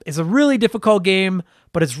a really difficult game,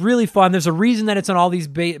 but it's really fun. There's a reason that it's on all these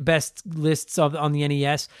best lists on the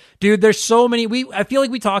NES, dude. There's so many. I feel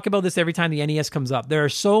like we talk about this every time the NES comes up. There are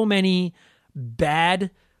so many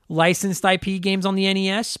bad licensed IP games on the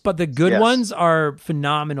NES, but the good ones are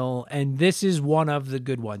phenomenal, and this is one of the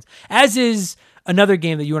good ones, as is another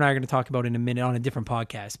game that you and I are going to talk about in a minute on a different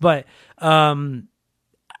podcast. But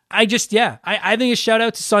I think a shout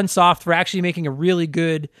out to Sunsoft for actually making a really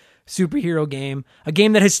good superhero game, a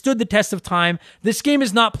game that has stood the test of time. This game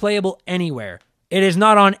is not playable anywhere. It is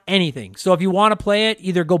not on anything. So if you want to play it,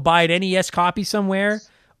 either go buy an NES copy somewhere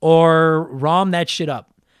or ROM that shit up.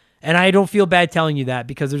 And I don't feel bad telling you that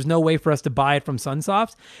because there's no way for us to buy it from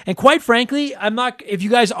Sunsoft. And quite frankly, if you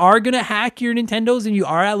guys are going to hack your Nintendos and you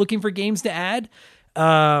are out looking for games to add,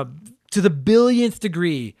 to the billionth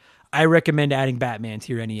degree, I recommend adding Batman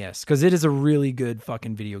to your NES because it is a really good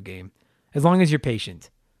fucking video game. As long as you're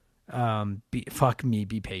patient. Be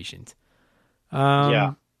patient.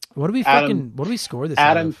 What do we score this?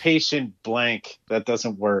 Adam patient blank. That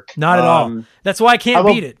doesn't work. Not at all. That's why I can't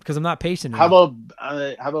beat it because I'm not patient enough. How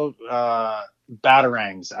about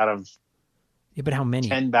batarangs out of? Yeah, but how many?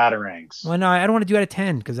 10 batarangs. Well, no, I don't want to do out of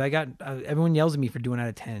 10 because I got everyone yells at me for doing out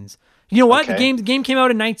of 10s. You know what? Okay. The game came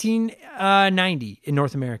out in 1990 in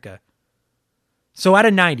North America. So out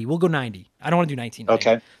of 90, we'll go 90. I don't want to do 19.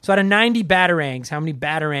 Okay. So out of 90 batarangs, how many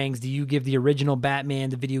batarangs do you give the original Batman,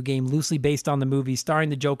 the video game, loosely based on the movie, starring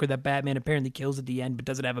the Joker that Batman apparently kills at the end, but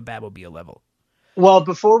doesn't have a Batmobile level? Well,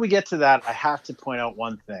 before we get to that, I have to point out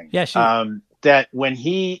one thing. Yeah, sure. That when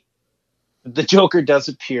the Joker does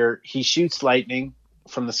appear, he shoots lightning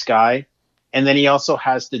from the sky, and then he also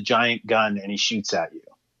has the giant gun and he shoots at you.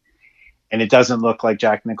 And it doesn't look like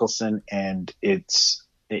Jack Nicholson, and it's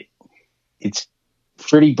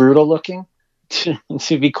pretty brutal looking, to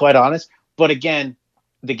be quite honest. But again,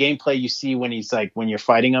 the gameplay you see when he's like, when you're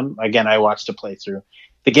fighting him, again, I watched a playthrough.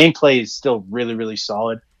 The gameplay is still really, really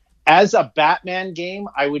solid. As a Batman game,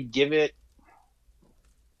 I would give it,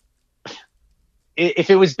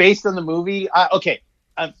 if it was based on the movie,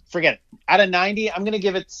 forget it. Out of 90, I'm gonna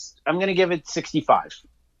give it 65.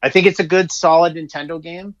 I think it's a good, solid Nintendo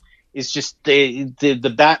game. It's just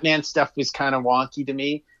the Batman stuff was kind of wonky to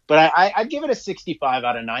me, but I'd give it a 65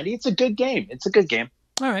 out of 90. It's a good game.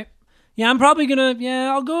 All right. Yeah, I'm probably gonna.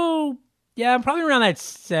 Yeah, I'll go. Yeah, I'm probably around that.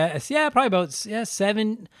 Probably about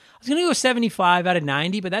 7. I was gonna go 75 out of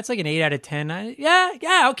 90, but that's like an 8 out of 10.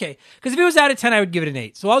 Okay. Because if it was out of 10, I would give it an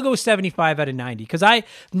 8. So I'll go 75 out of 90. Because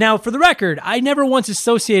now for the record, I never once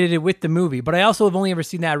associated it with the movie, but I also have only ever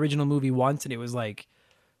seen that original movie once, and it was like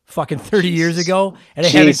fucking 30 years ago, and I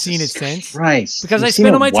haven't seen it since. Christ. Because I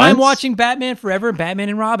spent all my time watching Batman Forever and Batman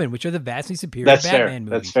and Robin, which are the vastly superior Batman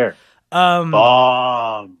movies. That's fair.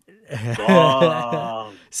 Bomb.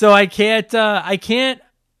 So I don't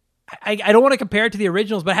want to compare it to the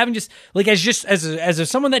originals, but having as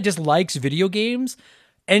someone that just likes video games,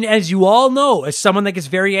 and as you all know, as someone that gets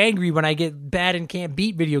very angry when I get bad and can't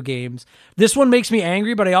beat video games, this one makes me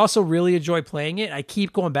angry, but I also really enjoy playing it. I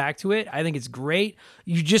keep going back to it. I think it's great.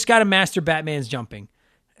 You just got to master Batman's jumping.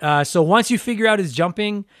 So once you figure out his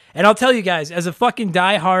jumping, and I'll tell you guys, as a fucking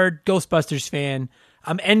diehard Ghostbusters fan,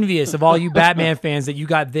 I'm envious of all you Batman fans that you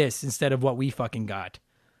got this instead of what we fucking got.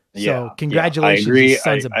 So congratulations, I agree. you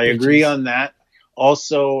sons of I bitches. agree on that.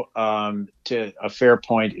 Also, to a fair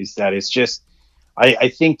point is that it's just, I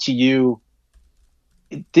think to you,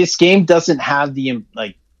 this game doesn't have the,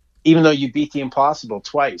 like, even though you beat the impossible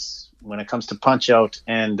twice when it comes to Punch-Out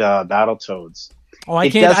and Battletoads. Oh,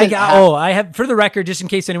 I have, for the record, just in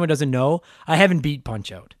case anyone doesn't know, I haven't beat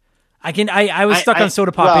Punch-Out. I was stuck on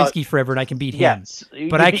Soda Popinski forever, and I can beat him, yes,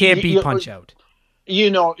 but I can't beat Punch-Out.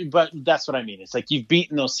 But that's what I mean. It's like you've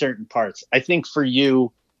beaten those certain parts. I think for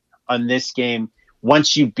you on this game,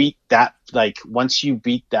 once you beat that, the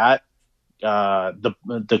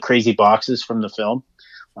crazy boxes from the film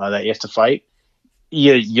that you have to fight,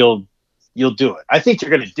 you'll do it. I think you're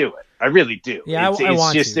going to do it. I really do. Yeah, I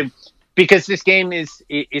want to. Because this game is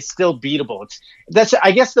still beatable.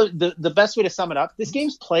 I guess the best way to sum it up. This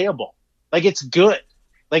game's playable. Like, it's good.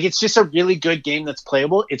 Like, it's just a really good game that's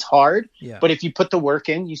playable. It's hard, but if you put the work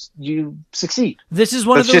in, you succeed. This is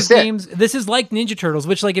one of those games. This is like Ninja Turtles,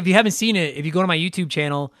 which, like, if you haven't seen it, if you go to my YouTube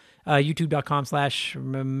channel,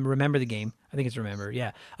 youtube.com/remember the game. I think it's Remember.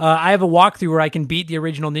 Yeah. I have a walkthrough where I can beat the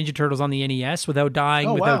original Ninja Turtles on the NES without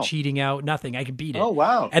dying, without cheating out, nothing. I can beat it. Oh,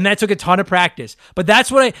 wow. And that took a ton of practice. But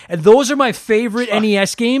that's and those are my favorite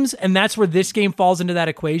NES games, and that's where this game falls into that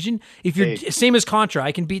equation. If you're same as Contra,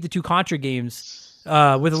 I can beat the 2 Contra games with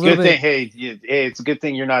a little bit. It's a good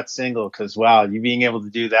thing you're not single, because wow, you being able to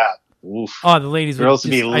do that. Oof. Oh, the ladies girls would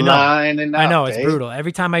be lining up. I know, it's brutal.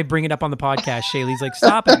 Every time I bring it up on the podcast, Shaylee's like,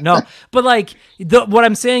 "Stop it!" No, but like what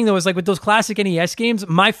I'm saying though is, like, with those classic NES games,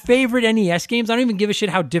 my favorite NES games, I don't even give a shit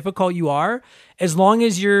how difficult you are, as long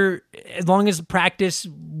as practice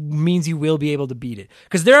means you will be able to beat it.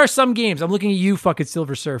 Because there are some games, I'm looking at you, fucking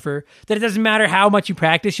Silver Surfer, that it doesn't matter how much you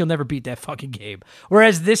practice, you'll never beat that fucking game.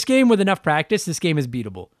 Whereas this game, with enough practice, this game is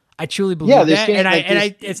beatable. I truly believe that,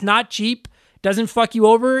 and it's not cheap. Doesn't fuck you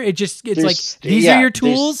over. It's like, these are your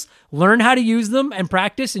tools. Learn how to use them and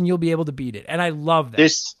practice, and you'll be able to beat it. And I love that.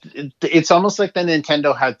 It's almost like the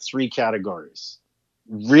Nintendo had 3 categories: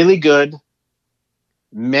 really good,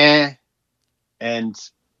 meh, and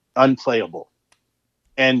unplayable.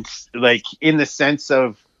 And, like, in the sense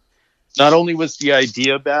of, not only was the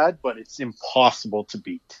idea bad, but it's impossible to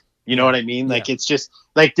beat. You know what I mean? Like, it's just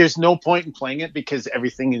like, there's no point in playing it because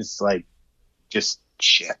everything is like just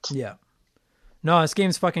shit. Yeah. No, this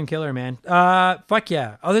game's fucking killer, man. Fuck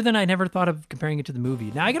yeah. Other than I never thought of comparing it to the movie.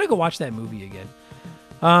 Now I gotta go watch that movie again.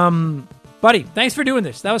 Buddy, thanks for doing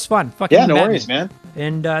this. That was fun. Fucking no worries, man.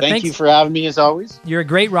 And thank you for having me as always. You're a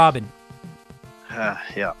great Robin.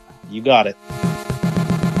 Yeah, you got it.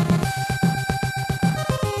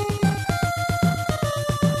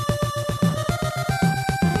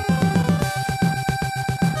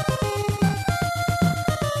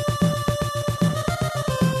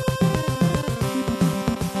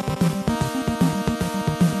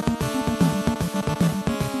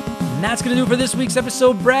 That's going to do it for this week's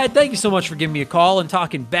episode. Brad, thank you so much for giving me a call and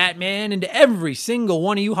talking Batman. And to every single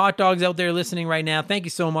one of you hot dogs out there listening right now, thank you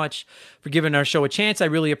so much for giving our show a chance. I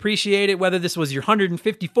really appreciate it, whether this was your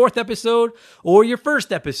 154th episode or your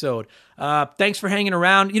first episode. Thanks for hanging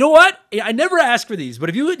around. You know what? I never ask for these, but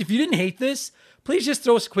if you didn't hate this, please just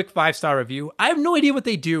throw us a quick 5-star review. I have no idea what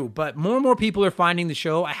they do, but more and more people are finding the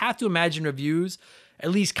show. I have to imagine reviews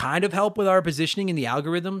at least kind of help with our positioning in the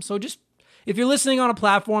algorithm. So just, if you're listening on a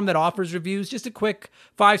platform that offers reviews, just a quick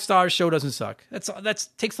 5-star show doesn't suck. That's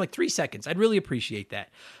takes like 3 seconds. I'd really appreciate that.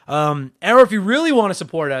 Or if you really want to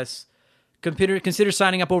support us, consider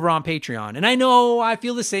signing up over on Patreon. And I know I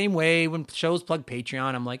feel the same way when shows plug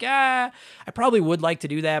Patreon. I'm like, I probably would like to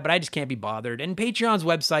do that, but I just can't be bothered. And Patreon's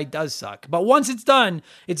website does suck. But once it's done,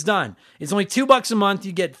 it's done. It's only $2 a month.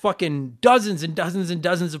 You get fucking dozens and dozens and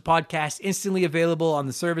dozens of podcasts instantly available on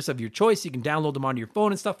the service of your choice. You can download them onto your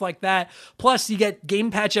phone and stuff like that. Plus, you get Game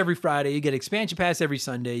Patch every Friday. You get Expansion Pass every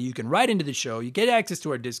Sunday. You can write into the show. You get access to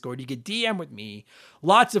our Discord. You get DM with me.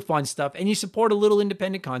 Lots of fun stuff. And you support a little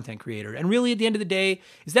independent content creator. And really, at the end of the day,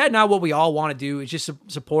 is that not what we all want to do? Is just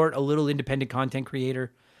support a little independent content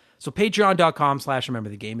creator? So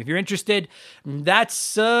patreon.com/rememberthegame. If you're interested,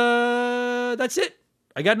 that's it.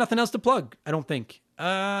 I got nothing else to plug, I don't think.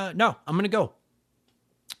 No, I'm going to go.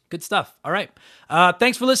 Good stuff. All right.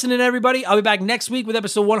 Thanks for listening, everybody. I'll be back next week with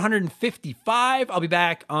episode 155. I'll be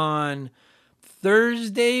back on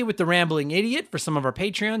Thursday with the Rambling Idiot for some of our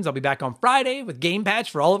Patreons. I'll be back on Friday with Game Patch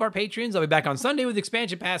for all of our patrons. I'll be back on Sunday with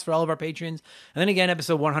Expansion Pass for all of our patrons. And then again,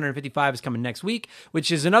 episode 155 is coming next week, which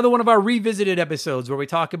is another one of our revisited episodes where we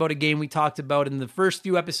talk about a game we talked about in the first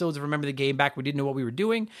few episodes of Remember the Game back we didn't know what we were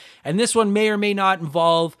doing. And this one may or may not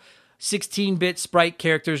involve 16-bit sprite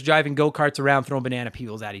characters driving go-karts around throwing banana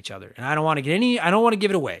peels at each other. And I don't want to give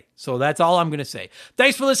it away. So that's all I'm going to say.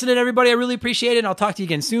 Thanks for listening, everybody. I really appreciate it. And I'll talk to you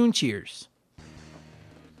again soon. Cheers.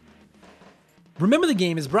 Remember the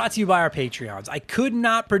Game is brought to you by our Patreons. I could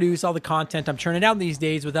not produce all the content I'm churning out these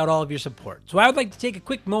days without all of your support. So I would like to take a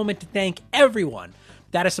quick moment to thank everyone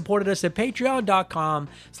that has supported us at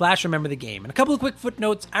patreon.com/rememberthegame. And a couple of quick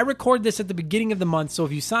footnotes. I record this at the beginning of the month, so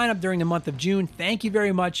if you sign up during the month of June, thank you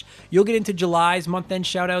very much. You'll get into July's month-end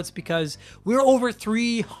shoutouts because we're over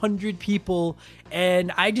 300 people,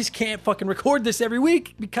 and I just can't fucking record this every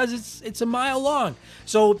week because it's a mile long.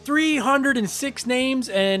 So 306 names,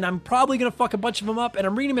 and I'm probably going to fuck a bunch of them up, and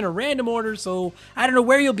I'm reading them in a random order, so I don't know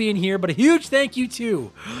where you'll be in here, but a huge thank you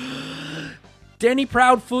to Danny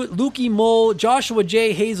Proudfoot, Lukey Mole, Joshua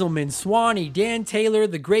J. Hazelman, Swanee, Dan Taylor,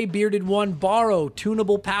 The Gray Bearded One, Borrow,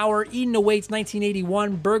 Tunable Power, Eden Awaits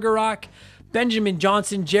 1981, Burger Rock, Benjamin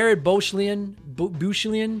Johnson, Jared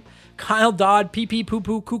Bouchelian, Kyle Dodd, PP Poo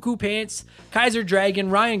Poo, Cuckoo Pants, Kaiser Dragon,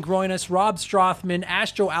 Ryan Groinus, Rob Strothman,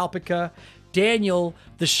 Astro Alpaca, Daniel,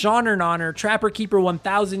 The Shauner Honor, Trapper Keeper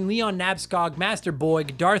 1000, Leon Nabskog, Master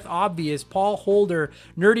Boyd, Darth Obvious, Paul Holder,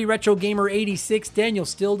 Nerdy Retro Gamer 86, Daniel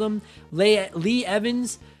Stildham, Lee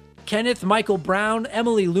Evans, Kenneth Michael Brown,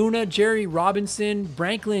 Emily Luna, Jerry Robinson,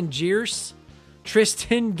 Branklin Jeers,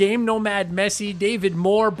 Tristan, Game Nomad Messi, David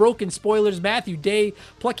Moore, Broken Spoilers, Matthew Day,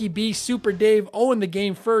 Plucky B, Super Dave, Owen the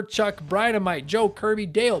Game Fur, Chuck, Brianamite, Joe Kirby,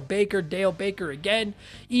 Dale Baker again,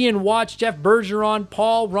 Ian Watch, Jeff Bergeron,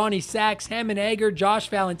 Paul, Ronnie Sachs, Hammond Egger, Josh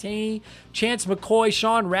Valentini, Chance McCoy,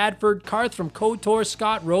 Sean Radford, Karth from KOTOR,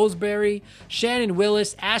 Scott Roseberry, Shannon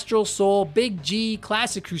Willis, Astral Soul, Big G,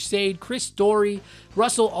 Classic Crusade, Chris Story,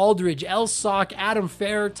 Russell Aldridge, El Sock, Adam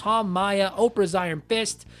Ferrer, Tom Maya, Oprah's Iron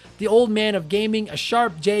Fist, The Old Man of Gaming, A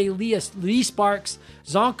Sharp J, Lee Sparks,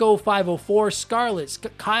 Zonko 504, Scarlett,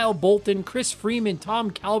 Kyle Bolton, Chris Freeman, Tom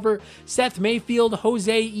Calvert, Seth Mayfield,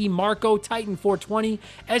 Jose E. Marco, Titan 420,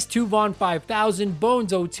 S2 Von 5000,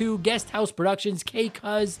 Bones 02, Guest House Productions, K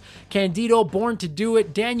Cuz, Candido, Born to Do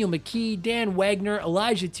It, Daniel McKee, Dan Wagner,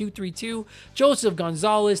 Elijah 232, Joseph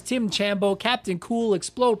Gonzalez, Tim Chambo, Captain Cool,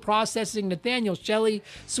 Explode Processing, Nathaniel Shelley,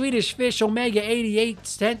 Swedish Fish, Omega 88,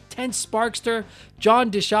 Tense Sparkster,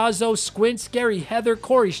 John DeShazo, Squints, Gary Heather,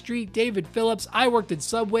 Corey Street, David Phillips, I Worked at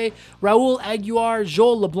Subway, Raul Aguiar,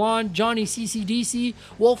 Joel LeBlanc, Johnny CCDC,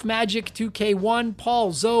 Wolf Magic 2K1,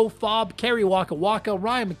 Paul Zoe, Fob, Kerry Waka Waka,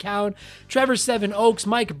 Ryan McCown, Trevor Seven Oaks,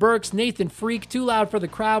 Mike Burks, Nathan Freak, Too Loud for the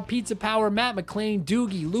Crowd, Pizza Power, Matt McLean,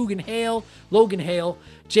 Doogie, Logan Hale,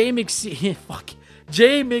 J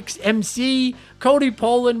Mix MC, Cody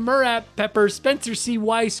Poland, Murat Pepper, Spencer C.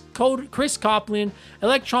 Weiss, Chris Copland,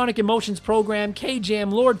 Electronic Emotions Program, K-Jam,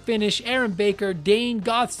 Lord Finish, Aaron Baker, Dane,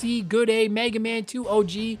 Goth C, Good A, Mega Man 2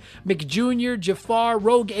 OG, McJunior, Jafar,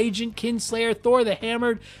 Rogue Agent, Kinslayer, Thor the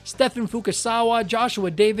Hammered, Stefan Fukasawa, Joshua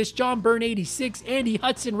Davis, John Byrne 86, Andy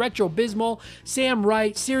Hudson, Retro Bismal, Sam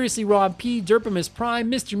Wright, Seriously Rob P, Derpimus Prime,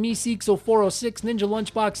 Mr. Meeseeks 0406, Ninja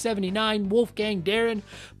Lunchbox 79, Wolfgang Darren,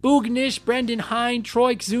 Boognish, Brendan Hine,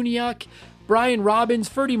 Troy Zuniak, Brian Robbins,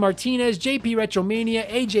 Ferdy Martinez, JP Retromania,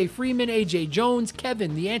 AJ Freeman, AJ Jones,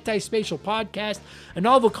 Kevin, the Anti-Spatial Podcast, a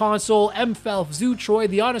Novel Console, M. Felf, Zoo Troy,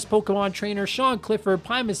 the Honest Pokemon Trainer, Sean Clifford,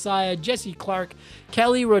 Pie Messiah, Jesse Clark,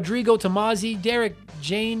 Kelly, Rodrigo Tomazzi, Derek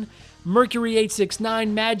Jane, Mercury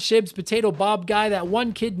 869, Mad Shibs, Potato Bob Guy, That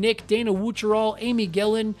One Kid Nick, Dana Wucherall, Amy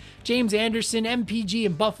Gillen, James Anderson, MPG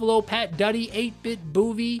in Buffalo, Pat Duddy, 8-Bit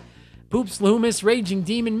Boovie, Poops Loomis, Raging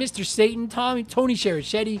Demon, Mr. Satan, Tony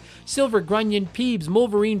Sherichetti, Silver Grunion, Peebs,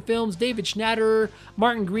 Wolverine Films, David Schnatterer,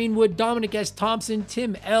 Martin Greenwood, Dominic S. Thompson,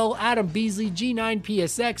 Tim L., Adam Beasley,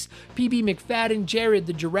 G9PSX, PB McFadden, Jared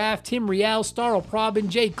the Giraffe, Tim Rial, Starl Probin,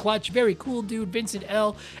 Jay Clutch, Very Cool Dude, Vincent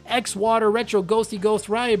L., X Water, Retro Ghosty Ghost,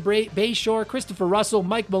 Ryan Bayshore, Christopher Russell,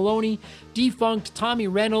 Mike Maloney, Defunct, Tommy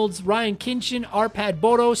Reynolds, Ryan Kinchin, Arpad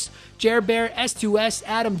Boros, Jer Bear, S2S,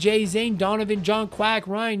 Adam J, Zane Donovan, John Quack,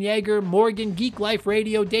 Ryan Yeager, Morgan, Geek Life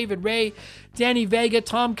Radio, David Ray, Danny Vega,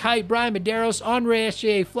 Tom Kite, Brian Medeiros, Andre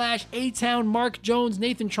SJA Flash, A-Town, Mark Jones,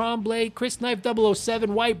 Nathan Tremblay, Chris Knife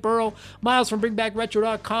 007, White Burrow, Miles from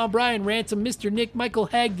BringBackRetro.com, Brian Ransom, Mr. Nick, Michael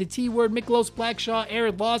Hegg, The T-Word, Miklos Blackshaw,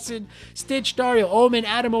 Aaron Lawson, Stitch, Dario Omen,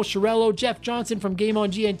 Adam Oshirello, Jeff Johnson from Game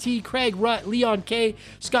on GNT, Craig Rutt, Leon K,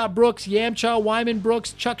 Scott Brooks, Yamcha, Wyman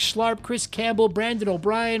Brooks, Chuck Schlarp, Chris Campbell, Brandon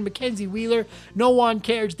O'Brien, Mackenzie Wheeler, No One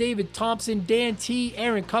Cares, David Thompson, Dan T,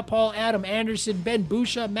 Aaron Cuphall, Adam Anderson, Ben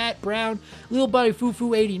Busha, Matt Brown, Lil Buddy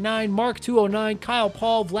Fufu 89, Mark 209, Kyle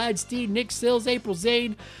Paul, Vlad Steed, Nick Sills, April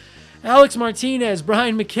Zade, Alex Martinez,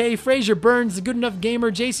 Brian McKay, Fraser Burns, The Good Enough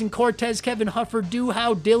Gamer, Jason Cortez, Kevin Huffer,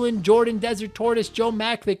 How, Dylan, Jordan, Desert Tortoise, Joe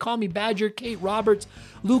Mack, They Call Me Badger, Kate Roberts,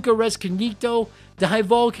 Luca Rescanito,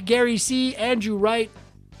 Divolk, Gary C, Andrew Wright,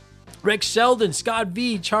 Rex Sheldon, Scott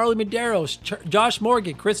V, Charlie Medeiros, Josh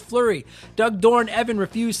Morgan, Chris Fleury, Doug Dorn, Evan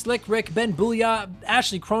Refuse, Slick Rick, Ben Booyah,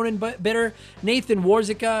 Ashley Cronenbitter, Nathan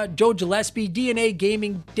Warzica, Joe Gillespie, DNA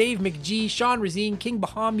Gaming, Dave McGee, Sean Razine, King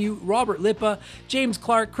Bahamut, Robert Lippa, James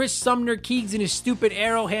Clark, Chris Sumner, Keegs and his stupid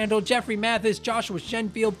arrow handle, Jeffrey Mathis, Joshua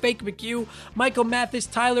Shenfield, Fake McHugh, Michael Mathis,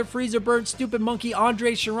 Tyler Freezer Burnt, Stupid Monkey,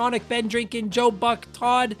 Andre Sharonic, Ben Drinkin, Joe Buck,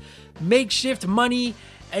 Todd, Makeshift Money,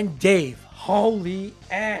 and Dave. Holy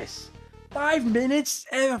ass. 5 minutes?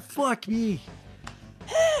 Fuck me.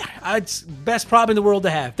 It's best problem in the world to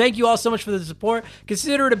have. Thank you all so much for the support.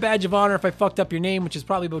 Consider it a badge of honor if I fucked up your name, which is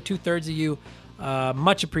probably about 2/3 of you.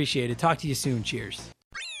 Much appreciated. Talk to you soon. Cheers.